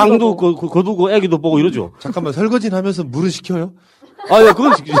 그다음에 빵도 거두고 애기도 보고 이러죠. 잠깐만, 설거지는 하면서 물은 시켜요? 예,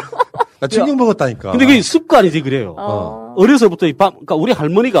 그건 시키죠. 나 충격 먹었다니까. 근데 그게 습관이지, 그래요. 어려서부터 그러니까 우리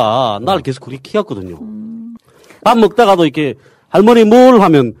할머니가 나를 계속 그렇게 키웠거든요. 밥 먹다가도 이렇게 할머니 뭘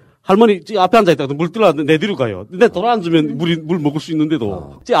하면 할머니 앞에 앉아있다가 물 들어 내 뒤로 가요. 근데 돌아앉으면 물 먹을 수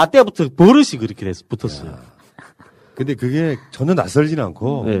있는데도 아때부터 버릇이 그렇게 붙었어요. 근데 그게 전혀 낯설지는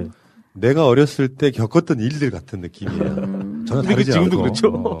않고 내가 어렸을 때 겪었던 일들 같은 느낌이에요. 전혀 다르지 않고. 지금도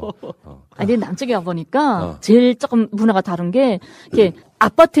그렇죠. 아니, 남쪽에 와보니까 제일 조금 문화가 다른 게, 이렇게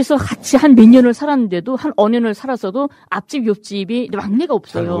아파트에서 같이 한 몇 년을 살았는데도, 한 5년을 살았어도 앞집, 옆집이 막내가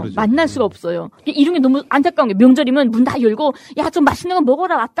없어요. 만날 수가 없어요. 이런 게 너무 안타까운 게, 명절이면 문 다 열고, 야, 좀 맛있는 거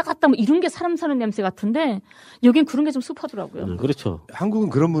먹어라, 왔다 갔다, 뭐 이런 게 사람 사는 냄새 같은데, 여긴 그런 게 좀 습하더라고요. 그렇죠. 한국은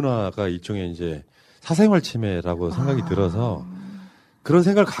그런 문화가 일종의 이제 사생활 침해라고 생각이 들어서, 그런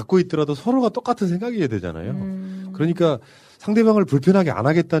생각을 갖고 있더라도 서로가 똑같은 생각이어야 되잖아요. 그러니까 상대방을 불편하게 안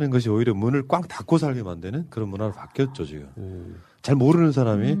하겠다는 것이 오히려 문을 꽝 닫고 살게 만드는 그런 문화로 바뀌었죠, 지금. 잘 모르는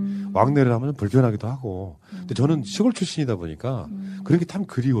사람이 왕래를 하면 불편하기도 하고. 근데 저는 시골 출신이다 보니까 그런 게 참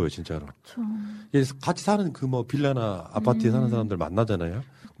그리워요, 진짜로. 같이 사는 그 뭐 빌라나 아파트에 사는 사람들 만나잖아요.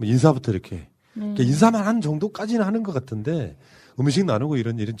 뭐 인사부터 이렇게. 그러니까 인사만 하는 정도까지는 하는 것 같은데 음식 나누고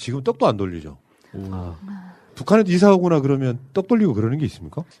이런 일은 지금 떡도 안 돌리죠. 북한에도 이사 오거나 그러면 떡 돌리고 그러는 게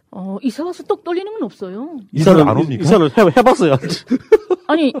있습니까? 이사 와서 떡 돌리는 건 없어요. 이사를 안 옵니까? 이사를 해봤어요.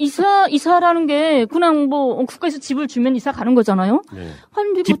 아니, 이사라는 게 그냥 뭐 국가에서 집을 주면 이사 가는 거잖아요.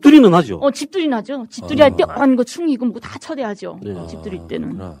 집들이는 하죠. 집들이는 하죠. 집들이 할 때 뼈한 거 충이고 뭐 다 처리하죠. 집들이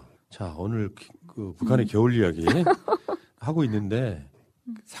때는. 자, 오늘 그 북한의 겨울 이야기 하고 있는데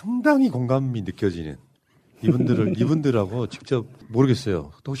상당히 공감이 느껴지는 이분들하고 직접 모르겠어요.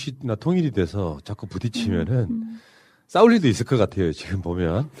 혹시나 통일이 돼서 자꾸 부딪히면은 싸울 일도 있을 것 같아요. 지금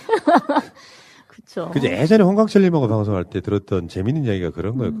보면. 그렇죠. 그제 예전에 홍광철님하고 방송할 때 들었던 재밌는 이야기가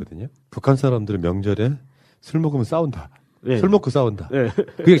그런 거였거든요. 북한 사람들은 명절에 술 먹으면 싸운다. 술 먹고 싸운다.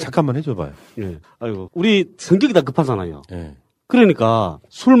 그 얘기 잠깐만 해줘봐요. 아이고, 우리 성격이 다 급하잖아요. 그러니까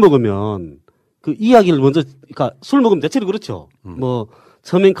술 먹으면 그 이야기를 먼저, 그러니까 술 먹으면 대체로 그렇죠. 뭐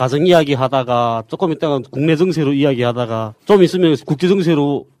처음엔 가정 이야기 하다가 조금 있다가 국내 정세로 이야기 하다가 좀 있으면 국제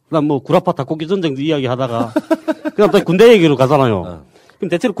정세로 그다음 뭐 구라파 닭고기 전쟁도 이야기 하다가 그다음 또 군대 얘기로 가잖아요. 그럼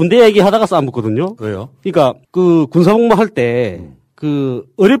대체로 군대 얘기 하다가 싸움 붙거든요. 왜요? 그러니까 그 군사복무 할 때 그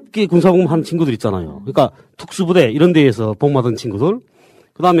어렵게 군사복무 하는 친구들 있잖아요. 그러니까 특수부대 이런 데에서 복무하던 친구들.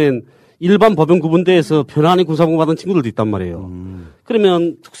 그다음엔 일반 법영 구분대에서 편안히 군사복무 받은 친구들도 있단 말이에요.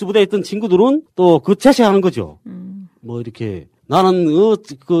 그러면 특수부대에 있던 친구들은 또 그 제시하는 거죠. 뭐 이렇게 나는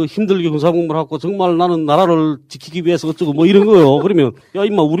그 힘들게 군사복무를 하고 정말 나는 나라를 지키기 위해서 어쩌고 뭐 이런 거요. 그러면 야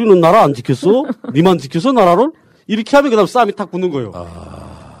임마 우리는 나라 안 지켰어? 니만 지켰어 나라를? 이렇게 하면 그다음 싸움이 탁 붙는 거예요.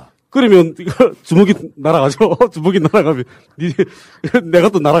 그러면 주먹이 날아가죠. 주먹이 날아가면 내가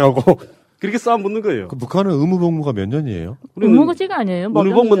또 날아가고 그렇게 싸움 붙는 거예요. 그 북한은 의무복무가 몇 년이에요? 의무고지가 아니에요.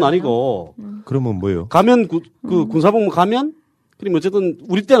 의무복무는 아니고. 그러면 뭐예요? 가면 그 군사복무 가면 그러면 어쨌든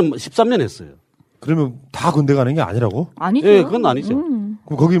우리 때는 13년 했어요. 그러면 다 군대 가는 게 아니라고? 아니죠. 예, 그건 아니죠. 그럼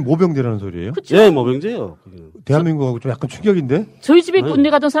거긴 모병제라는 소리예요? 그쵸. 예, 모병제예요. 대한민국하고 좀 약간 충격인데? 저희 집에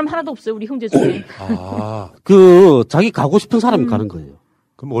군대 가던 사람 하나도 없어요. 우리 형제 중에. 자기 가고 싶은 사람이 가는 거예요.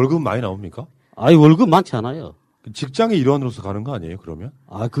 그럼 월급은 많이 나옵니까? 아니, 월급 많지 않아요. 직장의 일원으로서 가는 거 아니에요, 그러면?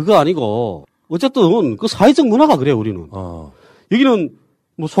 그거 아니고. 어쨌든, 그 사회적 문화가 그래요, 우리는. 여기는,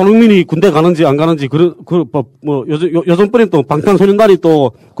 뭐, 손흥민이 군대 가는지 안 가는지, 요즘번엔 또 방탄소년단이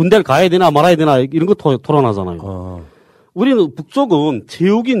또 군대를 가야 되나 말아야 되나, 이런 거 토론하잖아요. 우리는 북쪽은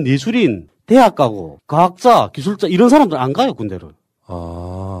체육인, 예술인, 대학 가고, 과학자, 기술자, 이런 사람들 안 가요, 군대를.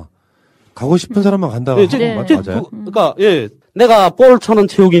 가고 싶은 사람만 간다고. 맞아요? 그러니까, 내가 볼 차는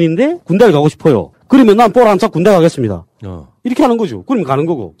체육인인데, 군대를 가고 싶어요. 그러면 난 볼 안 차 군대 가겠습니다. 이렇게 하는 거죠. 그러면 가는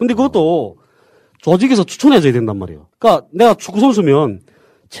거고. 근데 그것도 조직에서 추천해줘야 된단 말이에요. 그러니까 내가 축구선수면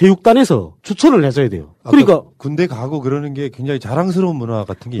체육단에서 추천을 해줘야 돼요. 그러니까. 군대 가고 그러는 게 굉장히 자랑스러운 문화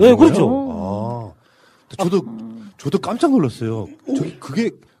같은 게 있는 거예요? 그렇죠. 저도 깜짝 놀랐어요.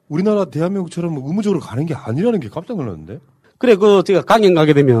 그게 우리나라 대한민국처럼 의무적으로 가는 게 아니라는 게 깜짝 놀랐는데? 그래, 제가 강연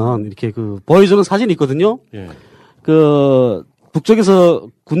가게 되면 이렇게 보여주는 사진이 있거든요. 북쪽에서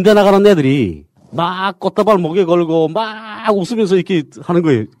군대 나가는 애들이 막 꽃다발 목에 걸고 막 웃으면서 이렇게 하는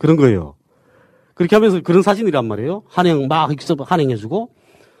거예요. 그런 거예요. 그렇게 하면서 그런 사진이란 말이에요. 환영 막 환영해주고.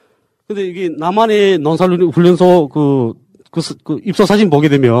 근데 이게 남한의 논살훈련소 입소 사진 보게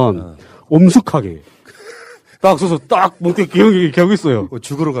되면 엄숙하게 딱 서서 딱 멍때 이렇게 하고 있어요.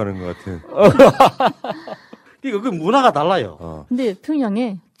 죽으러 가는 것 같은. 그 문화가 달라요. 근데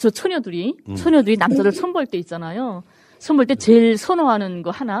평양에 저 처녀들이 남자들 처음 볼 때 있잖아요. 처음 볼 때 제일 선호하는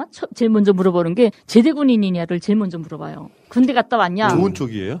거 하나, 제일 먼저 물어보는 게 제대군인이냐를 제일 먼저 물어봐요. 군대 갔다 왔냐? 좋은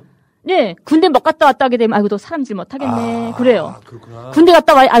쪽이에요? 네, 군대 못 갔다 왔다 하게 되면 아이고 너 사람질 못하겠네. 그래요. 그렇구나. 군대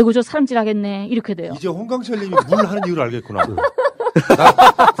갔다 와 아이고 저 사람질 하겠네. 이렇게 돼요. 이제 홍강철님이 뭘 하는 이유를 알겠구나.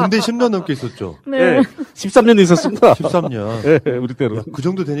 나 군대 10년 넘게 있었죠. 네. 13년 있었습니다. 13년. 네, 우리 때로. 그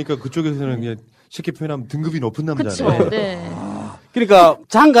정도 되니까 그쪽에서는 그냥 쉽게 표현하면 등급이 높은 남자네. 그렇죠. 네. 그러니까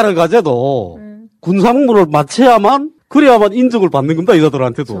장가를 가져도 군사복무를 마쳐야만 그래야만 인정을 받는 겁니다,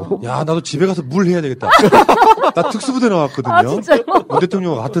 여자들한테도. 그렇죠. 야, 나도 집에 가서 물 해야 되겠다. 나 특수부대 나왔거든요. 아, 진짜요?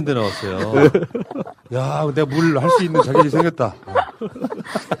 노대통령 같은 데 나왔어요. 야, 내가 물 할 수 있는 자격이 생겼다.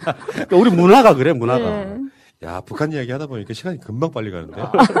 그러니까 우리 문화가 그래, 문화가. 네. 야, 북한 이야기 하다 보니까 시간이 금방 빨리 가는데.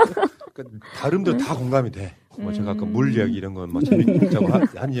 그러니까 다른들 다 공감이 돼. 뭐 제가 아까 물 이야기 이런 건 막 재밌자고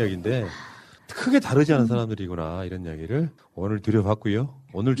한 이야기인데 크게 다르지 않은 사람들이구나 이런 이야기를 오늘 드려봤고요.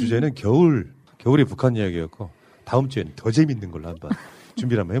 오늘 주제는 겨울의 북한 이야기였고 다음 주에는 더 재밌는 걸로 한번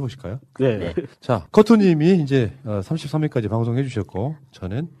준비를 한번 해보실까요? 네. 자, 커투님이 이제 33회까지 방송해 주셨고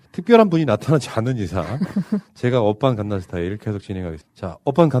저는 특별한 분이 나타나지 않는 이상 제가 오빤 갓나 스타일 계속 진행하겠습니다. 자,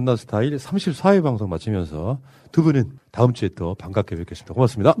 오빤 갓나 스타일 34회 방송 마치면서 두 분은 다음 주에 또 반갑게 뵙겠습니다.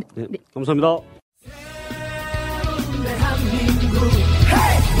 고맙습니다. 네, 감사합니다. 대한민국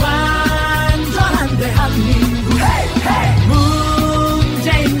완전한 대한민국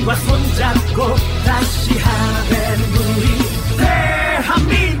문재인과 손잡고 다시 하는 우리